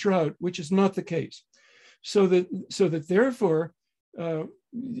on the shroud, which is not the case. So that therefore,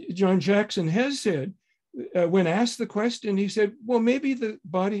 John Jackson has said, when asked the question, he said, well, maybe the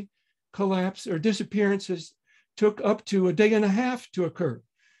body collapse or disappearances took up to a day and a half to occur.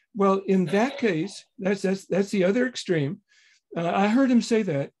 Well, in that case, that's the other extreme. I heard him say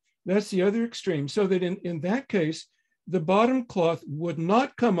that. That's the other extreme. So that in that case, the bottom cloth would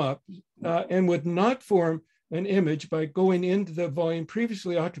not come up and would not form an image by going into the volume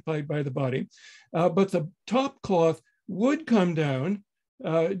previously occupied by the body, but the top cloth would come down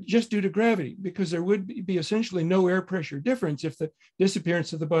just due to gravity, because there would be essentially no air pressure difference if the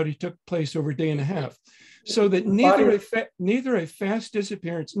disappearance of the body took place over a day and a half. So that neither a fast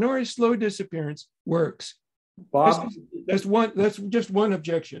disappearance nor a slow disappearance works. Bob, that's just one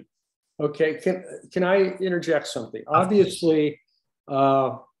objection. Okay, can I interject something? Obviously,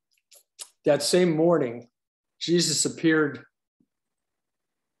 that same morning, Jesus appeared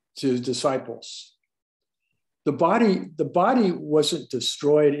to his disciples. The body wasn't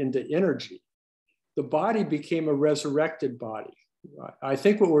destroyed into energy. The body became a resurrected body. I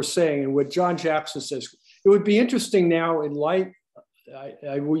think what we're saying, and what John Jackson says, it would be interesting now in light,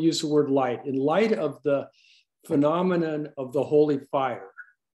 I will use the word light, in light of the phenomenon of the holy fire,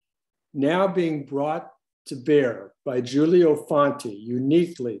 now being brought to bear by Giulio Fanti,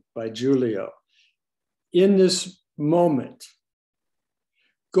 uniquely by Giulio, in this moment.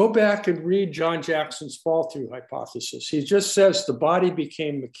 Go back and read John Jackson's fall-through hypothesis. He just says the body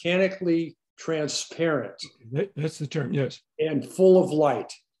became mechanically transparent. That's the term, yes. And full of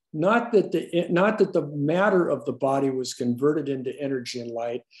light. Not that the matter of the body was converted into energy and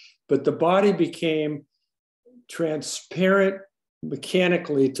light, but the body became transparent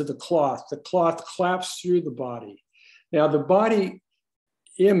mechanically to the cloth. The cloth collapsed through the body. Now, the body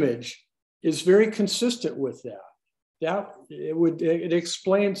image is very consistent with that. It would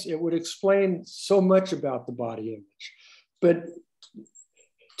explain so much about the body image. But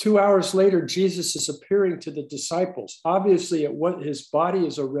 2 hours later, Jesus is appearing to the disciples. Obviously, his body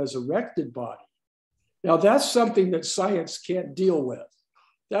is a resurrected body. Now, that's something that science can't deal with.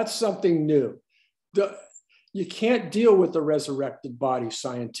 That's something new. You can't deal with the resurrected body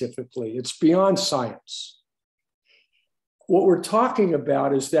scientifically. It's beyond science. What we're talking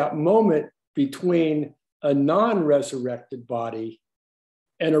about is that moment between a non-resurrected body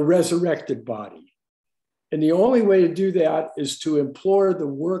and a resurrected body. And the only way to do that is to implore the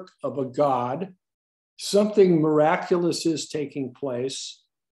work of a God. Something miraculous is taking place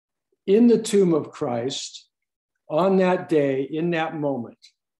in the tomb of Christ on that day, in that moment.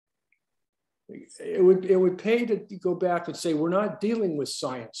 It would pay to go back and say, we're not dealing with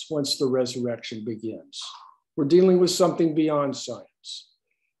science once the resurrection begins. We're dealing with something beyond science.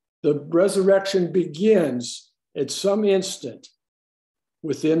 The resurrection begins at some instant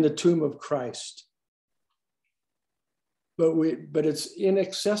within the tomb of Christ. But it's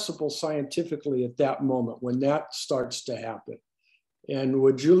inaccessible scientifically at that moment when that starts to happen. And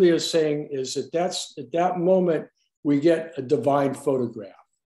what Giulio is saying is that at that moment, we get a divine photograph.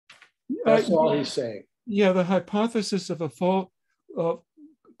 That's all he's saying. Yeah, the hypothesis of a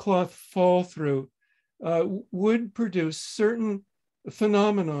cloth fall through would produce certain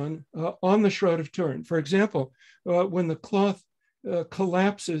phenomenon on the Shroud of Turin. For example, when the cloth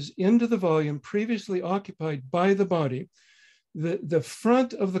collapses into the volume previously occupied by the body, the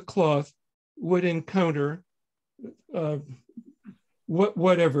front of the cloth would encounter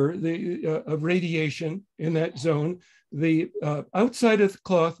whatever the radiation in that zone. The outside of the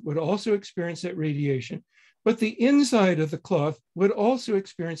cloth would also experience that radiation, but the inside of the cloth would also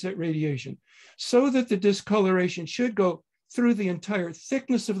experience that radiation, so that the discoloration should go through the entire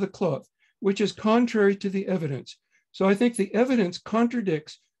thickness of the cloth, which is contrary to the evidence. So I think the evidence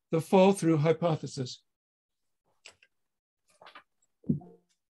contradicts the fall-through hypothesis.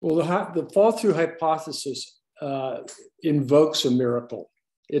 Well, the fall-through hypothesis invokes a miracle.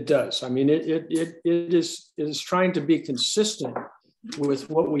 It does. I mean, it is trying to be consistent with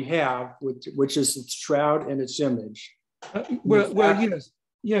what we have, which is its shroud and its image.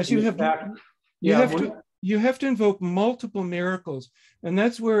 Yes, you have to invoke multiple miracles, and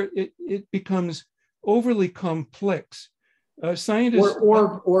that's where it becomes overly complex. Scientists,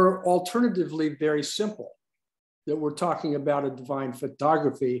 or alternatively, very simple, that we're talking about a divine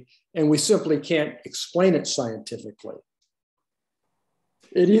photography, and we simply can't explain it scientifically.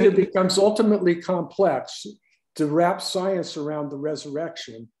 It either becomes ultimately complex to wrap science around the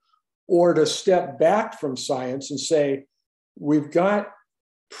resurrection, or to step back from science and say, we've got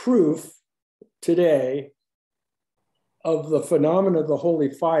proof today of the phenomena of the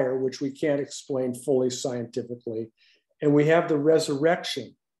holy fire, which we can't explain fully scientifically, and we have the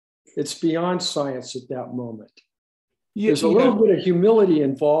resurrection. It's beyond science at that moment. There's a little bit of humility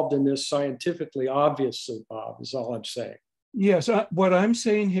involved in this scientifically, obviously, Bob, is all I'm saying. Yes, what I'm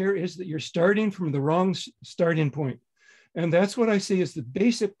saying here is that you're starting from the wrong starting point. And that's what I see as the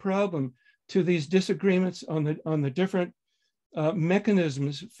basic problem to these disagreements on the different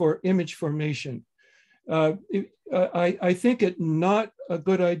mechanisms for image formation. I think it not a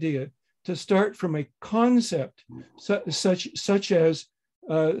good idea to start from a concept such as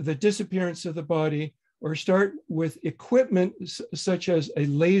the disappearance of the body, or start with equipment such as a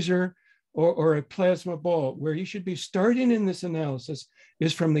laser or a plasma ball. Where you should be starting in this analysis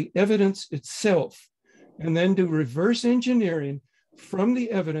is from the evidence itself, and then do reverse engineering from the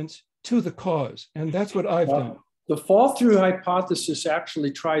evidence to the cause. And that's what I've done. The fall-through hypothesis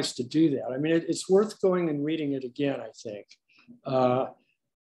actually tries to do that. I mean, it's worth going and reading it again, I think.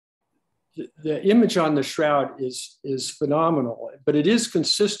 The image on the shroud is phenomenal, but it is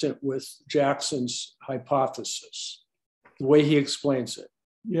consistent with Jackson's hypothesis, the way he explains it.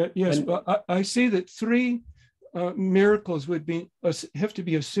 Yeah, yes, but I see that three miracles would have to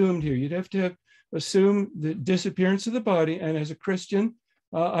be assumed here. You'd have to assume the disappearance of the body, and as a Christian,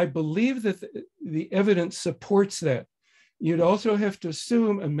 I believe that the evidence supports that. You'd also have to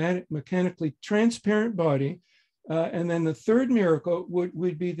assume a mechanically transparent body. And then the third miracle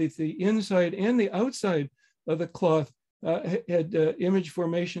would be that the inside and the outside of the cloth had image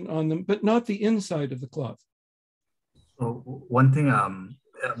formation on them, but not the inside of the cloth. So one thing,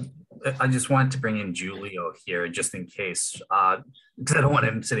 I just wanted to bring in Giulio here, just in case, because I don't want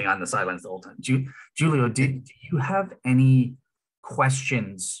him sitting on the sidelines the whole time. Giulio, do you have any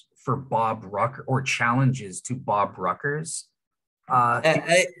questions for Bob Rucker or challenges to Bob Rucker's?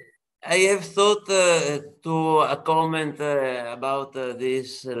 I have thought to comment about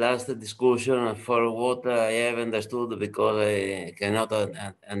this last discussion for what I have understood, because I cannot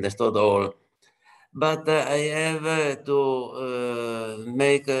understood all. But I have to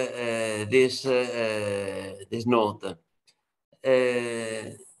make this note.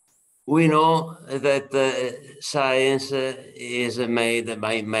 We know that science is made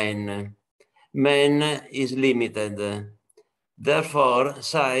by man. Man is limited. Therefore,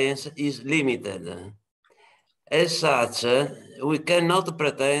 science is limited. As such, we cannot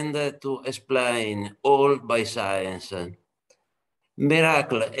pretend to explain all by science.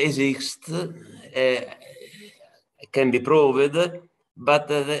 Miracle exists, can be proved, but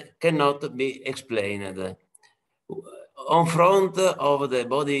cannot be explained. On front of the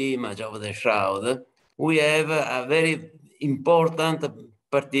body image of the shroud, we have a very important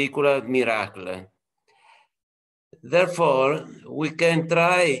particular miracle. Therefore, we can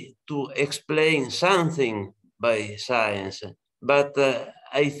try to explain something by science, but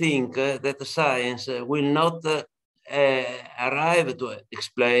I think that science will not arrive to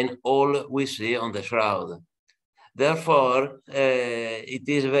explain all we see on the shroud. Therefore, it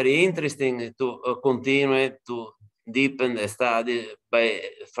is very interesting to continue to deepen the study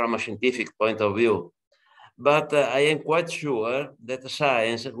from a scientific point of view. But I am quite sure that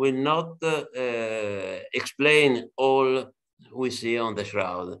science will not explain all we see on the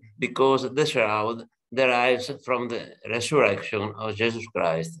shroud, because the shroud derives from the resurrection of Jesus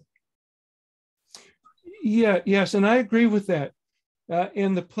Christ. Yeah, yes, and I agree with that.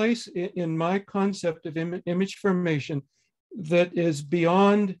 And the place in my concept of image formation that is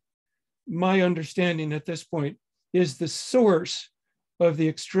beyond my understanding at this point is the source of the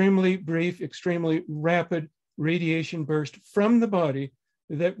extremely brief, extremely rapid radiation burst from the body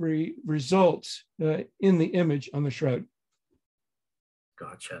that results in the image on the shroud.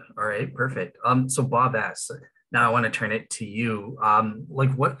 Gotcha. All right, perfect. So Bob asks, now I want to turn it to you.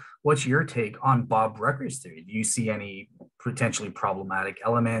 What's your take on Bob Rucker's theory? Do you see any potentially problematic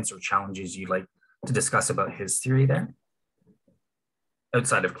elements or challenges you'd like to discuss about his theory there,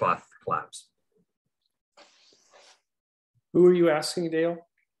 outside of cloth collapse? Who are you asking, Dale?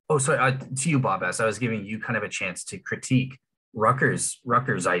 Oh, sorry, to you, Bob S. I was giving you kind of a chance to critique Rucker's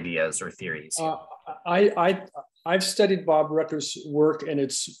ideas or theories. I've studied Bob Rucker's work, and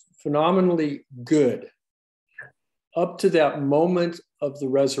it's phenomenally good up to that moment of the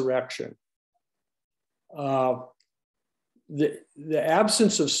resurrection. The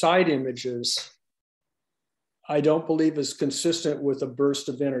absence of side images, I don't believe is consistent with a burst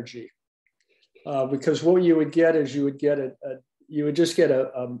of energy, because what you would get is you would just get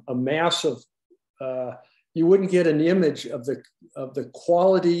a mass of, you wouldn't get an image of the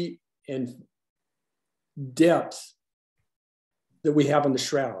quality and depth that we have in the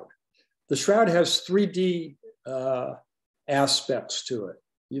shroud. The shroud has 3D aspects to it.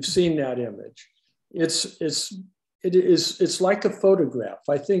 You've seen that image. It's like a photograph.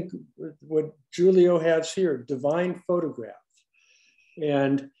 I think what Giulio has here, divine photograph.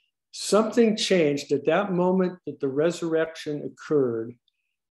 And something changed at that moment that the resurrection occurred.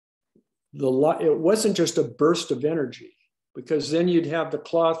 It wasn't just a burst of energy, because then you'd have the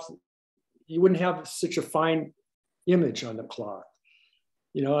cloth, you wouldn't have such a fine image on the cloth.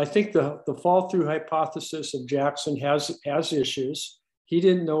 You know, I think the fall through hypothesis of Jackson has issues. He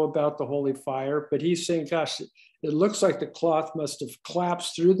didn't know about the holy fire, but he's saying, gosh, it looks like the cloth must have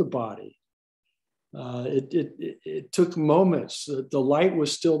collapsed through the body. It took moments. The light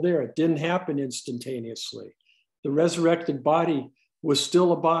was still there. It didn't happen instantaneously. The resurrected body was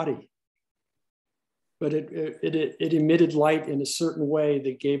still a body, but it emitted light in a certain way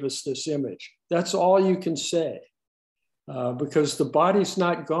that gave us this image. That's all you can say, because the body's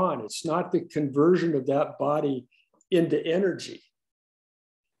not gone. It's not the conversion of that body into energy,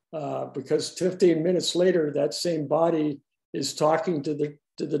 because 15 minutes later, that same body is talking to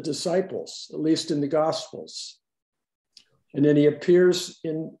the disciples, at least in the Gospels. And then he appears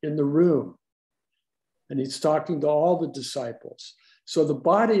in the room and he's talking to all the disciples. So the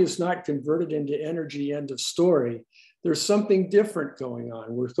body is not converted into energy, end of story. There's something different going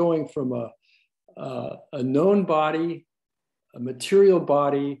on. We're going from a known body, a material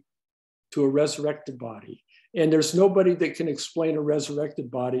body, to a resurrected body. And there's nobody that can explain a resurrected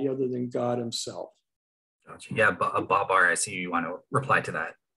body other than God himself. Gotcha. Yeah, Bob R., I see you want to reply to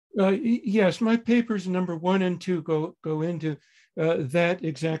that. Yes, my papers number 1 and 2 go into that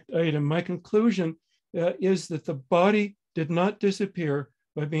exact item. My conclusion is that the body did not disappear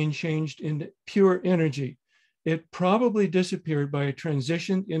by being changed into pure energy. It probably disappeared by a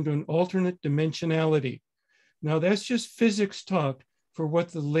transition into an alternate dimensionality. Now, that's just physics talk for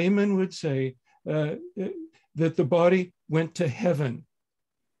what the layman would say, that the body went to heaven.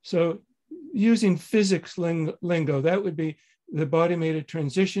 So using physics lingo, that would be the body made a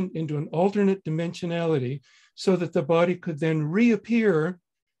transition into an alternate dimensionality so that the body could then reappear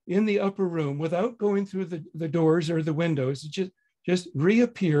in the upper room without going through the doors or the windows, just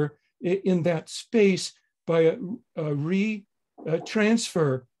reappear in that space by a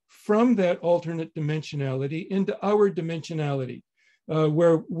transfer from that alternate dimensionality into our dimensionality,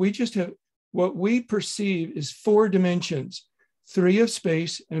 where we just have what we perceive is 4 dimensions, 3 of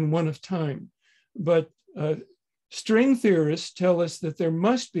space and 1 of time. But string theorists tell us that there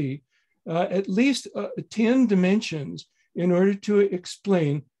must be at least 10 dimensions in order to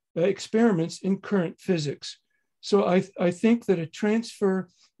explain experiments in current physics. So I think that a transfer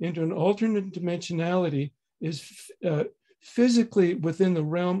into an alternate dimensionality is physically within the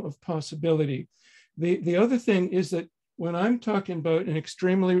realm of possibility. The other thing is that when I'm talking about an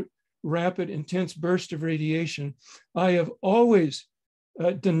extremely rapid, intense burst of radiation, I have always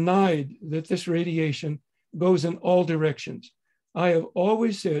denied that this radiation goes in all directions. I have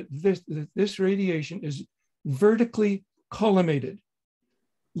always said that this radiation is vertically collimated,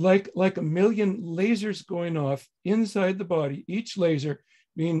 like a million lasers going off inside the body, each laser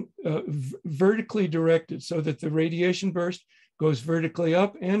being vertically directed so that the radiation burst goes vertically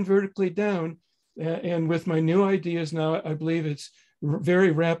up and vertically down. And with my new ideas now, I believe it's very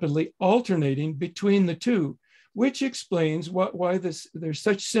rapidly alternating between the two, which explains why there's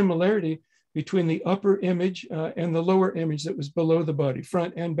such similarity between the upper image and the lower image that was below the body,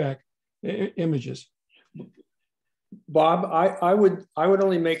 front and back images. Bob, I would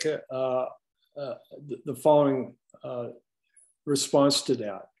only make the following response to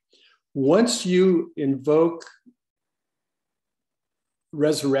that. Once you invoke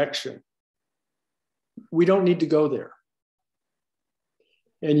resurrection, we don't need to go there.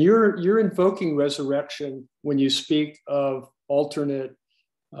 And you're invoking resurrection when you speak of alternate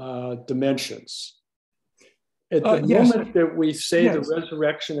dimensions. At the moment that we say the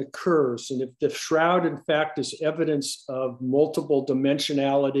resurrection occurs, and if the shroud in fact is evidence of multiple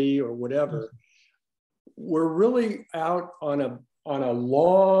dimensionality or whatever, we're really out on a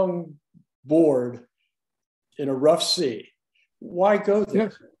long board in a rough sea. Why go there?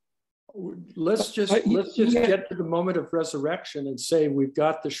 Yes. Let's just get to the moment of resurrection and say we've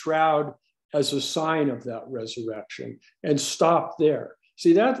got the shroud as a sign of that resurrection and stop there.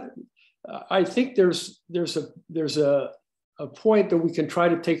 See that? I think there's a point that we can try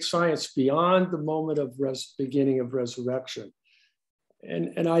to take science beyond the moment of beginning of resurrection,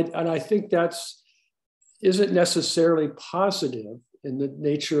 and I think that's isn't necessarily positive in the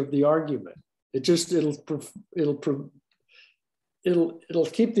nature of the argument. It'll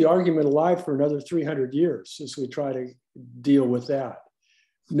keep the argument alive for another 300 years as we try to deal with that.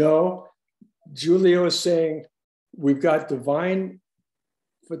 No, Giulio is saying we've got divine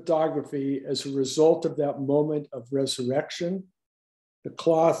photography as a result of that moment of resurrection. The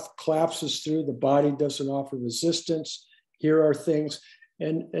cloth collapses through, the body doesn't offer resistance. Here are things,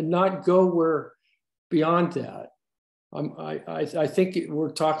 and not go where beyond that. I think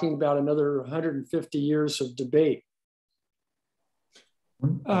we're talking about another 150 years of debate.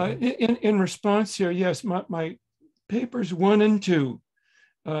 In response here, yes, my papers 1 and 2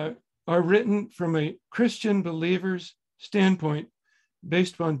 are written from a Christian believer's standpoint,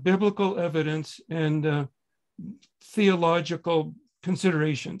 based on biblical evidence and theological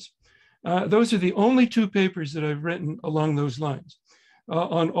considerations. Those are the only 2 papers that I've written along those lines.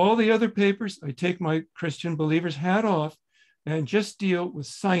 On all the other papers, I take my Christian believer's hat off and just deal with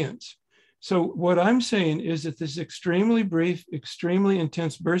science. So what I'm saying is that this extremely brief, extremely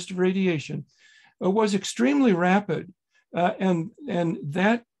intense burst of radiation was extremely rapid. And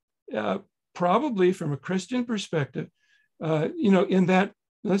that probably from a Christian perspective, in that,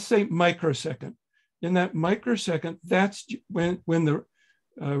 let's say microsecond, that's when the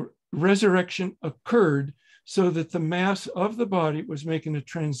resurrection occurred, so that the mass of the body was making a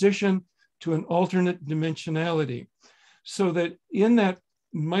transition to an alternate dimensionality. So that in that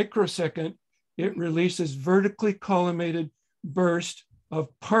microsecond, it releases vertically collimated burst of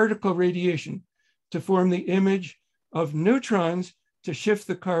particle radiation to form the image of neutrons to shift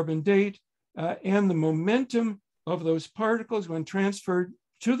the carbon date, and the momentum of those particles, when transferred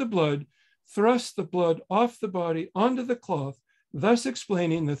to the blood, thrust the blood off the body onto the cloth, thus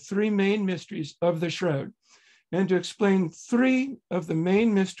explaining the 3 main mysteries of the shroud. And to explain 3 of the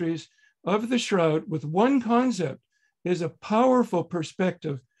main mysteries of the shroud with one concept is a powerful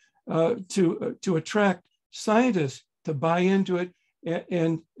perspective to attract scientists to buy into it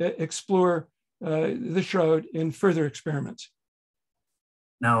and explore the shroud in further experiments.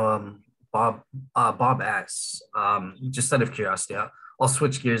 Now, Bob asks, just out of curiosity, I'll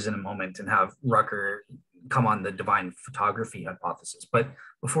switch gears in a moment and have Rucker come on the divine photography hypothesis. But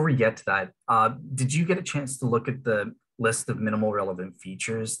before we get to that, did you get a chance to look at the list of minimal relevant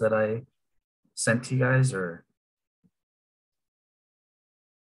features that I sent to you guys, or?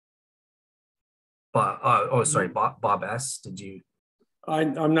 Bob S. Did you?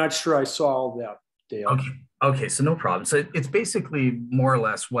 I'm not sure I saw all that, Dale. Okay, so no problem. So it's basically more or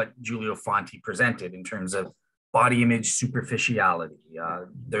less what Giulio Fanti presented in terms of body image superficiality.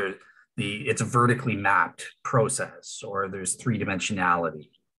 It's a vertically mapped process, or there's 3-dimensionality,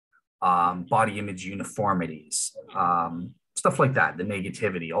 body image uniformities, stuff like that, the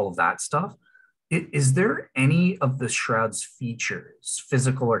negativity, all of that stuff. Is there any of the shroud's features,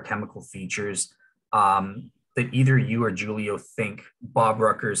 physical or chemical features, that either you or Giulio think Bob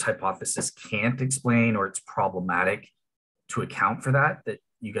Rucker's hypothesis can't explain, or it's problematic to account for that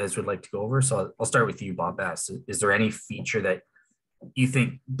you guys would like to go over? So I'll start with you, Bob S. Is there any feature that you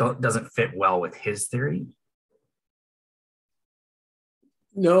think doesn't fit well with his theory?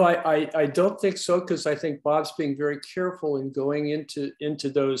 No, I don't think so, because I think Bob's being very careful in going into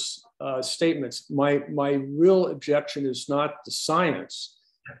those statements. My real objection is not the science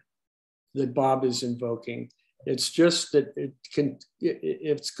that Bob is invoking. It's just that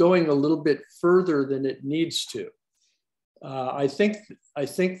it's going a little bit further than it needs to. I think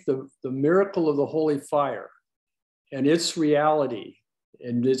the miracle of the holy fire and its reality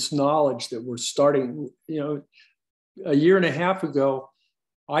and its knowledge that we're starting, a year and a half ago,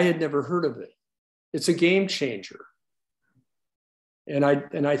 I had never heard of it. It's a game changer. And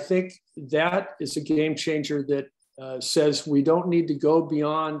I think that is a game changer that says we don't need to go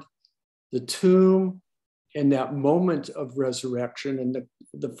beyond the tomb and that moment of resurrection. And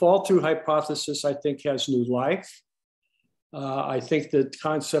the fall-through hypothesis, I think, has new life. I think the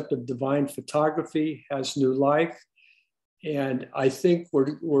concept of divine photography has new life. And I think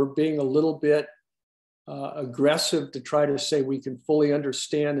we're being a little bit aggressive to try to say we can fully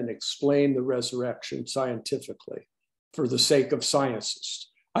understand and explain the resurrection scientifically for the sake of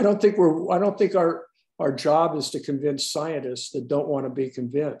scientists. I don't think our job is to convince scientists that don't want to be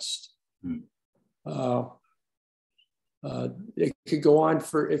convinced. It could go on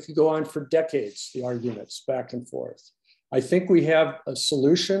for decades, the arguments back and forth. I think we have a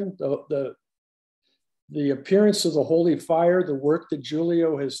solution. The appearance of the holy fire, the work that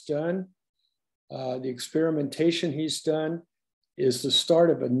Giulio has done, the experimentation he's done, is the start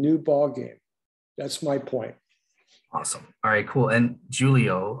of a new ball game. That's my point. Awesome. All right, cool. And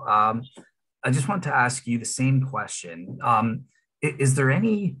Giulio, I just want to ask you the same question. Is there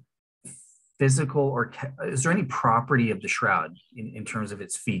any physical or is there any property of the shroud in terms of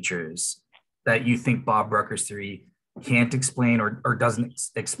its features that you think Bob Rucker's theory can't explain or doesn't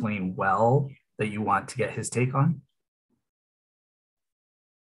explain well, that you want to get his take on?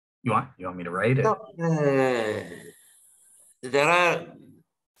 You want me to write it? No, there are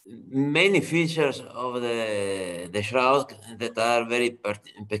many features of the shroud that are very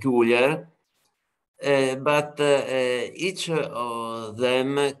peculiar, but each of them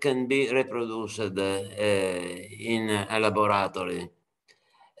can be reproduced in a laboratory.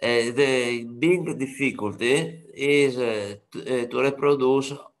 The big difficulty is to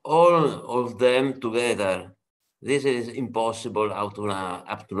reproduce all of them together. This is impossible up to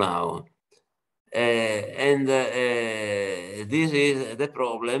now. And this is the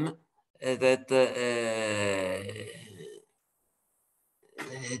problem that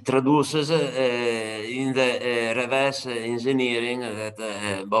traduces in the reverse engineering that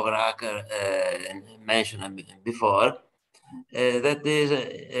Bob Rucker mentioned before. That is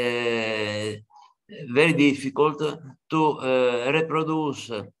very difficult to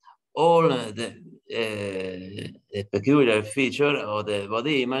reproduce all the peculiar feature of the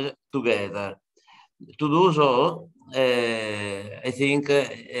body image together. To do so, I think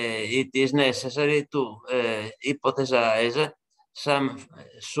it is necessary to hypothesize some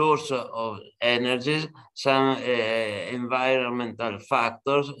source of energies, some environmental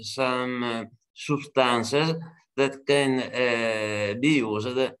factors, some substances that can be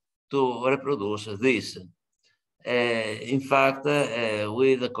used to reproduce this. In fact,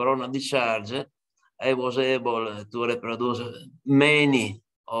 with the corona discharge, I was able to reproduce many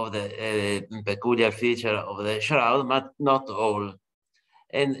of the peculiar feature of the shroud, but not all.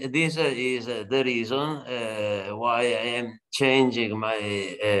 And this is the reason why I am changing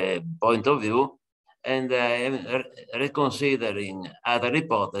my point of view, and I am reconsidering other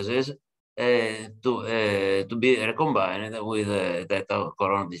hypotheses to be recombined with that of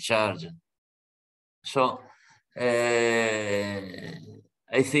corona discharge. So I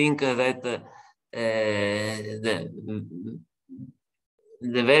think that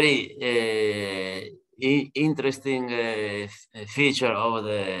the very interesting feature of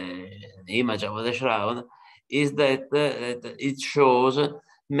the image of the shroud is that it shows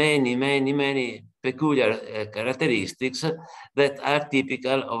many peculiar characteristics that are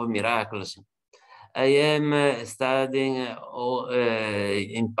typical of miracles. I am studying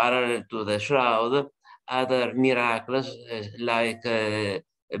in parallel to the shroud other miracles like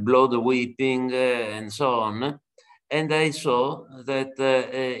blood weeping and so on. And I saw that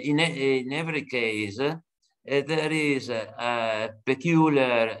in every case, there is a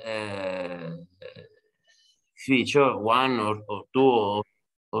peculiar feature, one or two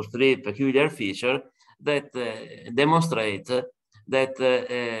or three peculiar features that demonstrate that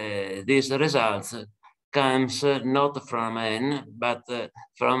these results comes not from man, but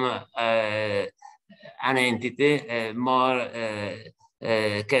from an entity more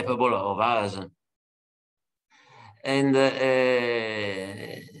capable of us. And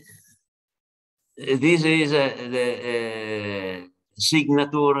this is the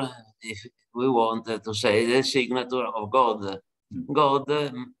signature, if we want to say, the signature of God. God,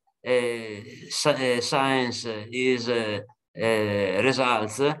 science is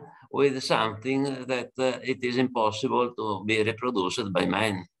results with something that it is impossible to be reproduced by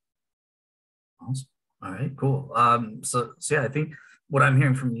man. Awesome. All right, cool. So yeah, I think what I'm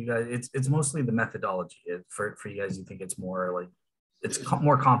hearing from you guys, it's mostly the methodology. For you guys, you think it's more like it's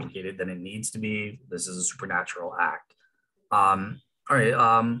more complicated than it needs to be. This is a supernatural act. All right.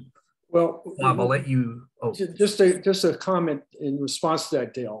 Well, Bob, I'll let you. Oh, just a comment in response to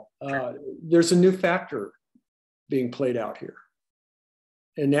that, Dale. There's a new factor being played out here,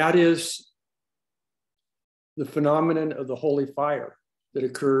 and that is the phenomenon of the holy fire that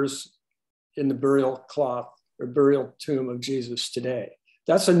occurs in the burial cloth or burial tomb of Jesus today.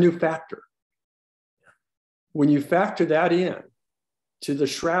 That's a new factor. When you factor that in to the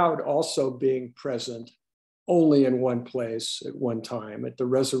shroud also being present only in one place at one time, at the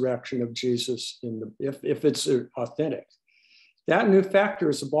resurrection of Jesus, if it's authentic, that new factor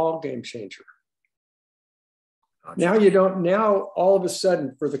is a ball game changer. Gotcha. Now all of a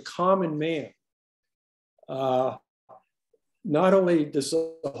sudden for the common man, not only does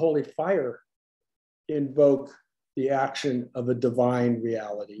the holy fire invoke the action of a divine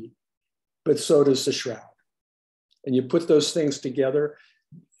reality, but so does the shroud. And you put those things together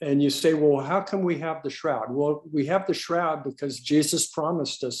and you say, well, how come we have the shroud? Well, we have the shroud because Jesus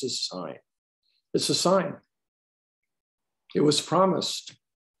promised us a sign. It's a sign. It was promised.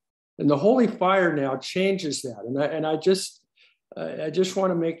 And the holy fire now changes that. And I just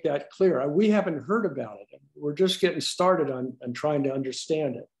want to make that clear. We haven't heard about it. We're just getting started on trying to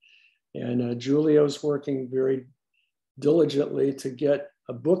understand it. And Giulio's working very diligently to get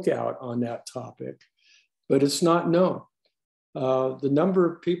a book out on that topic, but it's not known. The number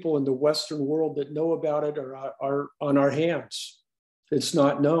of people in the Western world that know about it are on our hands. It's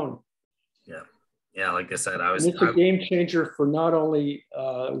not known. Yeah. Yeah, like I said, it's a game changer for not only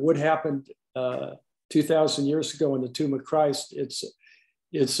what happened 2,000 years ago in the Tomb of Christ.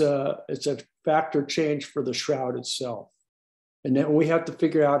 It's a factor change for the shroud itself, and then we have to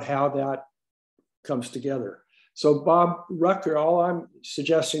figure out how that comes together. So, Bob Rucker, all I'm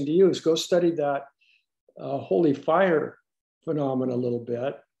suggesting to you is go study that holy fire phenomenon a little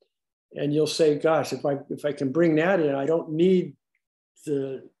bit, and you'll say, "Gosh, if I can bring that in, I don't need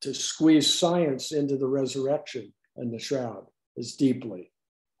to squeeze science into the resurrection and the shroud as deeply.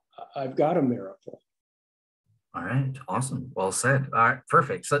 I've got a miracle." All right, awesome, well said. All right,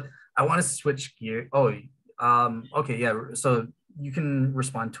 perfect. So I want to switch gear. Okay, yeah. So you can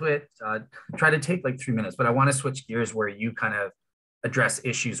respond to it. Try to take like 3 minutes, but I want to switch gears where you kind of address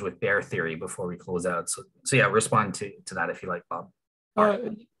issues with bear theory before we close out. So yeah, respond to that if you like, Bob.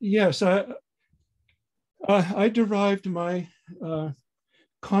 Yes, I derived my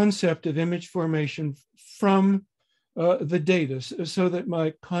concept of image formation from the data, so that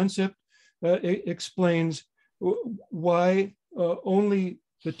my concept explains why only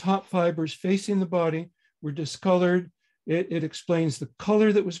the top fibers facing the body were discolored. It explains the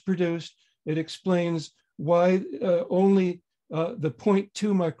color that was produced. It explains why only the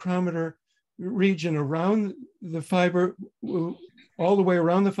 0.2 micrometer region around the fiber, all the way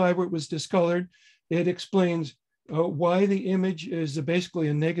around the fiber, was discolored. It explains why the image is basically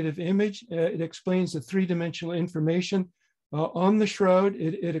a negative image. It explains the three-dimensional information on the shroud.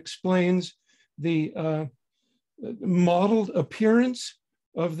 It explains the modeled appearance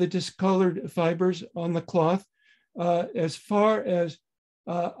of the discolored fibers on the cloth. As far as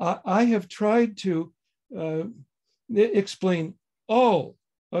I have tried to explain all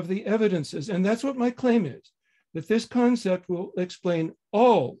of the evidences, and that's what my claim is, that this concept will explain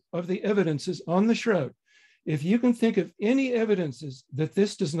all of the evidences on the shroud. If you can think of any evidences that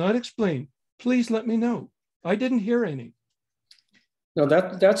this does not explain, please let me know. I didn't hear any. No,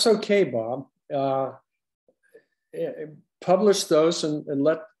 that's okay, Bob. Publish those and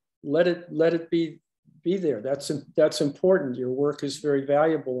let it be there. That's important. Your work is very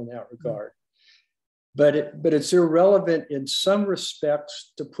valuable in that regard. But it's irrelevant in some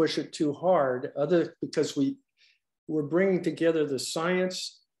respects to push it too hard, because we're bringing together the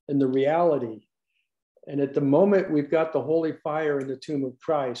science and the reality. And at the moment we've got the holy fire in the tomb of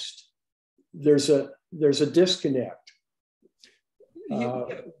Christ, there's a disconnect.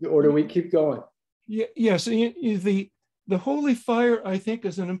 Or do we keep going? Yes, the holy fire, I think,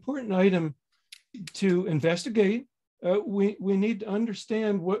 is an important item to investigate. We need to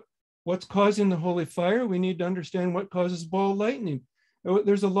understand what's causing the holy fire. We need to understand what causes ball lightning.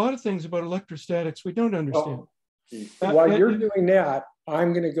 There's a lot of things about electrostatics we don't understand. While you're doing that,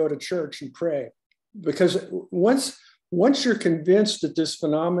 I'm going to go to church and pray, because once you're convinced that this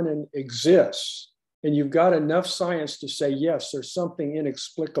phenomenon exists and you've got enough science to say, yes, there's something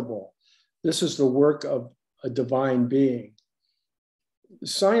inexplicable, this is the work of a divine being,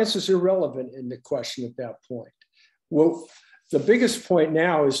 science is irrelevant in the question at that point. Well, the biggest point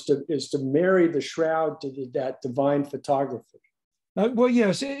now is to marry the shroud to that divine photography. Well,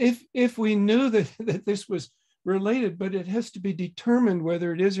 yes, if we knew that this was related, but it has to be determined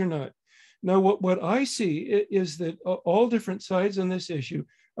whether it is or not. Now, what I see is that all different sides on this issue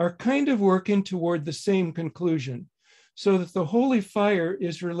are kind of working toward the same conclusion, so that the holy fire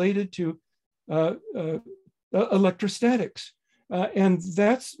is related to electrostatics. And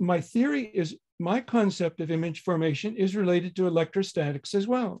that's my theory, is my concept of image formation is related to electrostatics as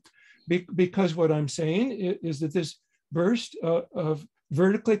well. Because what I'm saying is that this burst of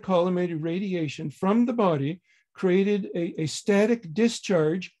vertically collimated radiation from the body created a static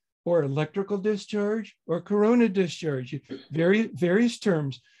discharge, or electrical discharge, or corona discharge, various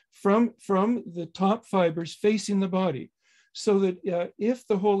terms, from the top fibers facing the body. So that if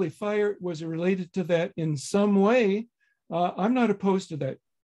the holy fire was related to that in some way, I'm not opposed to that.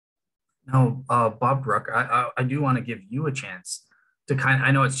 No, Bob Rucker, I do want to give you a chance to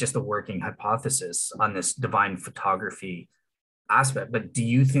I know it's just a working hypothesis on this divine photography aspect, but do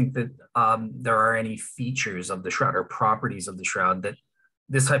you think that there are any features of the shroud or properties of the shroud that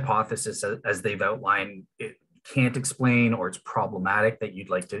this hypothesis, as they've outlined, it can't explain, or it's problematic, that you'd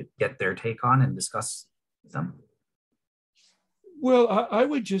like to get their take on and discuss with them? Well,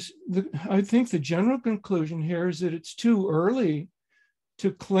 I think the general conclusion here is that it's too early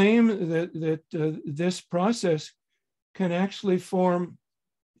to claim that this process can actually form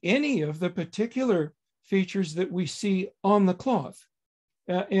any of the particular features that we see on the cloth.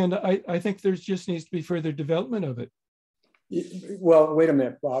 And I think there just needs to be further development of it. Well, wait a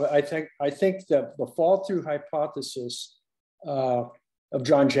minute, Bob. I think that the fall through hypothesis of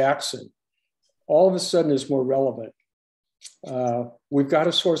John Jackson all of a sudden is more relevant. We've got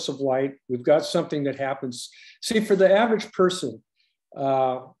a source of light. We've got something that happens. See, for the average person,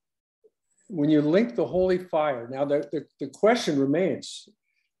 when you link the holy fire, now the question remains,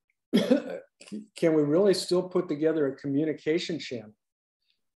 can we really still put together a communication channel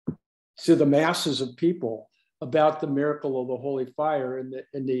to the masses of people about the miracle of the holy fire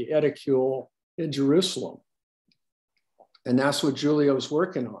in the edicule in Jerusalem? And that's what Giulio's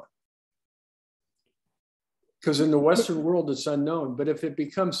working on. Because in the Western world, it's unknown. But if it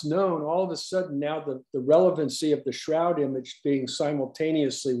becomes known, all of a sudden now the relevancy of the shroud image being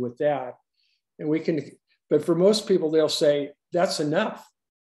simultaneously with that, and we can, but for most people, they'll say, that's enough.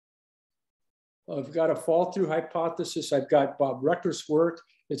 I've got a fall through hypothesis. I've got Bob Rucker's work.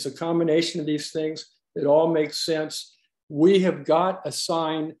 It's a combination of these things. It all makes sense. We have got a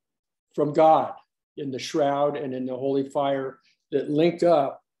sign from God in the shroud and in the holy fire that link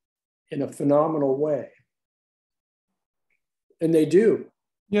up in a phenomenal way. And they do.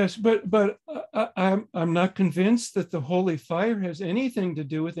 Yes, but I'm not convinced that the holy fire has anything to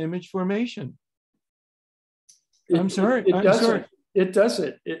do with image formation. I'm sorry. It doesn't. It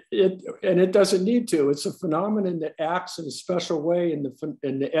doesn't. And it doesn't need to. It's a phenomenon that acts in a special way in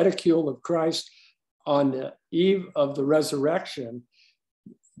the edicule of Christ on the eve of the resurrection.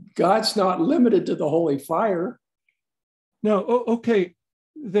 God's not limited to the holy fire. No. Okay.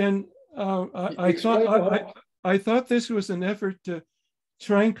 Then I thought this was an effort to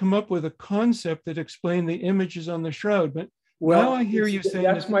try and come up with a concept that explained the images on the shroud, but now I hear you saying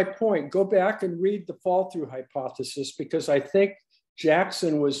that's my point. Go back and read the fall through hypothesis, because I think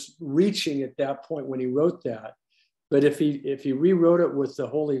Jackson was reaching at that point when he wrote that. But if he rewrote it with the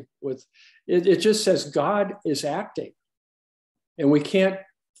holy, it just says God is acting, and we can't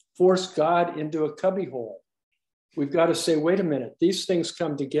force God into a cubbyhole. We've got to say, wait a minute, these things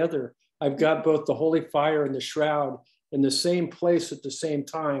come together. I've got both the holy fire and the shroud in the same place at the same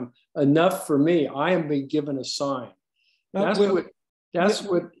time. Enough for me. I am being given a sign. That's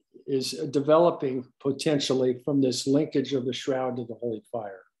what is developing potentially from this linkage of the shroud to the holy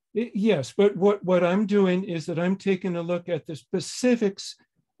fire. Yes, but what I'm doing is that I'm taking a look at the specifics,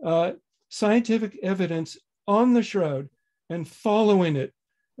 scientific evidence on the shroud and following it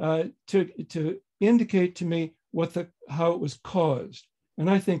to indicate to me how it was caused. And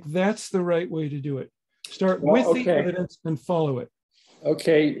I think that's the right way to do it. Start with the evidence and follow it.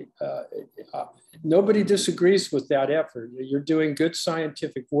 Okay. Nobody disagrees with that effort. You're doing good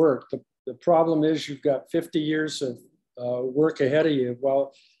scientific work. The problem is you've got 50 years of work ahead of you.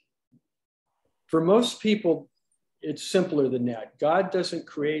 Well, for most people, it's simpler than that. God doesn't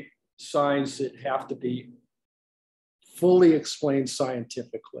create signs that have to be fully explained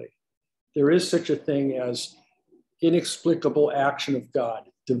scientifically. There is such a thing as inexplicable action of God,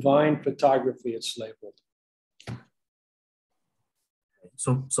 divine photography, it's labeled.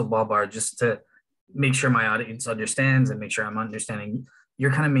 So Babar, just to make sure my audience understands and make sure I'm understanding,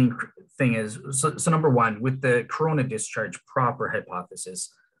 your kind of main thing is, so number one, with the corona discharge proper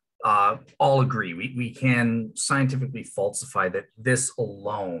hypothesis, all agree, we can scientifically falsify that this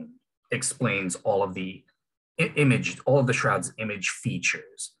alone explains all of the all of the shroud's image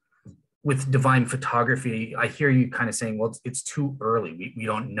features. With divine photography, I hear you kind of saying, well, it's too early. We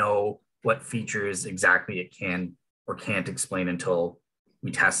don't know what features exactly it can or can't explain until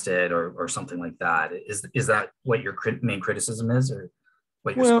we test it or something like that. Is that what your main criticism is, or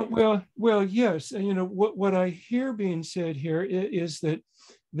what you're saying? Well, yes. And, what I hear being said here is that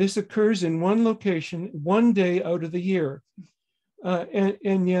this occurs in one location, one day out of the year.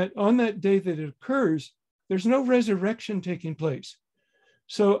 And yet on that day that it occurs, there's no resurrection taking place.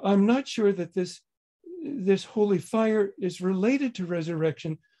 So I'm not sure that this holy fire is related to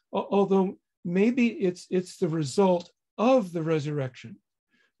resurrection, although maybe it's the result of the resurrection,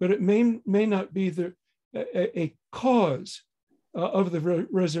 but it may not be a cause of the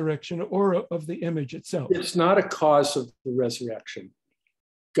resurrection or of the image itself. It's not a cause of the resurrection.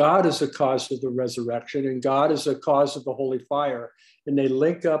 God is a cause of the resurrection, and God is a cause of the holy fire, and they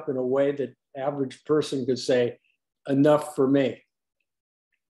link up in a way that average person could say, enough for me.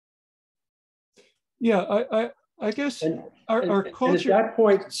 Yeah, I guess our culture. And at that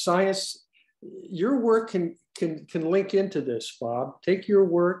point, science, your work can link into this, Bob. Take your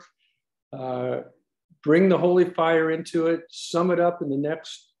work, bring the holy fire into it, sum it up in the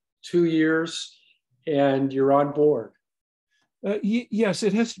next 2 years, and you're on board. Yes,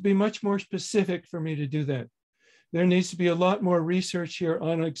 it has to be much more specific for me to do that. there needs to be a lot more research here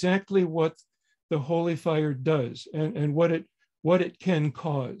on exactly what the holy fire does and what it can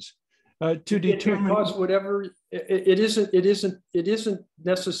cause. To determine, it can cause whatever. It isn't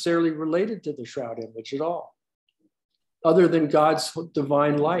necessarily related to the shroud image at all, other than God's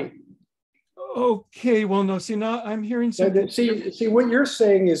divine light. Okay, well, no, see, now I'm hearing something. See, what you're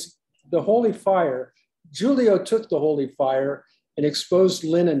saying is the holy fire. Giulio took the holy fire and exposed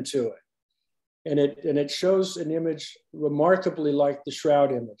linen to it. And it shows an image remarkably like the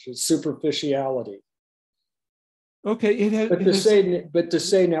shroud image, its superficiality. Okay, it has. But to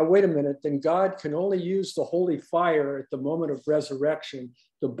say now, wait a minute, then God can only use the holy fire at the moment of resurrection.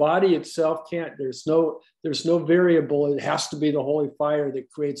 The body itself can't. There's no variable. It has to be the holy fire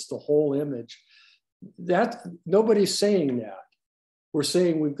that creates the whole image. That nobody's saying that. We're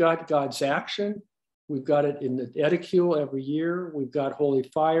saying we've got God's action. We've got it in the edicule every year. We've got holy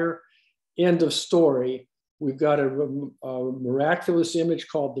fire. End of story. We've got a miraculous image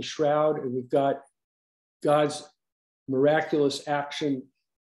called the shroud, and we've got God's miraculous action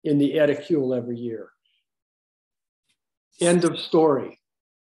in the edicule every year. End of story.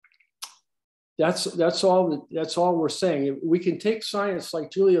 That's all we're saying. We can take science,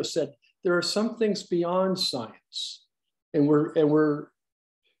 like Giulio said. There are some things beyond science, and we're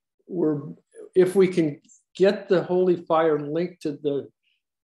if we can get the holy fire linked to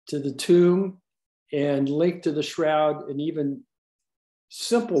the tomb and linked to the shroud in even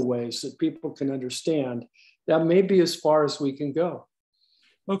simple ways that people can understand, that may be as far as we can go.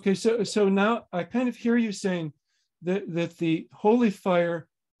 Okay, so now I kind of hear you saying that the holy fire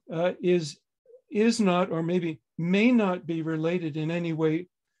is not, or maybe may not be related in any way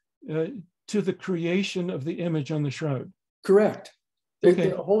to the creation of the image on the shroud. Correct.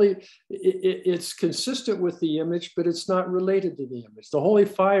 Okay. It's consistent with the image, but it's not related to the image. The holy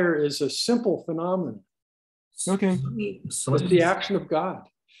fire is a simple phenomenon. Okay. So it's the action of God.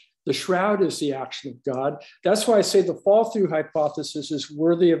 The shroud is the action of God. That's why I say the fall-through hypothesis is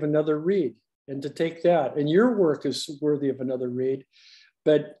worthy of another read, and to take that. And your work is worthy of another read,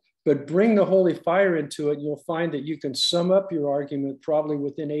 but bring the holy fire into it, and you'll find that you can sum up your argument probably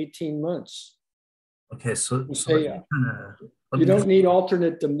within 18 months. Okay, so you don't need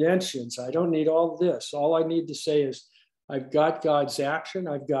alternate dimensions. I don't need all this. All I need to say is I've got God's action.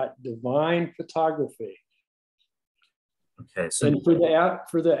 I've got divine photography. Okay, so and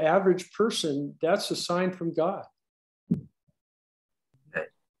for the average person, that's a sign from God. Okay,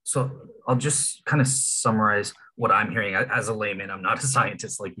 so I'll just kind of summarize what I'm hearing as a layman. I'm not a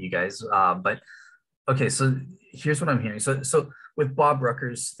scientist like you guys, but okay, so here's what I'm hearing. So with Bob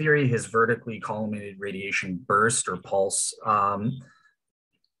Rucker's theory, his vertically collimated radiation burst or pulse,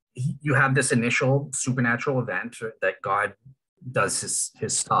 you have this initial supernatural event that God does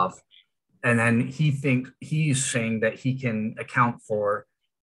his stuff. And then he's saying that he can account for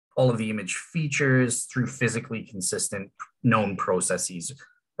all of the image features through physically consistent known processes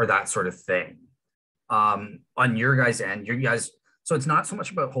or that sort of thing. On your guys' end, so it's not so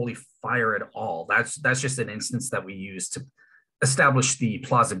much about holy fire at all. That's just an instance that we use to establish the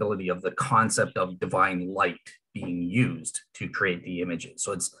plausibility of the concept of divine light being used to create the images.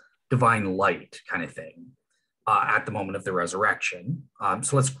 So it's divine light kind of thing at the moment of the resurrection.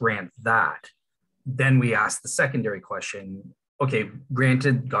 So let's grant that. Then we ask the secondary question, okay,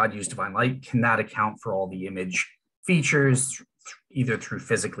 granted God used divine light, can that account for all the image features either through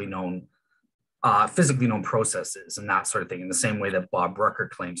physically known processes and that sort of thing, in the same way that Bob Rucker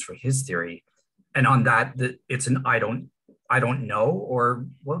claims for his theory? And on that, it's an I don't know, or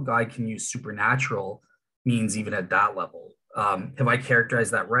well, God can use supernatural means even at that level. Have I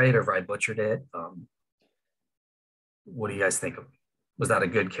characterized that right, or have I butchered it? What do you guys think of? Was that a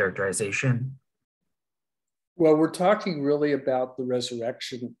good characterization? Well, we're talking really about the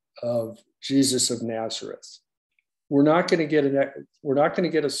resurrection of Jesus of Nazareth. We're not going to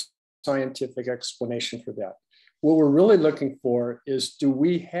get a scientific explanation for that. What we're really looking for is, do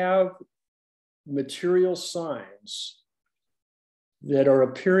we have material signs that are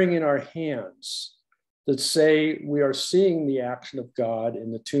appearing in our hands that say we are seeing the action of God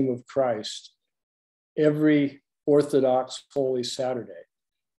in the tomb of Christ every Orthodox Holy Saturday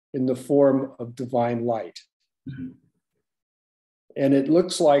in the form of divine light? Mm-hmm. And it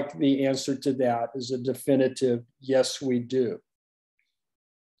looks like the answer to that is a definitive yes, we do.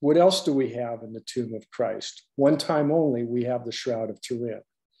 What else do we have in the tomb of Christ? One time only, we have the Shroud of Turin.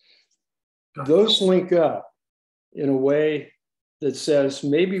 Those link up in a way that says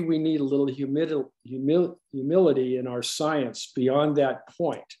maybe we need a little humility in our science beyond that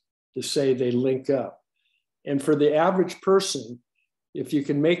point to say they link up. And for the average person, if you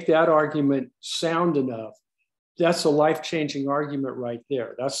can make that argument sound enough, that's a life-changing argument right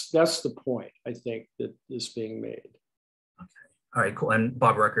there. That's the point, I think, that is being made. Okay. All right, cool. And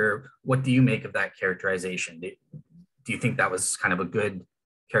Bob Rucker, what do you make of that characterization? Do you think that was kind of a good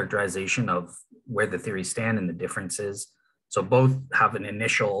characterization of where the theories stand and the differences? So both have an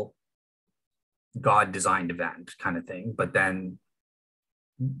initial God-designed event kind of thing, but then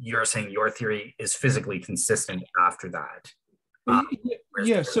you're saying your theory is physically consistent after that. So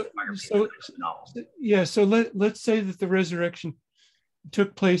let's say that the resurrection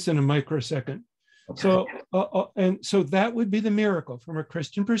took place in a microsecond. Okay. So and so that would be the miracle from a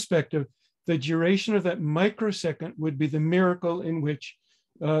Christian perspective. The duration of that microsecond would be the miracle in which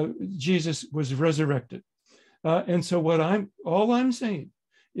Jesus was resurrected. And so all I'm saying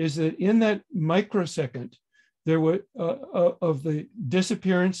is that in that microsecond, there was of the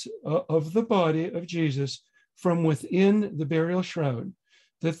disappearance of the body of Jesus from within the burial shroud,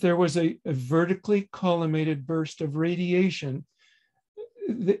 that there was a vertically collimated burst of radiation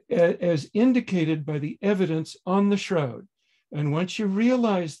as indicated by the evidence on the shroud. And once you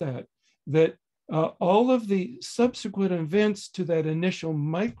realize that all of the subsequent events to that initial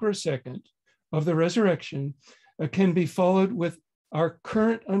microsecond of the resurrection can be followed with our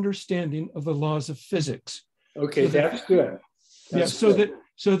current understanding of the laws of physics. Okay, that's good. So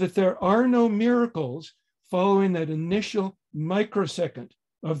that there are no miracles following that initial microsecond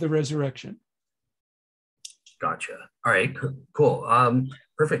of the resurrection. Gotcha. All right, cool.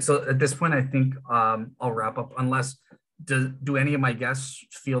 Perfect. So at this point, I think I'll wrap up. Unless do any of my guests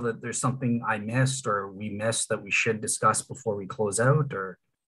feel that there's something I missed or we missed that we should discuss before we close out, or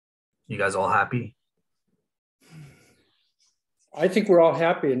you guys all happy? I think we're all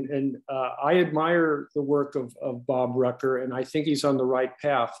happy, and I admire the work of Bob Rucker, and I think he's on the right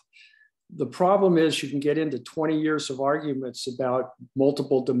path. The problem is you can get into 20 years of arguments about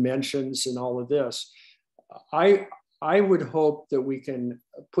multiple dimensions and all of this. I would hope that we can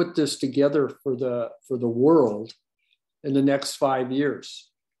put this together for the world in the next 5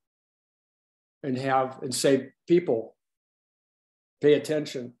 years and say, people, pay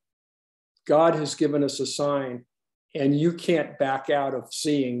attention. God has given us a sign, and you can't back out of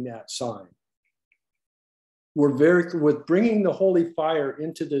seeing that sign. With bringing the holy fire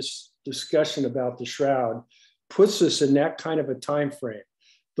into this discussion about the shroud puts us in that kind of a time frame.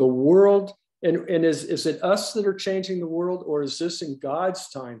 The world, and is it us that are changing the world, or is this in God's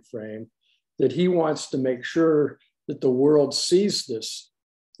time frame that he wants to make sure that the world sees this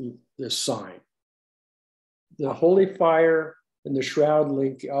sign? The holy fire and the shroud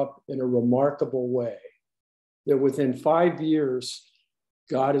link up in a remarkable way, that within 5 years,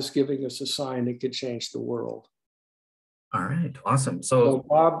 God is giving us a sign that could change the world. All right, awesome. So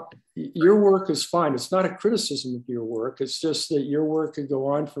Bob, your work is fine. It's not a criticism of your work. It's just that your work could go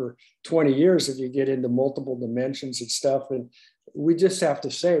on for 20 years if you get into multiple dimensions and stuff. And we just have to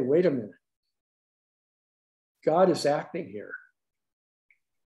say, wait a minute. God is acting here.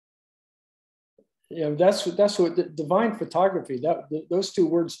 You know, that's what the divine photography, those two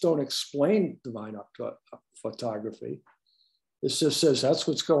words don't explain divine photography. It just says that's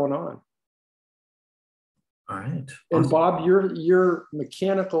what's going on. All right. And Bob, your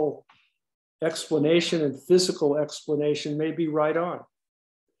mechanical explanation and physical explanation may be right on.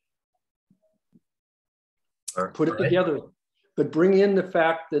 Put it together, but bring in the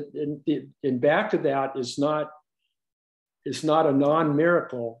fact that in back of that is not a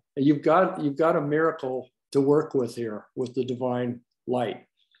non-miracle. You've got a miracle to work with here with the divine light.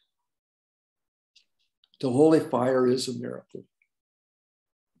 The holy fire is a miracle.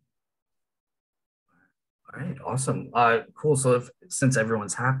 All right, awesome. Cool. So since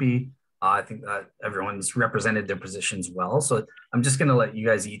everyone's happy, I think that everyone's represented their positions well. So I'm just going to let you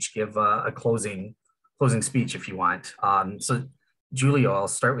guys each give a closing speech if you want. So Giulio, I'll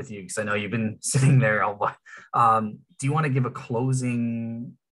start with you because I know you've been sitting there. Do you want to give a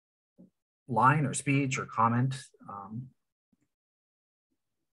closing line or speech or comment?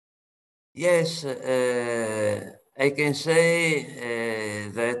 Yes, I can say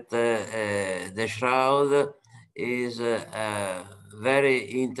that the shroud is a very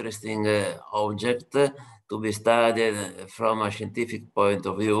interesting object to be studied from a scientific point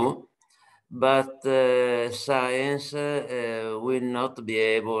of view, but science will not be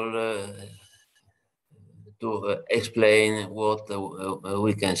able to explain what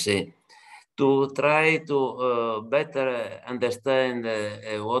we can see. To try to better understand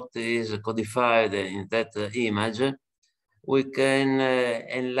what is codified in that image, we can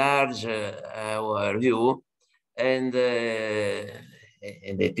enlarge our view, and it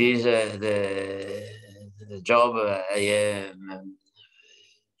is the job I am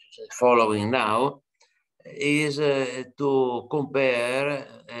following now. is to compare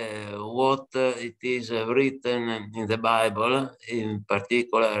what it is written in the Bible, in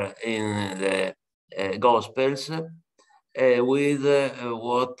particular in the Gospels, with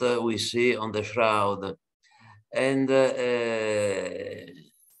what we see on the shroud. And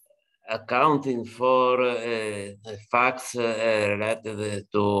accounting for facts related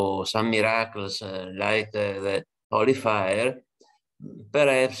to some miracles like the holy fire,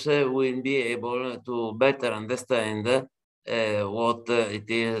 perhaps we'll be able to better understand what it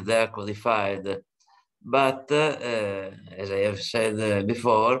is there codified. But as I have said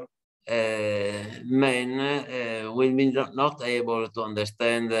before, men will be not able to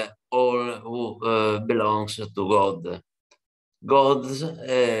understand all who belongs to God. God,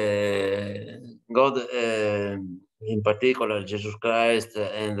 in particular, Jesus Christ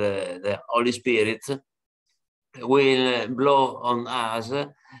and the Holy Spirit, will blow on us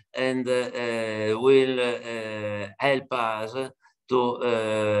and will help us to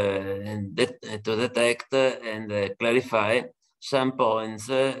detect and clarify some points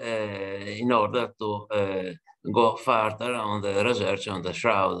in order to go further on the research on the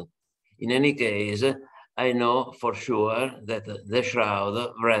shroud. In any case, I know for sure that the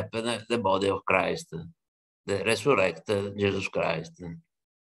shroud wrapped the body of Christ, the resurrected Jesus Christ.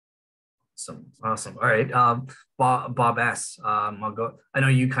 Awesome. All right, Bob S. I'll go. I know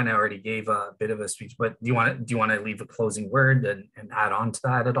you kind of already gave a bit of a speech, but do you want to leave a closing word and add on to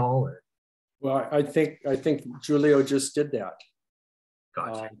that at all? Or? Well, I think Giulio just did that.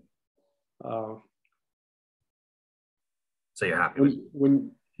 Gotcha. So you're happy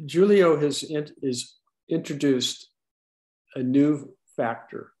when Giulio is introduced a new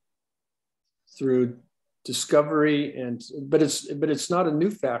factor through discovery, but it's not a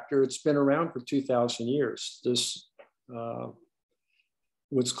new factor. It's been around for 2,000 years. This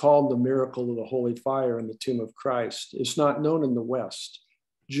what's called the miracle of the holy fire in the tomb of Christ is not known in the West.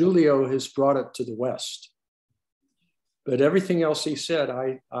 Giulio has brought it to the West, but everything else he said,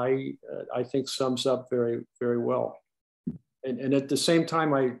 I think sums up very, very well. And at the same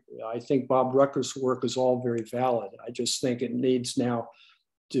time, I think Bob Rucker's work is all very valid. I just think it needs now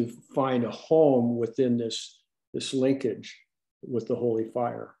to find a home within this linkage with the holy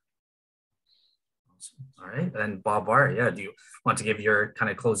fire. All right, and Bob R, yeah, do you want to give your kind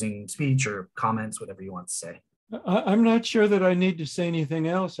of closing speech or comments, whatever you want to say? I'm not sure that I need to say anything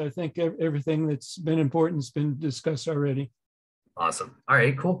else. I think everything that's been important has been discussed already. Awesome. All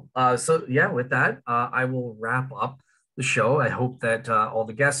right, cool. So yeah, with that, I will wrap up the show. I hope that all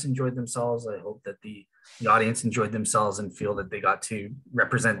the guests enjoyed themselves. I hope that the audience enjoyed themselves and feel that they got to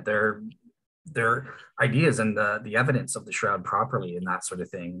represent their ideas and the evidence of the shroud properly and that sort of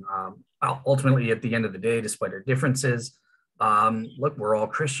thing. Ultimately, at the end of the day, despite our differences, look, we're all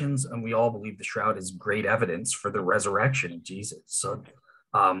Christians and we all believe the shroud is great evidence for the resurrection of Jesus. So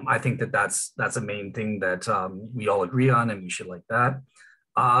I think that's a main thing that we all agree on, and we should like that.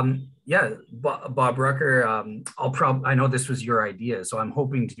 Yeah, Bob Rucker, I know this was your idea, so I'm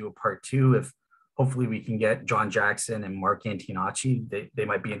hoping to do a part 2 if hopefully we can get John Jackson and Mark Antonacci. They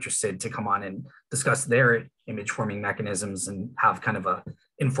might be interested to come on and discuss their image forming mechanisms and have kind of a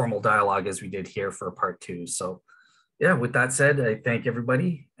informal dialogue as we did here for a part 2. So yeah, with that said, I thank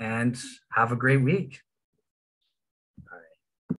everybody and have a great week.